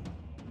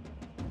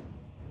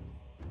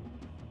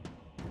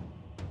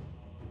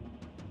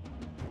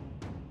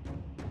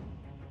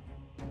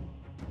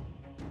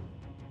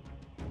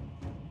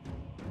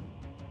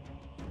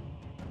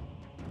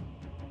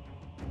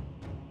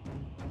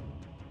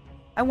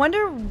 I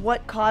wonder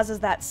what causes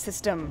that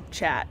system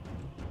chat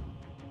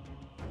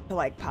to,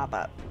 like, pop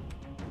up.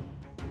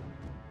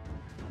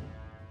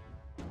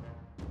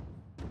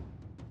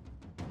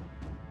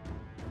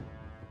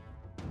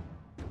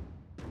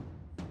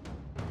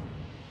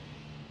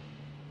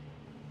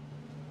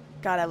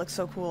 God, I look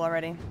so cool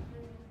already.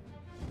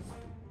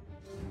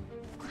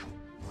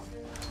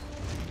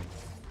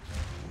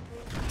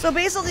 So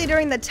basically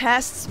during the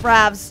tests,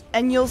 Ravs,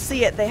 and you'll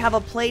see it, they have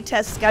a play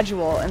test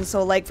schedule. And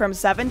so like from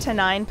 7 to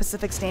 9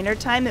 Pacific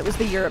Standard Time, it was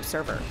the Europe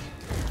server.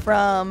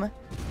 From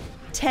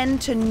 10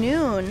 to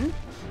noon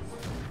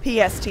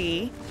PST,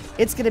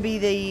 it's going to be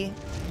the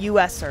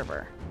US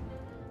server.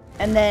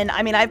 And then,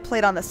 I mean, I've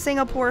played on the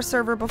Singapore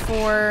server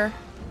before.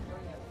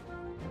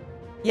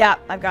 Yeah,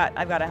 I've got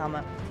a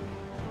helmet.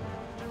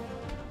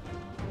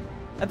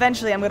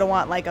 Eventually, I'm going to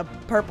want like a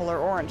purple or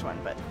orange one,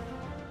 but...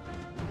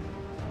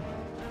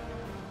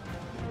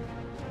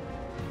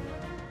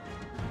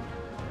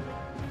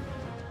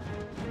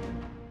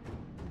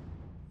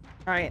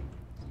 Alright.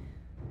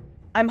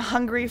 I'm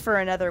hungry for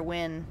another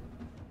win.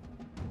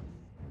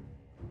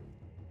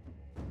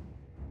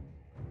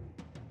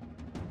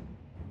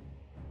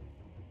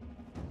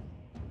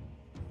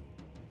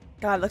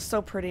 God, it looks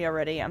so pretty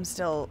already. I'm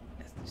still...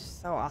 It's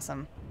so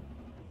awesome.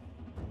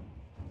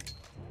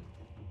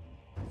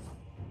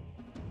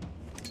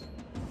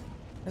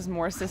 There's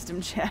more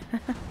system chat.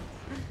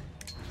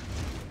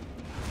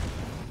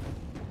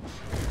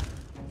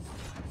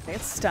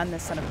 Let's stun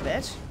this son of a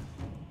bitch.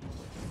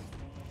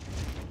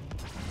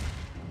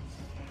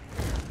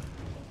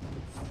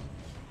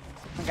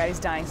 Oh my god, he's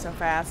dying so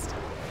fast.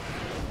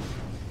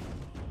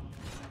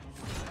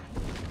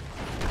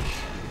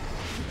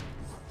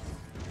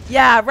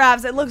 Yeah,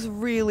 Ravs, it looks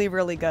really,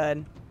 really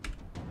good.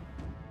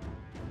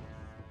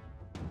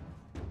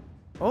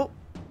 Oh.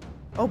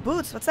 Oh,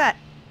 boots, what's that?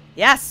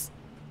 Yes!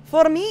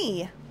 For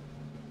me!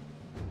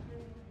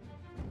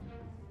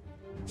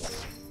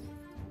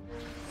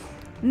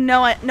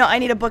 No, I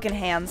need a book in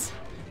hands.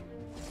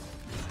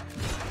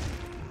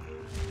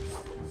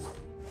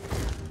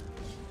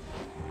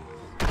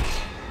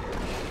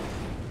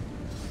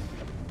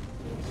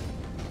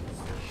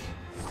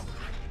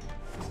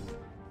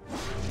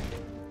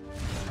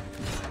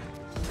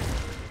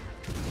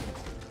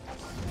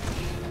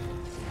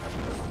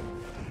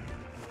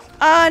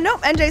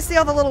 Nope, NJ, see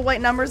all the little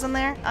white numbers in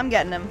there? I'm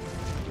getting them.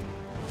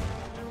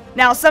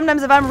 Now,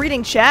 sometimes if I'm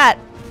reading chat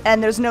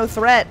and there's no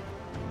threat,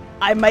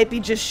 I might be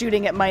just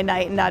shooting at my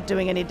knight and not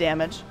doing any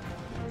damage.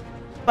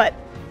 But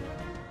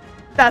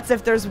that's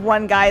if there's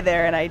one guy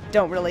there and I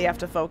don't really have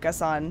to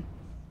focus on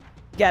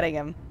getting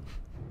him.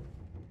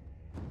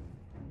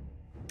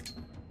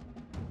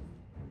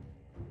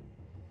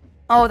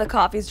 Oh, the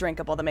coffee's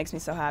drinkable. That makes me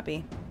so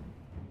happy.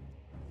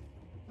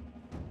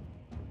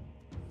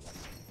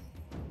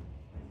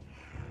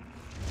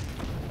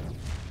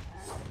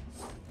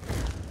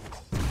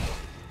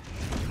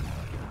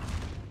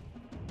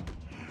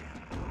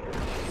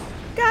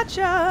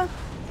 Gotcha!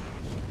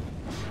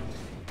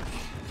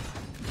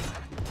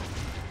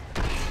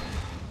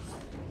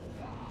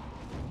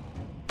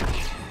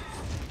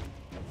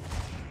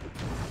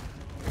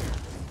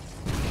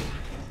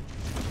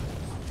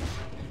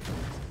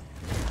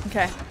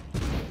 Okay.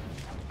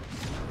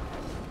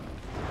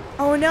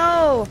 Oh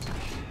no!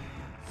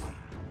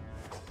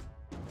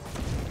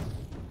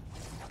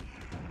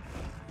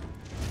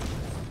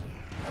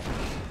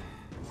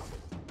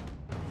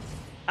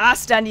 Ah,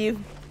 stunned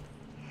you.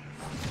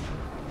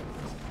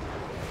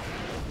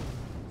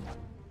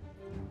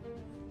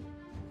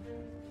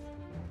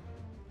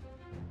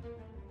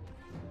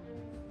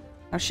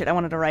 Oh shit, I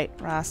wanted to write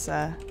Ross,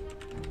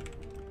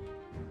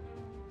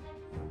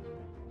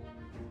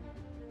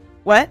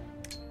 What?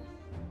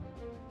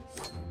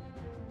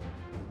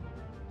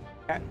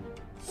 Okay.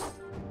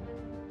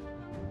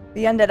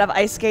 The undead have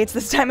ice skates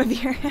this time of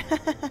year.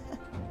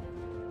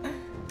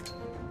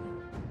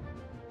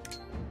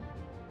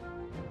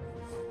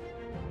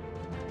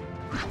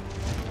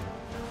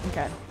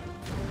 Okay.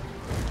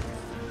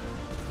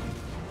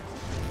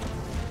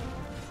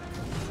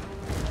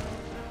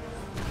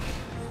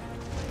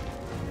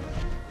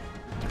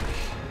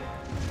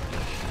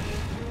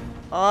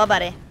 Oh,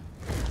 buddy.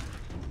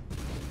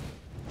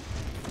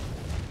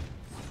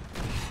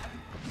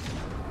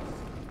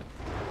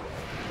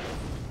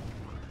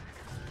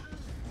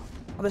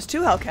 Oh, there's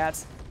two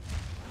Hellcats.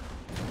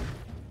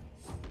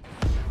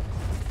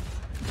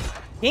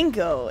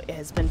 Ginkgo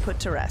has been put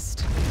to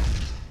rest.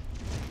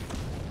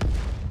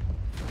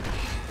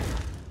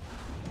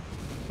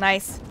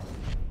 Nice.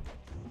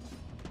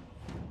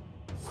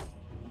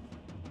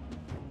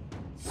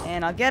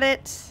 And I'll get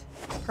it.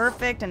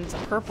 Perfect, and it's a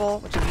purple,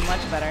 which is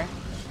much better.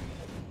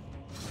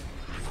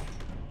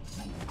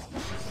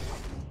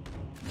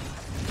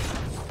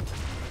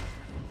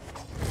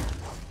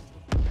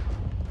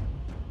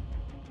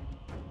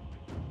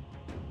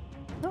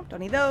 Nope, don't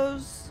need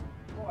those.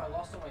 Oh, I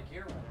lost all my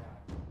gear when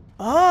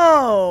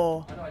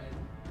Oh! I know I didn't.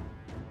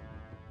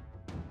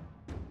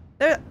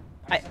 There,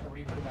 I just had to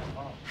re-put it back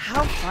on.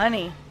 how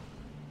funny.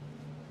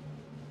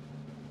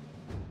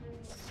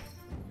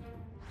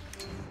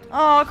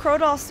 Oh,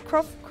 Crowdall's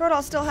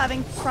still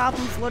having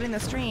problems loading the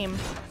stream.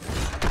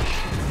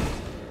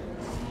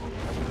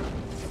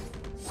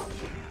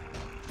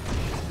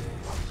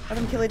 Let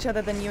them kill each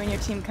other, then you and your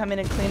team come in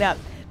and clean up.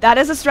 That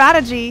is a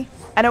strategy,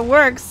 and it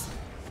works.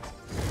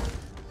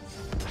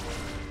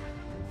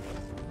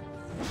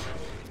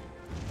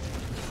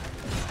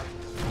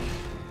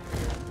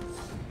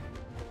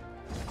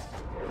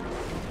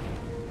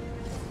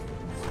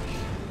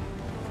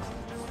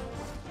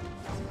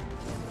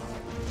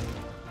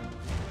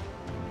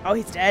 Oh,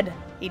 he's dead.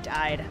 He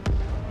died.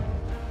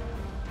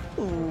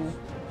 Ooh.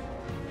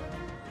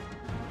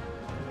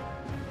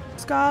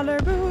 Scholar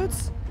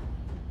boots.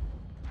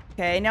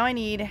 Okay, now I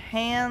need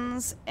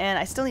hands, and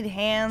I still need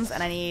hands,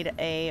 and I need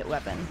a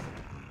weapon.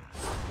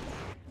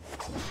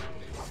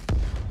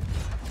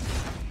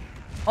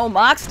 Oh,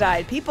 Mox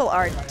died. People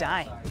are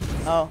dying.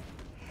 Oh.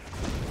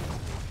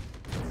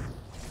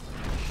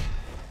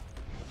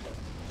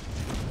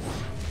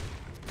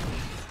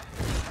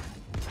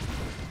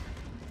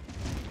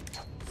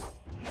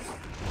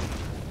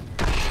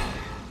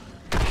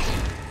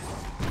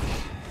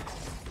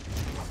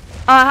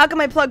 How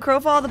come I plug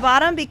Crowfall at the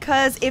bottom?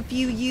 Because if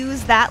you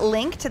use that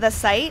link to the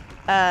site,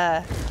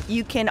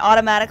 you can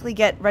automatically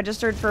get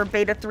registered for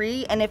Beta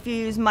 3. And if you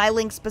use my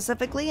link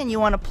specifically and you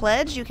want to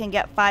pledge, you can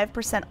get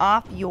 5%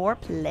 off your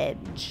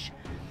pledge.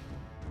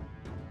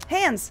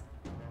 Hands.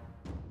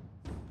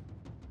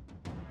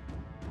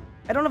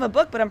 I don't have a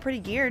book, but I'm pretty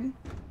geared.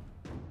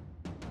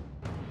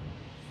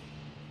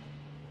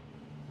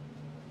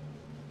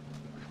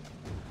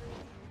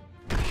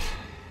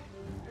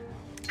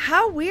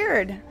 How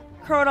weird.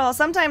 Crowdall.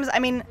 Sometimes, I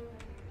mean,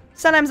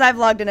 sometimes I've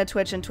logged into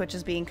Twitch and Twitch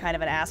is being kind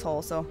of an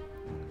asshole, so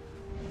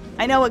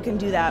I know it can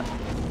do that.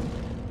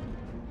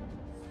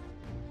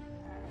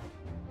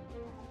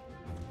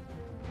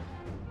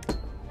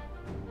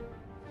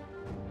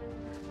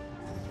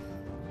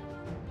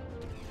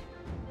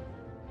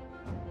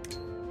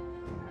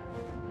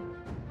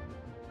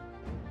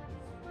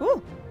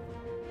 Ooh.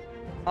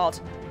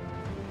 Alt.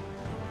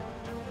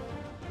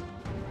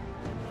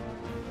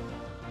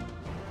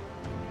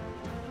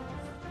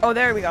 Oh,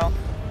 there we go.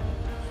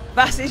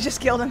 Vasi just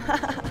killed him.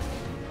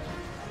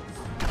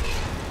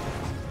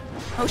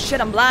 Oh shit,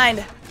 I'm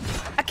blind.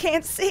 I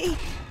can't see.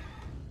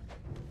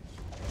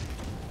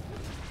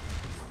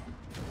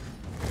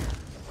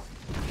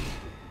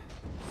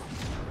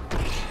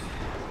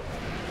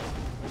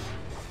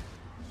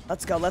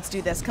 Let's go, let's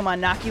do this. Come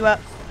on, knock you up.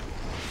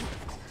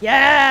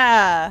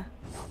 Yeah!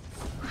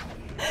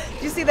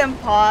 Did you see them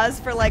pause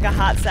for like a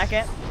hot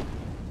second?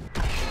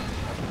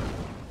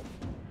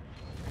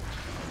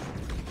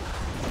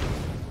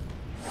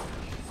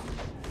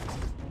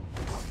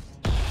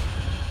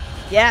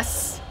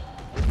 Yes!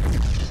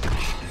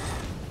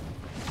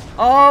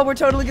 Oh, we're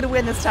totally gonna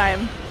win this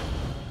time.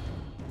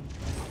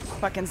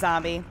 Fucking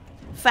zombie.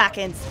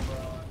 Fucking.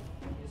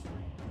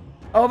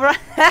 Over.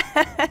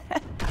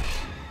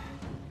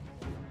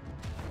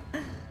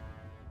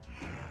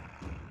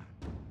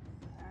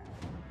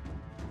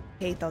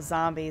 Hate those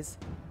zombies.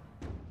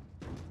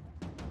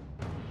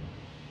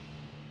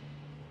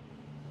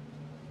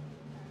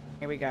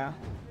 Here we go.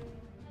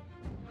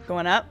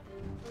 Going up.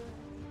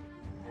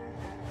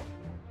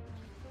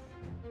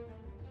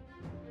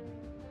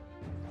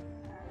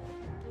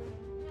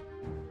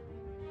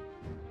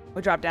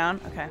 We drop down?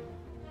 Okay.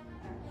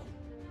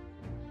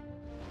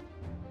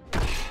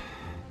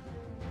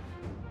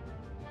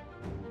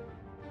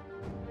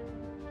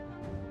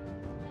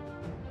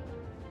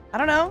 I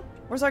don't know.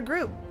 Where's our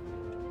group?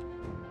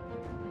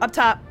 Up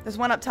top. There's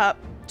one up top.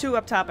 Two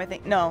up top, I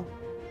think. No.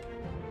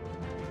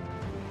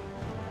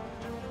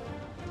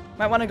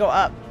 Might want to go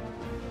up.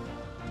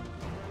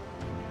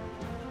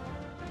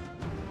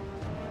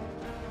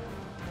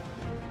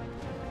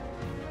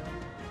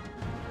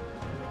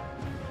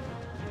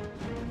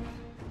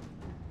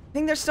 I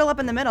think they're still up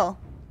in the middle.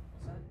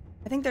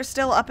 I think they're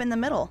still up in the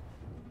middle.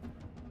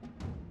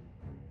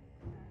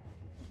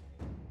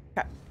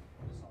 Okay.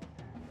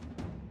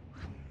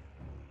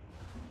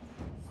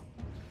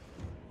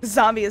 The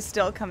zombie is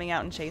still coming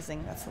out and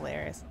chasing. That's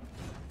hilarious.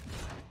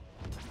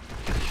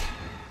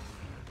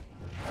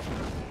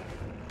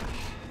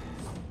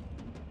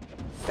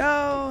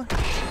 Go.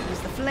 Use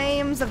the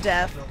flames of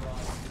death.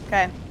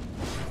 Okay.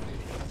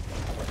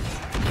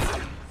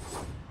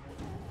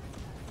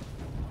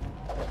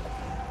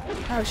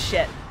 Oh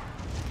shit.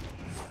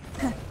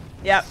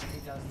 Yep.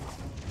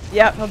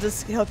 Yep,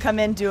 he'll come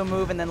in, do a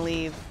move, and then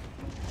leave.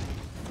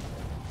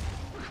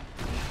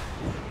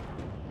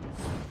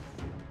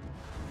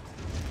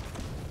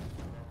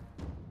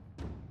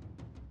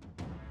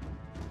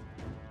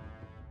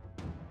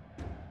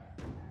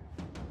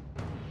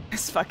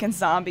 This fucking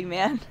zombie,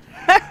 man.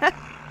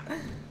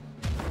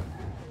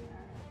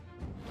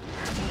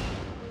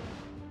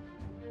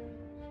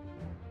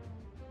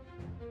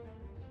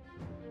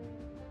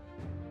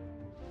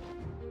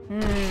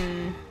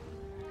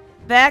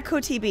 That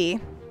could be.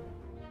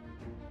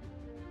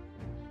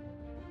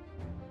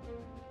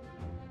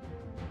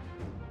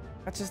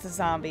 That's just a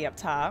zombie up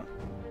top.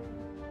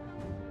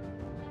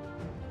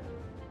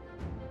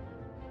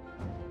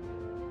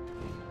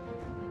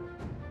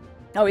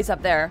 Oh, he's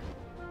up there.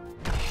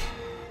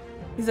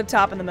 He's up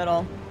top in the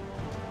middle.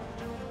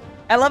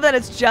 I love that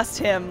it's just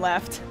him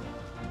left.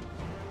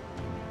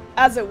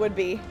 As it would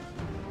be.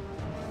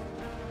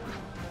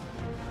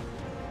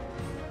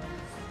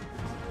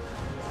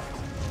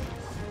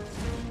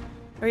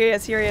 Oh, here he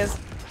is, here he is.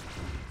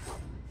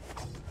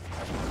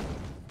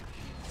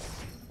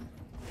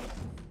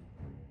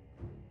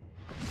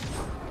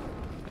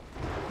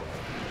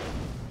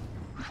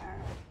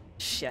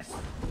 shit.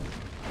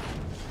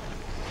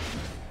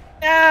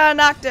 Ah,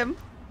 knocked him.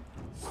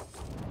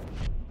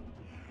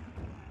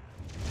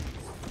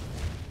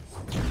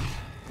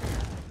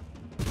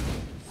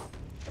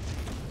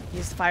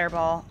 Use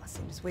fireball. Let's see,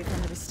 just wait for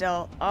him to be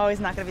still. Oh,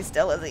 he's not gonna be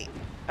still, is he?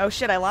 Oh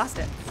shit, I lost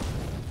it.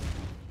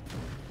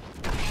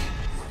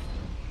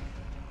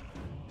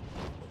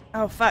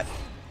 Oh fuck.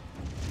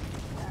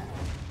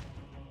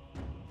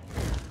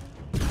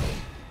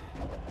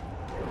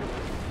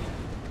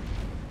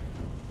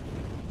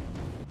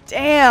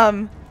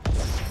 Damn.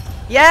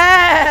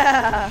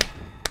 Yeah.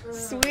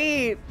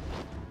 Sweet.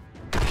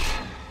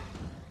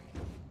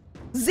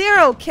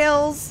 0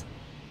 kills.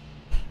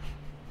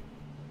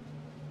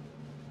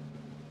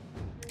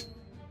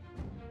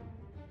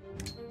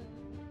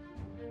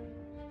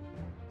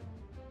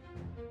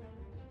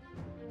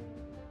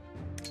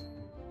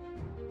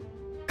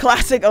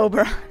 Classic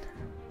Oberon.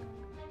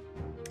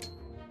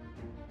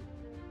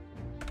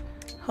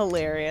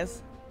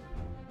 Hilarious.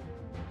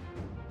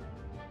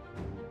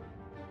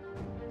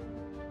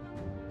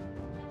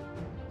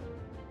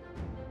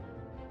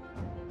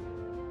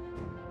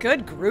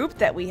 Good group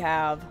that we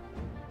have.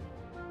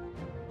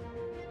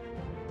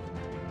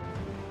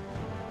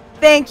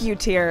 Thank you,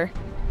 Tyr.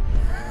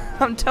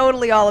 I'm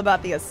totally all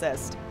about the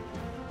assist.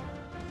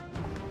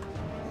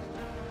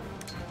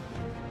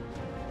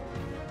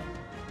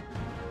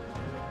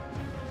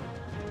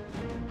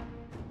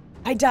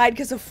 I died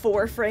because of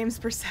 4 frames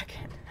per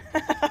second.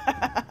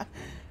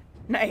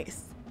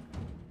 Nice.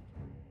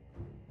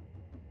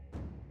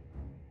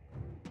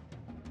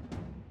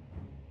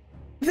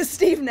 The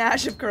Steve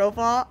Nash of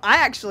Crowfall? I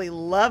actually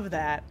love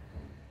that.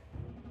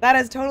 That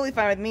is totally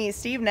fine with me.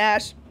 Steve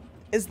Nash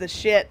is the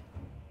shit.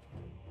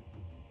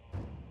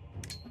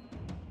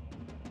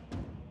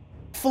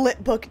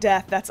 Flipbook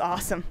death, that's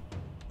awesome.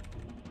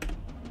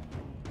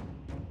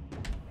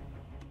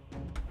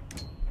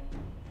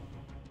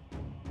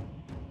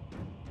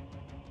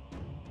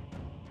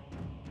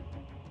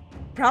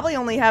 Probably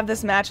only have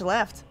this match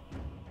left.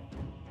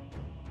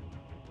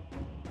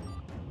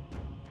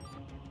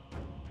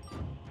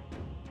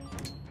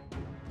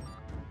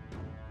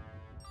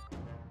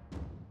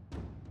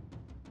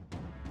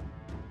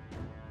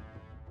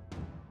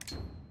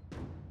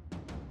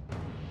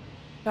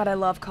 God, I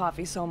love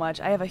coffee so much.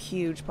 I have a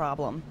huge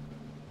problem.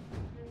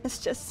 It's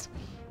just,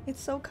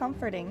 it's so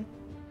comforting.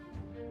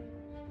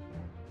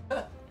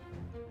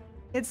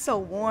 It's so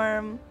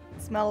warm.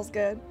 It smells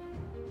good.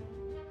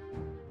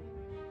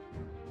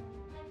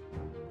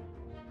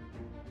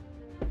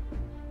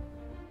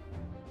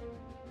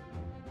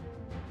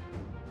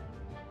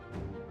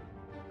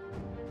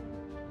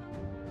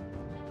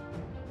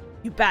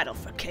 You battle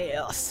for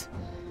chaos.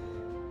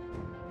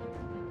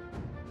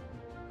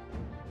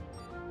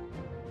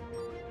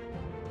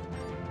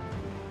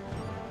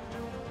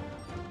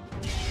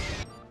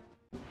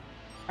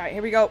 Alright,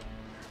 here we go.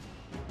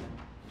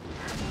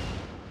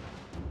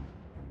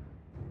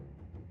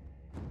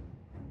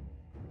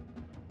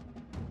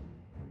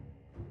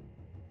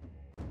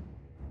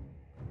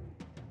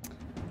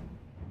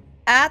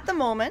 At the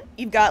moment,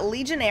 you've got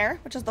Legionnaire,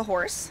 which is the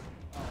horse.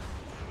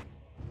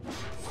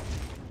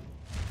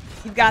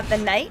 You've got the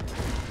knight.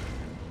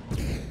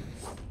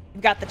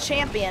 You've got the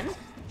champion.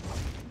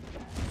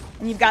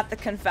 And you've got the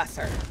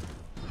confessor.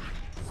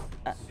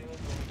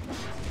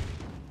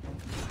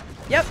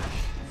 Yep.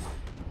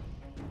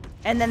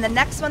 And then the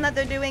next one that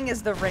they're doing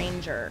is the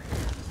ranger,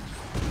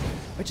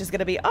 which is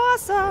gonna be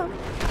awesome.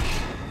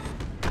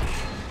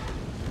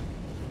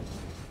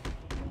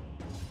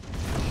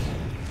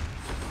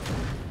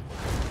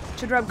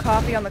 Should rub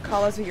coffee on the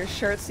collars of your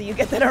shirt so you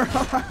get that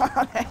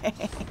aroma.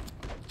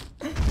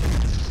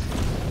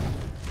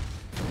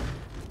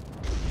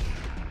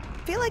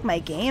 I feel like my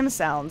game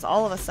sounds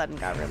all of a sudden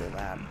got really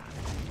loud.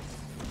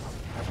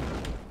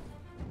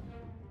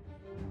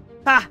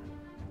 Ha!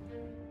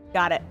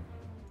 Got it.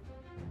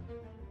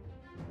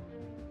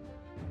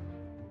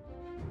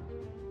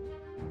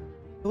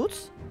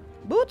 Boots?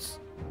 Boots?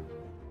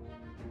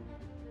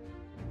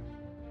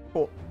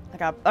 Cool. I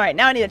got. Alright,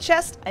 now I need a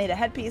chest, I need a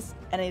headpiece,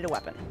 and I need a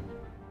weapon.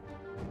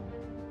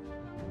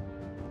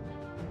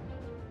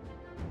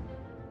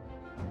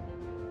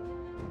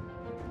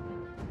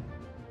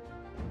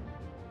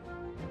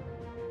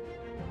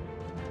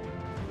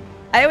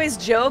 I always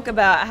joke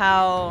about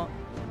how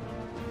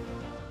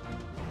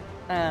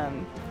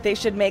they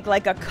should make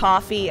like a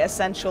coffee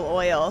essential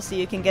oil so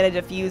you can get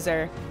a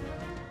diffuser.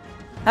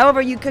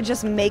 However, you could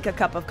just make a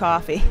cup of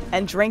coffee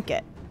and drink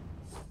it.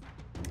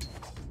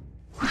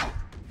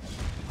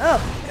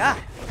 Oh, God.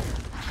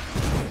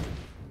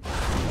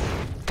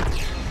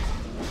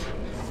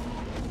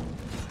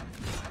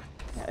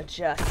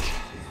 Adjust.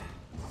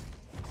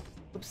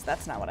 Oops,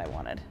 that's not what I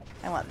wanted.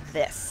 I want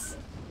this.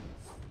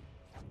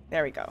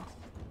 There we go.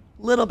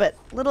 Little bit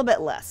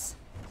less.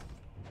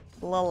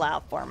 A little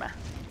loud for me.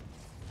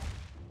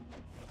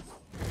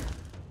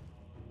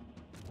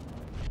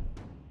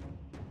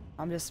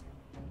 I'm just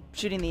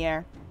shooting the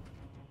air.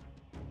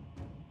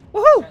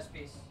 Woohoo!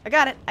 I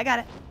got it. I got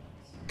it.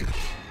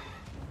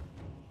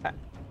 Okay.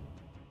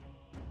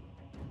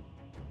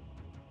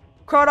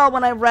 Crowdall,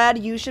 when I read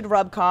you should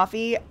rub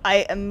coffee,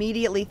 I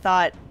immediately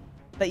thought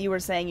that you were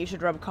saying you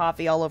should rub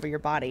coffee all over your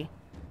body.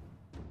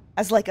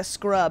 As like a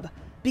scrub.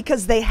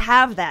 Because they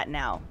have that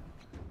now.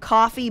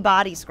 Coffee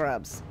body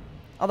scrubs.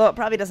 Although it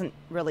probably doesn't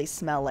really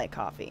smell like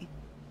coffee.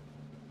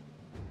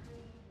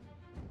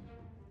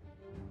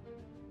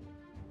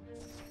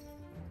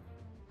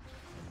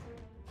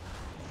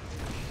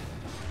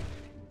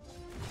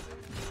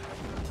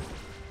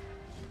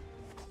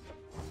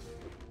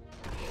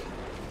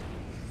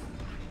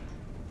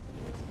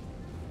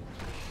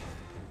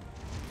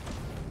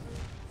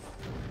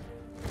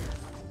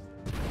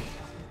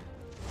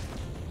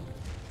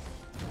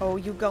 Oh,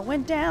 you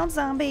going down,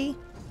 zombie?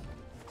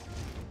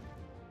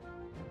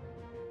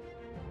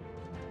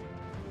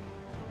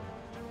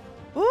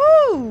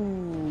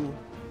 Ooh!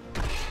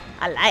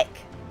 I like.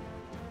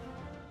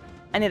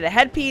 I need a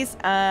headpiece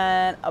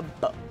and a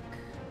book.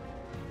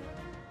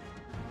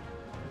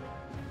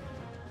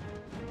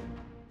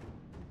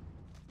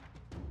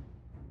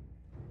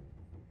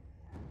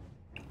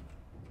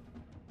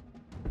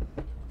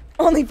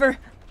 Only for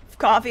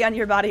coffee on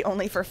your body,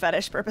 only for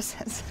fetish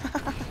purposes.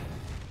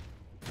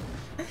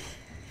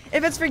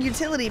 If it's for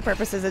utility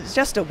purposes, it's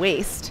just a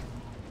waste.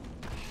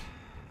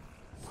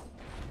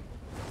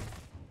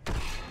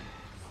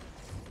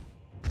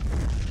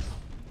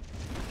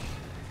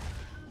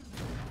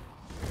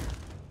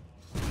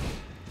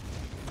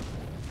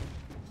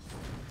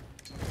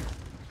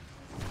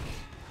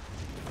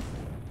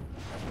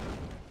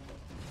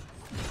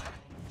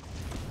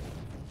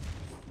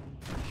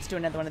 Let's do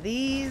another one of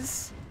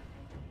these.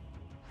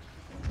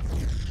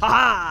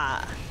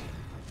 Ah!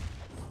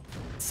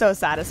 So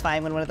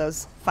satisfying when one of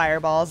those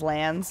fireballs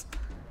lands.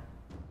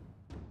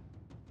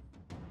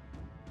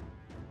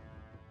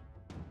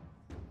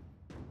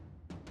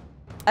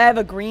 I have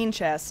a green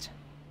chest.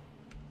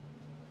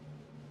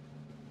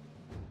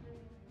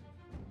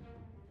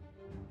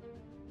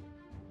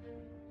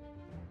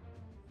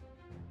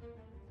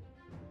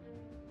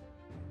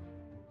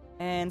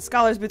 And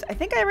scholar's boots. I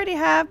think I already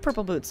have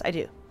purple boots. I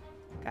do.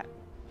 Okay.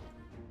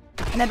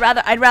 And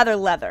I'd rather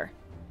leather.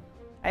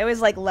 I always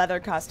like leather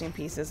costume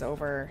pieces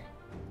over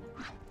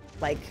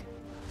like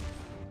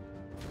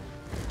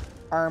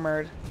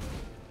armored.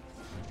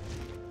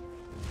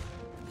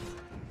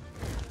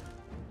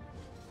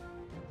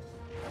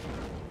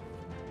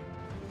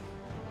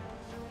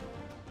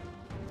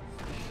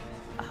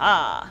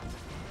 Aha.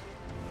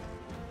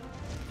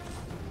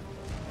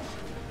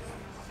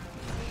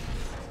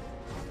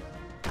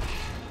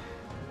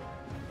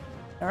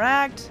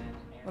 Interact.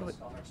 What do we...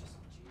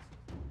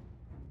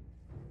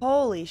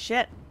 Holy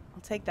shit.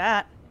 I'll take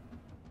that.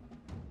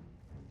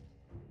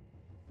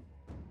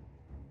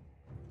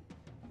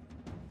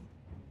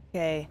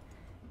 Okay.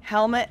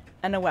 Helmet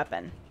and a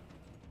weapon.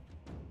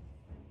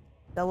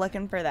 Still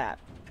looking for that.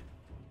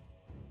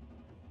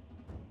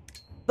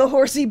 The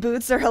horsey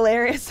boots are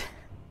hilarious.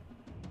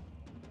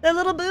 They're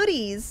little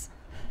booties.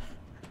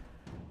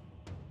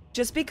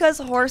 Just because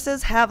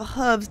horses have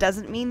hooves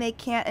doesn't mean they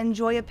can't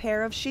enjoy a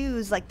pair of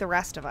shoes like the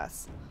rest of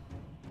us.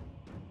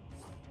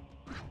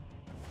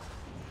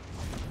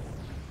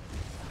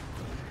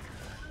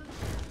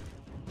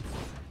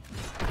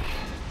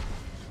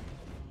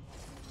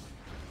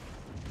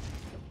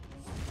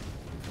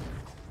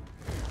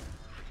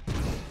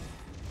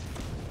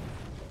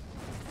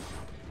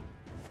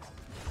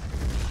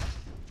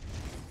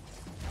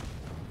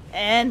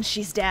 And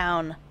she's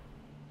down.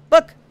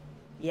 Book!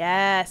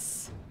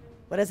 Yes.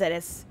 What is it?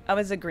 It's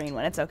a green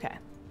one. It's okay.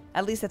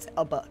 At least it's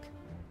a book.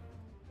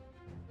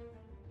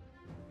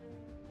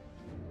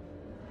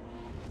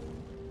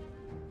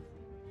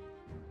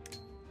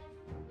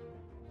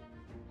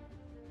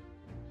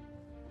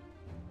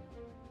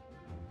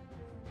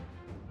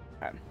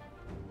 Okay.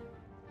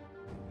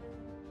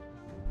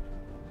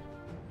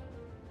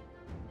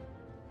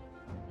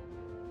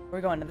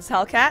 We're going to this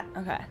Hellcat?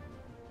 Okay.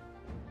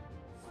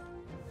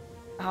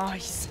 Oh,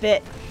 he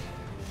spit.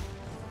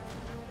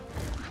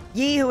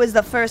 Ye who is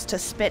the first to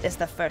spit is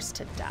the first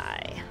to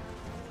die.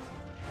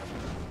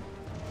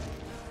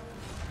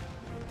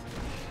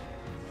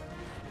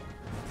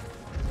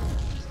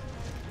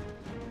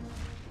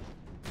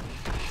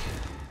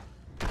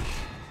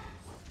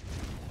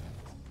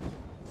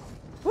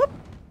 Whoop.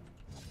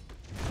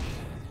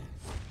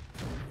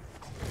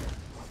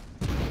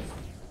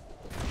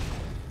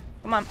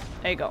 Come on.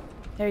 There you go.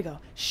 There you go.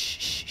 Shh,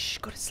 shh, shh.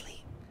 Go to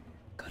sleep.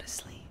 Go to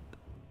sleep.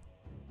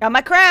 Got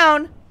my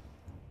crown.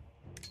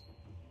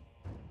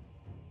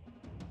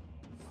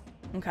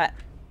 Okay.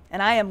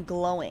 And I am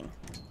glowing.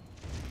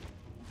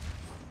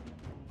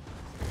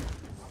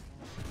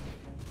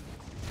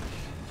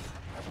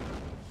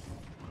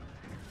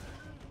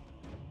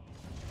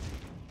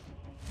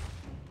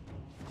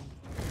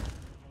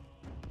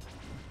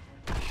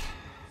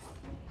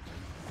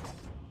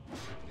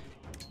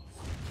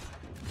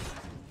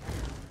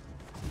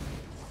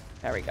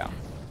 There we go.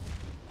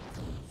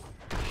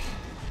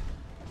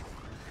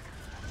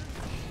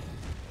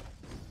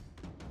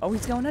 Oh,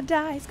 he's gonna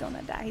die, he's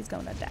gonna die, he's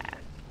gonna die.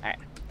 Alright.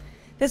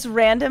 This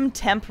random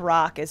temp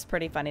rock is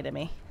pretty funny to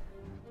me.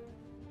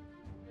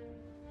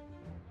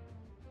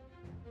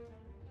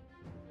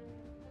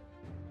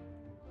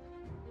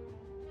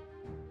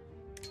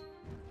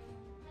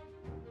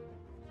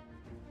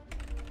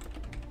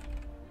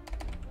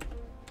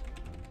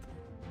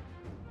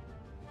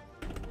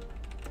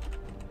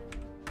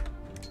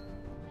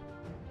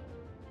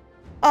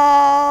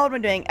 Oh, what am I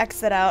doing?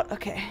 Exit out.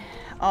 Okay.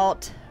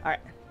 Alt. Alright.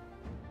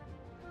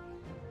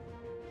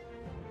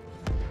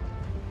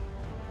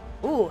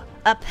 Ooh,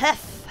 a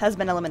pef has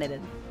been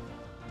eliminated.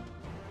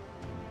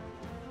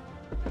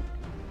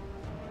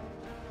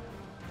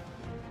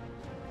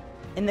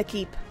 In the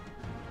keep.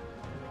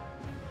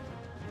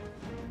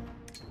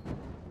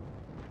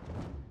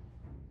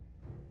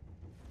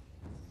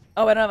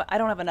 Oh, I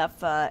don't have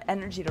enough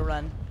energy to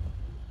run.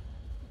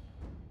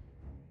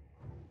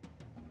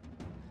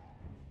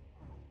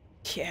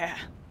 Yeah.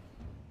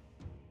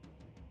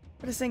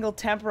 Put a single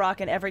temp rock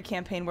in every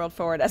campaign world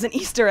forward as an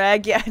Easter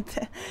egg, yeah,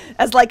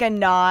 as like a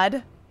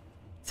nod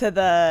to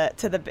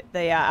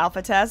the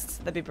alpha tests.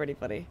 That'd be pretty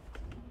funny.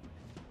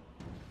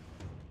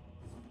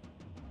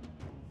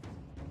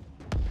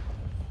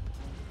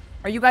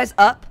 Are you guys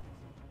up?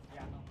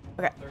 Yeah.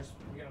 Okay.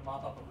 We're gonna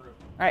mop up a group.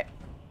 All right.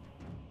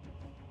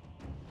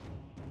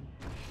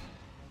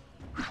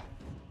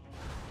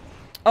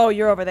 Oh,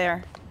 you're over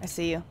there. I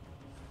see you.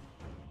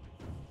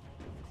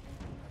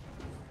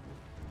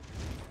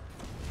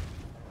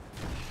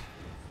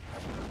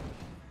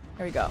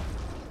 Here we go.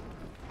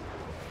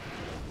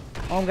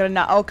 Oh, I'm gonna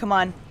not. Oh, come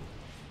on.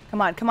 Come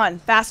on, come on.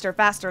 Faster,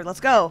 faster. Let's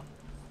go.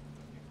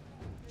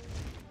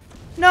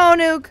 No,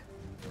 Nuke.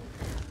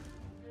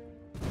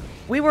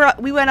 We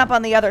went up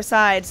on the other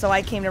side, so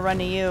I came to run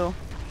to you.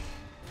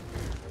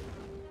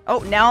 Oh,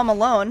 now I'm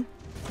alone.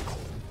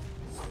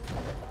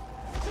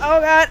 Oh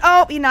god.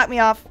 Oh, he knocked me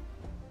off.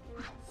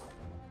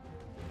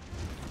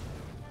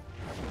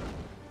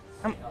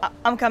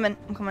 I'm coming.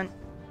 I'm coming.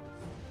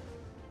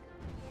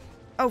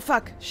 Oh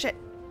fuck. Shit.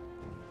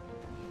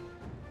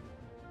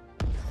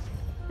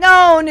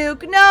 No,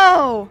 Nuke.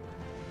 No.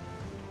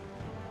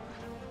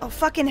 Oh,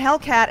 fucking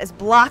Hellcat is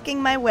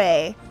blocking my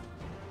way.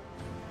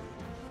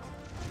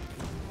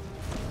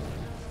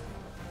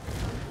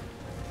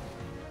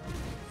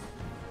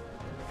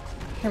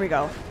 Here we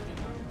go.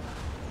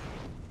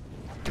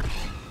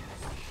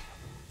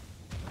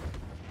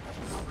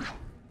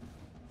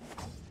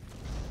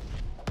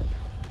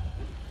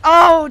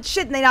 Oh,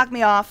 shit, and they knocked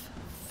me off.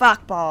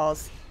 Fuck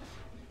balls.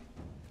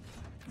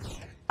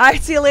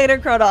 Alright, see you later,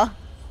 Crowfall.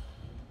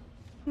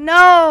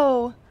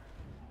 No!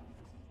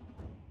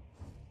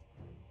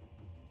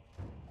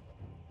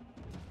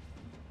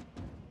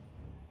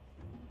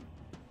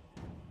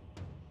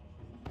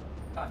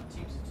 God,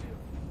 teams of two.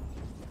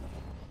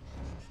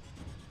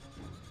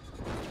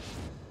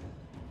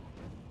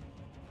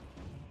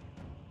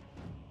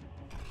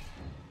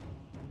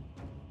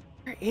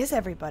 Where is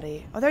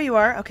everybody? Oh, there you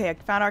are. Okay, I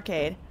found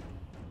arcade.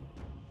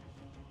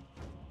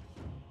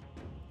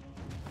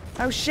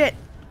 Oh, shit.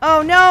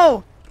 Oh,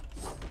 no!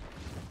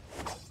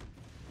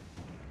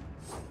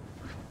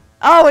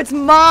 Oh, it's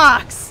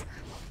Mox!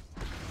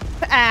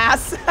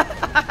 Ass!